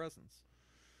alive presence.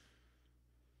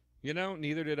 You know,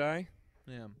 neither did I.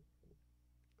 Yeah.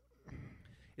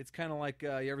 It's kind of like,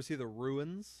 you ever see The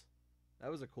Ruins?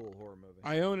 That was a cool horror movie.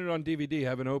 I own it on DVD.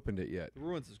 Haven't opened it yet. The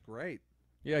Ruins is great.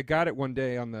 Yeah, I got it one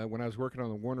day when I was working on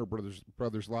the Warner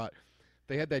Brothers lot.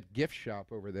 They had that gift shop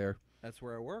over there. That's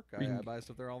where I work. I buy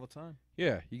stuff there all the time.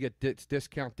 Yeah, you get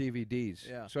discount DVDs.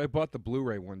 Yeah. So I bought the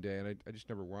Blu-ray one day, and I just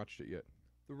never watched it yet.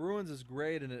 The Ruins is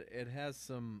great, and it has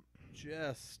some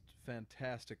just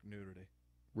fantastic nudity.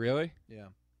 Really? Yeah.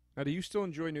 Now, do you still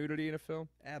enjoy nudity in a film?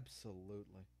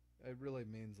 Absolutely. It really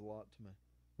means a lot to me.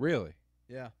 Really?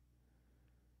 Yeah.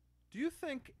 Do you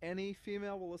think any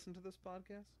female will listen to this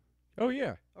podcast? Oh,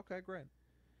 yeah. Okay, great.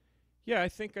 Yeah, I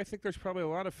think there's probably a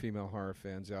lot of female horror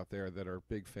fans out there that are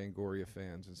big Fangoria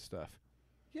fans and stuff.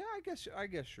 Yeah, I guess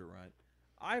you're right.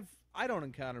 I don't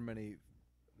encounter many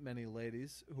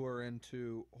ladies who are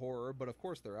into horror, but of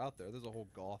course they're out there. There's a whole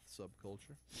goth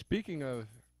subculture. Speaking of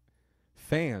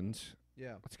fans,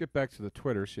 yeah, let's get back to the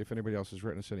Twitter, see if anybody else has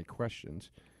written us any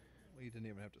questions. Well, you didn't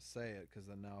even have to say it, because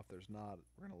then now if there's not,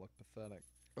 we're going to look pathetic.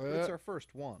 It's our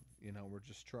first one. You know, we're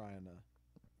just trying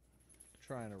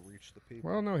to reach the people.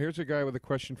 Well, no, here's a guy with a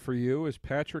question for you. Is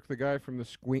Patrick the guy from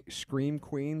the Scream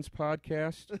Queens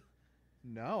podcast?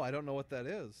 No, I don't know what that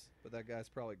is, but that guy's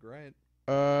probably great.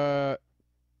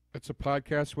 It's a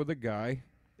podcast with a guy.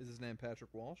 Is his name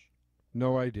Patrick Walsh?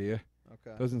 No idea.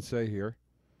 Okay. Doesn't say here.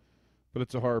 But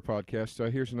it's a horror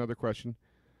podcast. Here's another question.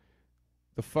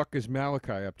 The fuck is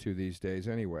Malachi up to these days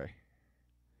anyway?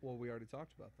 Well, we already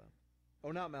talked about that.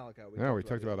 Oh, not Malachi. We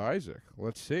talked about Isaac.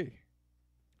 Let's see.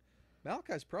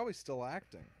 Malachi's probably still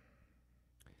acting.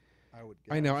 I would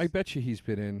guess. I know. I bet you he's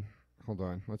been in. Hold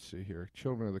on. Let's see here.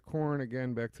 Children of the Corn.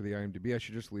 Again, back to the IMDb. I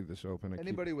should just leave this open.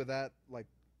 Anybody with that, like,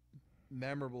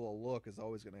 memorable a look is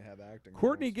always going to have acting.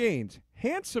 Courtney roles. Gaines.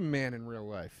 Handsome man in real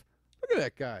life. Look at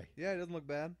that guy. Yeah, he doesn't look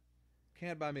bad.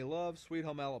 Can't Buy Me Love, Sweet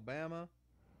Home Alabama,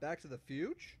 Back to the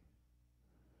Fuge.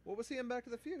 What was he in Back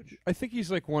to the Fuge? I think he's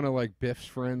like one of like Biff's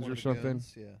friends or something.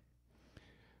 Guns,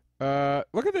 yeah.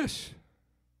 Look at this.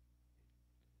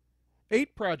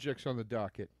 8 projects on the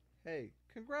docket. Hey,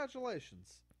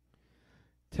 congratulations.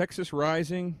 Texas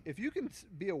Rising. If you can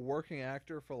be a working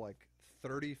actor for like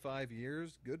 35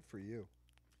 years, good for you.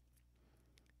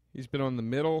 He's been on The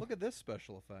Middle. Look at this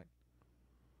special effect.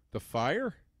 The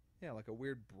Fire? Yeah, like a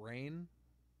weird brain.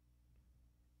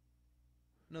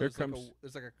 No, Here there's like comes-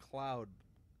 there's like a cloud.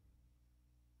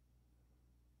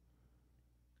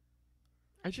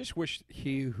 I just wish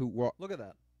he who walked. Look at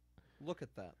that. Look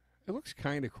at that. It looks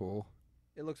kind of cool.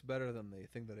 It looks better than the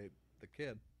thing that ate the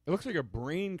kid. It looks like a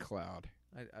brain cloud.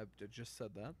 I just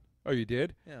said that. Oh, you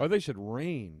did? Yeah. Oh, they said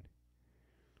rain.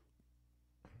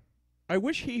 I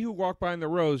wish he who walked behind the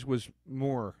rose was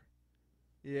more.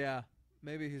 Yeah,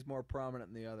 maybe he's more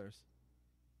prominent than the others.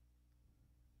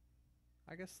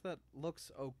 I guess that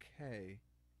looks okay.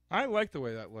 I like the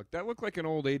way that looked. That looked like an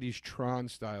old 80s Tron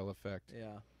style effect.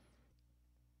 Yeah.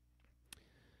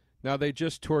 Now they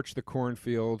just torched the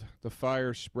cornfield. The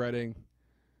fire's spreading.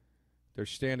 They're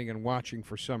standing and watching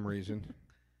for some reason.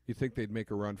 You think they'd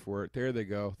make a run for it. There they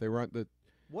go. They run the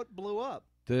What blew up?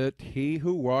 he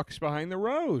who walks behind the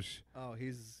rose. Oh,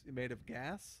 he's made of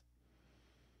gas?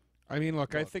 I mean,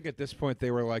 look, I Look. think at this point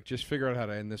they were like, just figure out how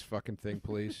to end this fucking thing,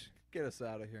 please. Get us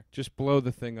out of here. Just blow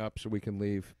the thing up so we can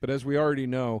leave. But as we already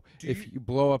know, if you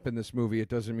blow up in this movie, it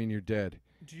doesn't mean you're dead.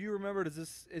 Do you remember, is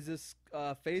this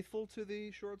faithful to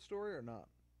the short story or not?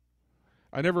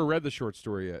 I never read the short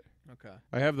story yet. Okay.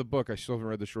 I have the book. I still haven't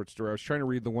read the short story. I was trying to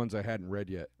read the ones I hadn't read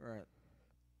yet. Right.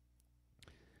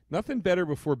 Nothing better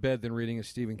before bed than reading a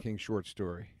Stephen King short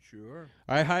story. Sure.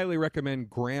 I highly recommend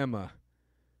Grandma,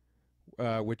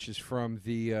 which is from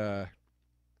the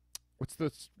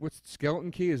what's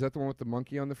Skeleton Key? Is that the one with the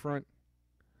monkey on the front?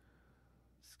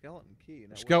 Skeleton Key.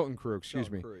 Now, Skeleton Crew, excuse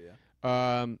Skeleton me. Crew,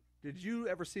 yeah. Um, Did you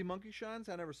ever see Monkey Shines?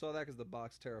 I never saw that because the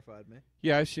box terrified me.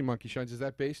 yeah, I see Monkey Shines. Is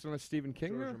that based on a Stephen King?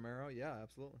 George though? Romero? Yeah,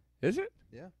 absolutely. Is it?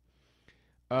 Yeah.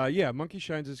 Yeah, Monkey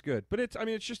Shines is good, but it's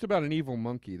just about an evil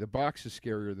monkey. The box is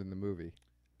scarier than the movie.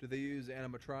 Do they use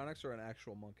animatronics or an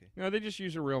actual monkey? No, they just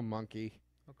use a real monkey.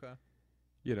 Okay.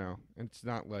 And it's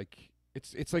not like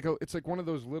it's like one of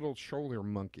those little shoulder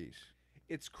monkeys.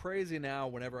 It's crazy now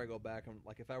whenever I go back and,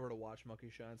 like, if I were to watch Monkey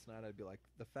Shines tonight, I'd be like,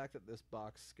 the fact that this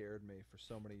box scared me for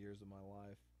so many years of my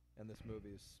life, and this movie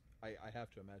is, I have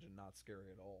to imagine, not scary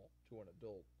at all to an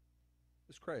adult.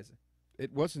 It's crazy.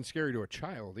 It wasn't scary to a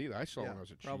child either. I saw it Yeah, when I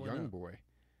was a probably young not. boy.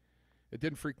 It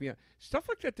didn't freak me out. Stuff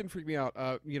like that didn't freak me out.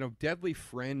 Deadly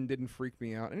Friend didn't freak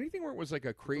me out. Anything where it was like a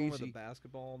The one where the crazy.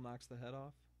 basketball knocks the head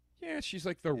off? Yeah, she's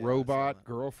like the Yeah, I saw robot that.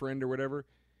 girlfriend or whatever.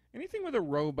 Anything with a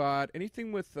robot,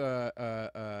 anything with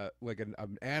like an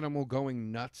animal going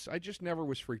nuts. I just never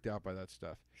was freaked out by that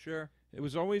stuff. Sure. It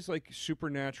was always like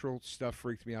supernatural stuff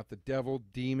freaked me out. The devil,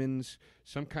 demons,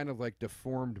 some kind of like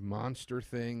deformed monster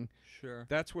thing. Sure.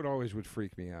 That's what always would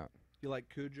freak me out. You like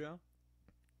Cujo?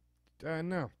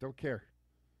 No, don't care.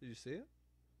 Did you see it?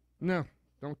 No,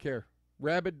 don't care.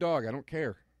 Rabid dog, I don't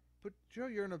care. But, Joe,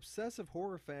 you're an obsessive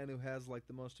horror fan who has, like,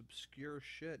 the most obscure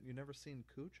shit. You never seen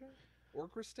Cujo? Or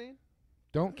Christine?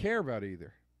 Don't care about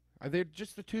either. They're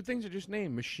just the two things I just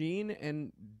named: machine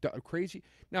and crazy.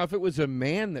 Now, if it was a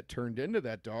man that turned into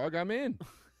that dog, I'm in.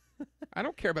 I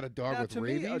don't care about a dog Now, with to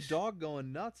rabies. me, a dog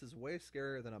going nuts is way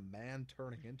scarier than a man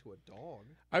turning into a dog.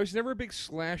 I was never a big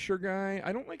slasher guy.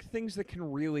 I don't like things that can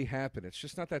really happen. It's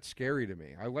just not that scary to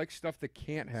me. I like stuff that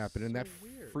can't happen, and So that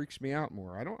weird. freaks me out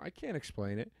more. I can't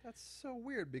explain it. That's so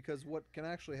weird because what can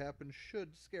actually happen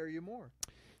should scare you more.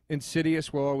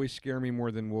 Insidious will always scare me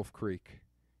more than Wolf Creek,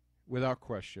 without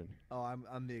question. Oh,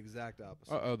 I'm the exact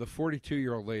opposite. Uh-oh, the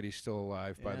 42-year-old lady's still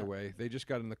alive, by the Yeah. way. They just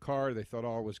got in the car. They thought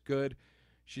all was good.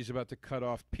 She's about to cut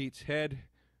off Pete's head.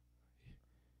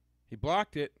 He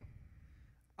blocked it.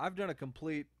 I've done a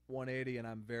complete 180, and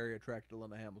I'm very attracted to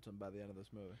Linda Hamilton by the end of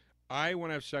this movie. I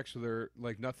want to have sex with her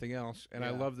like nothing else, and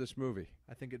I Yeah. love this movie.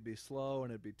 I think it'd be slow,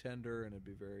 and it'd be tender, and it'd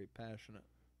be very passionate.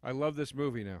 I love this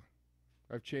movie now.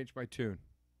 I've changed my tune.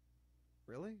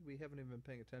 Really? We haven't even been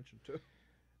paying attention to it.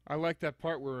 I like that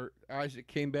part where Isaac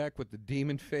came back with the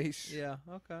demon face. Yeah,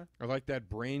 okay. I like that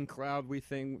brain cloud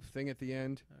thing at the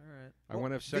end. All right. I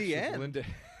want to have sex the with end? Linda.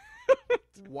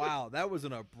 Wow, that was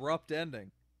an abrupt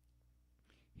ending.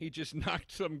 He just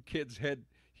knocked some kid's head.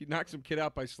 He knocked some kid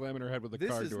out by slamming her head with a This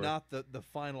car is door. not the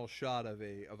final shot of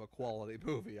a quality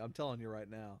movie. I'm telling you right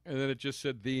now. And then it just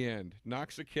said the end.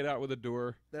 Knocks a kid out with a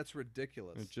door. That's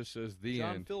ridiculous. And it just says the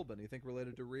John end. Philbin, you think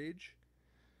related to Reg?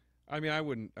 I mean, I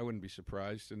wouldn't be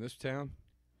surprised in this town.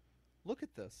 Look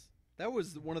at this. That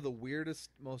was one of the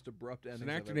weirdest, most abrupt There's endings an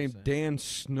I've actor ever named seen. Dan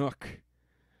Snook.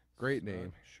 Great Snook,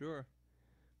 name. Sure.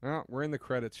 Well, we're in the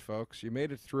credits, folks. You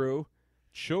made it through.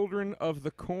 Children of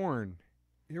the Corn.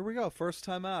 Here we go. First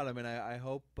time out. I mean, I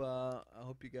hope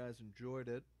you guys enjoyed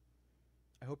it.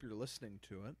 I hope you're listening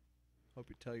to it. Hope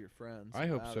you tell your friends. I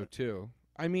hope about so it. too.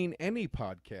 I mean, any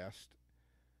podcast.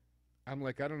 I'm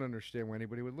like, I don't understand why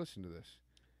anybody would listen to this.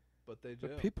 But they do.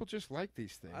 But people just like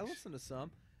these things. I listen to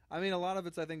some. I mean, a lot of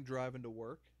it's, I think, driving to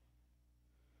work.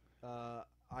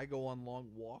 I go on long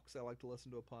walks. I like to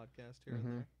listen to a podcast here and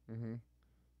there. Mm-hmm.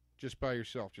 Just by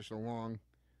yourself, just a long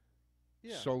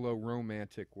Yeah. solo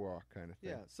romantic walk kind of thing.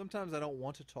 Yeah. Sometimes I don't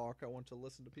want to talk. I want to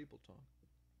listen to people talk.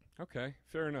 Okay,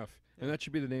 fair enough. Yeah. And that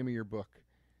should be the name of your book.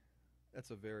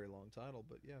 That's a very long title,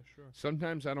 but yeah, sure.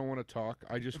 Sometimes I don't want to talk.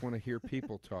 I just want to hear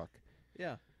people talk.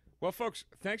 Yeah. Well, folks,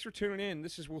 thanks for tuning in.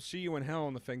 This is We'll See You in Hell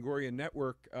on the Fangoria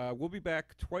Network. We'll be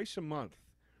back twice a month.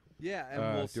 Yeah,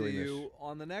 and we'll see doing you this.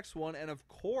 on the next one. And, of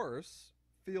course,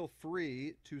 feel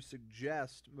free to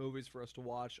suggest movies for us to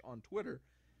watch on Twitter.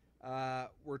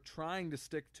 We're trying to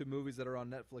stick to movies that are on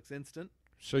Netflix Instant.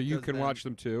 So you Because can then watch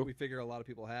them too. We figure a lot of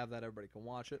people have that. Everybody can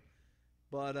watch it.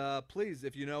 But please,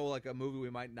 if you know like a movie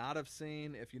we might not have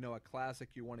seen, if you know a classic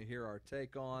you want to hear our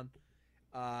take on,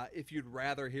 if you'd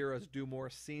rather hear us do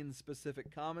more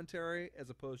scene-specific commentary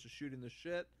as opposed to shooting the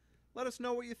shit, let us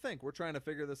know what you think. We're trying to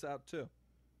figure this out too.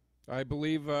 I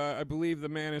believe the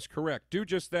man is correct. Do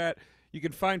just that. You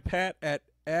can find Pat at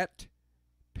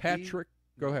Patrick.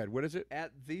 Go ahead. What is it?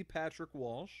 At the Patrick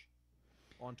Walsh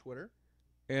on Twitter.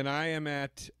 And I am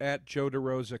at Joe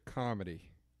DeRosa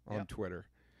Comedy on Twitter.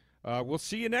 We'll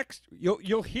see you next.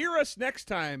 You'll hear us next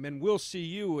time, and we'll see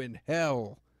you in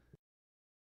hell.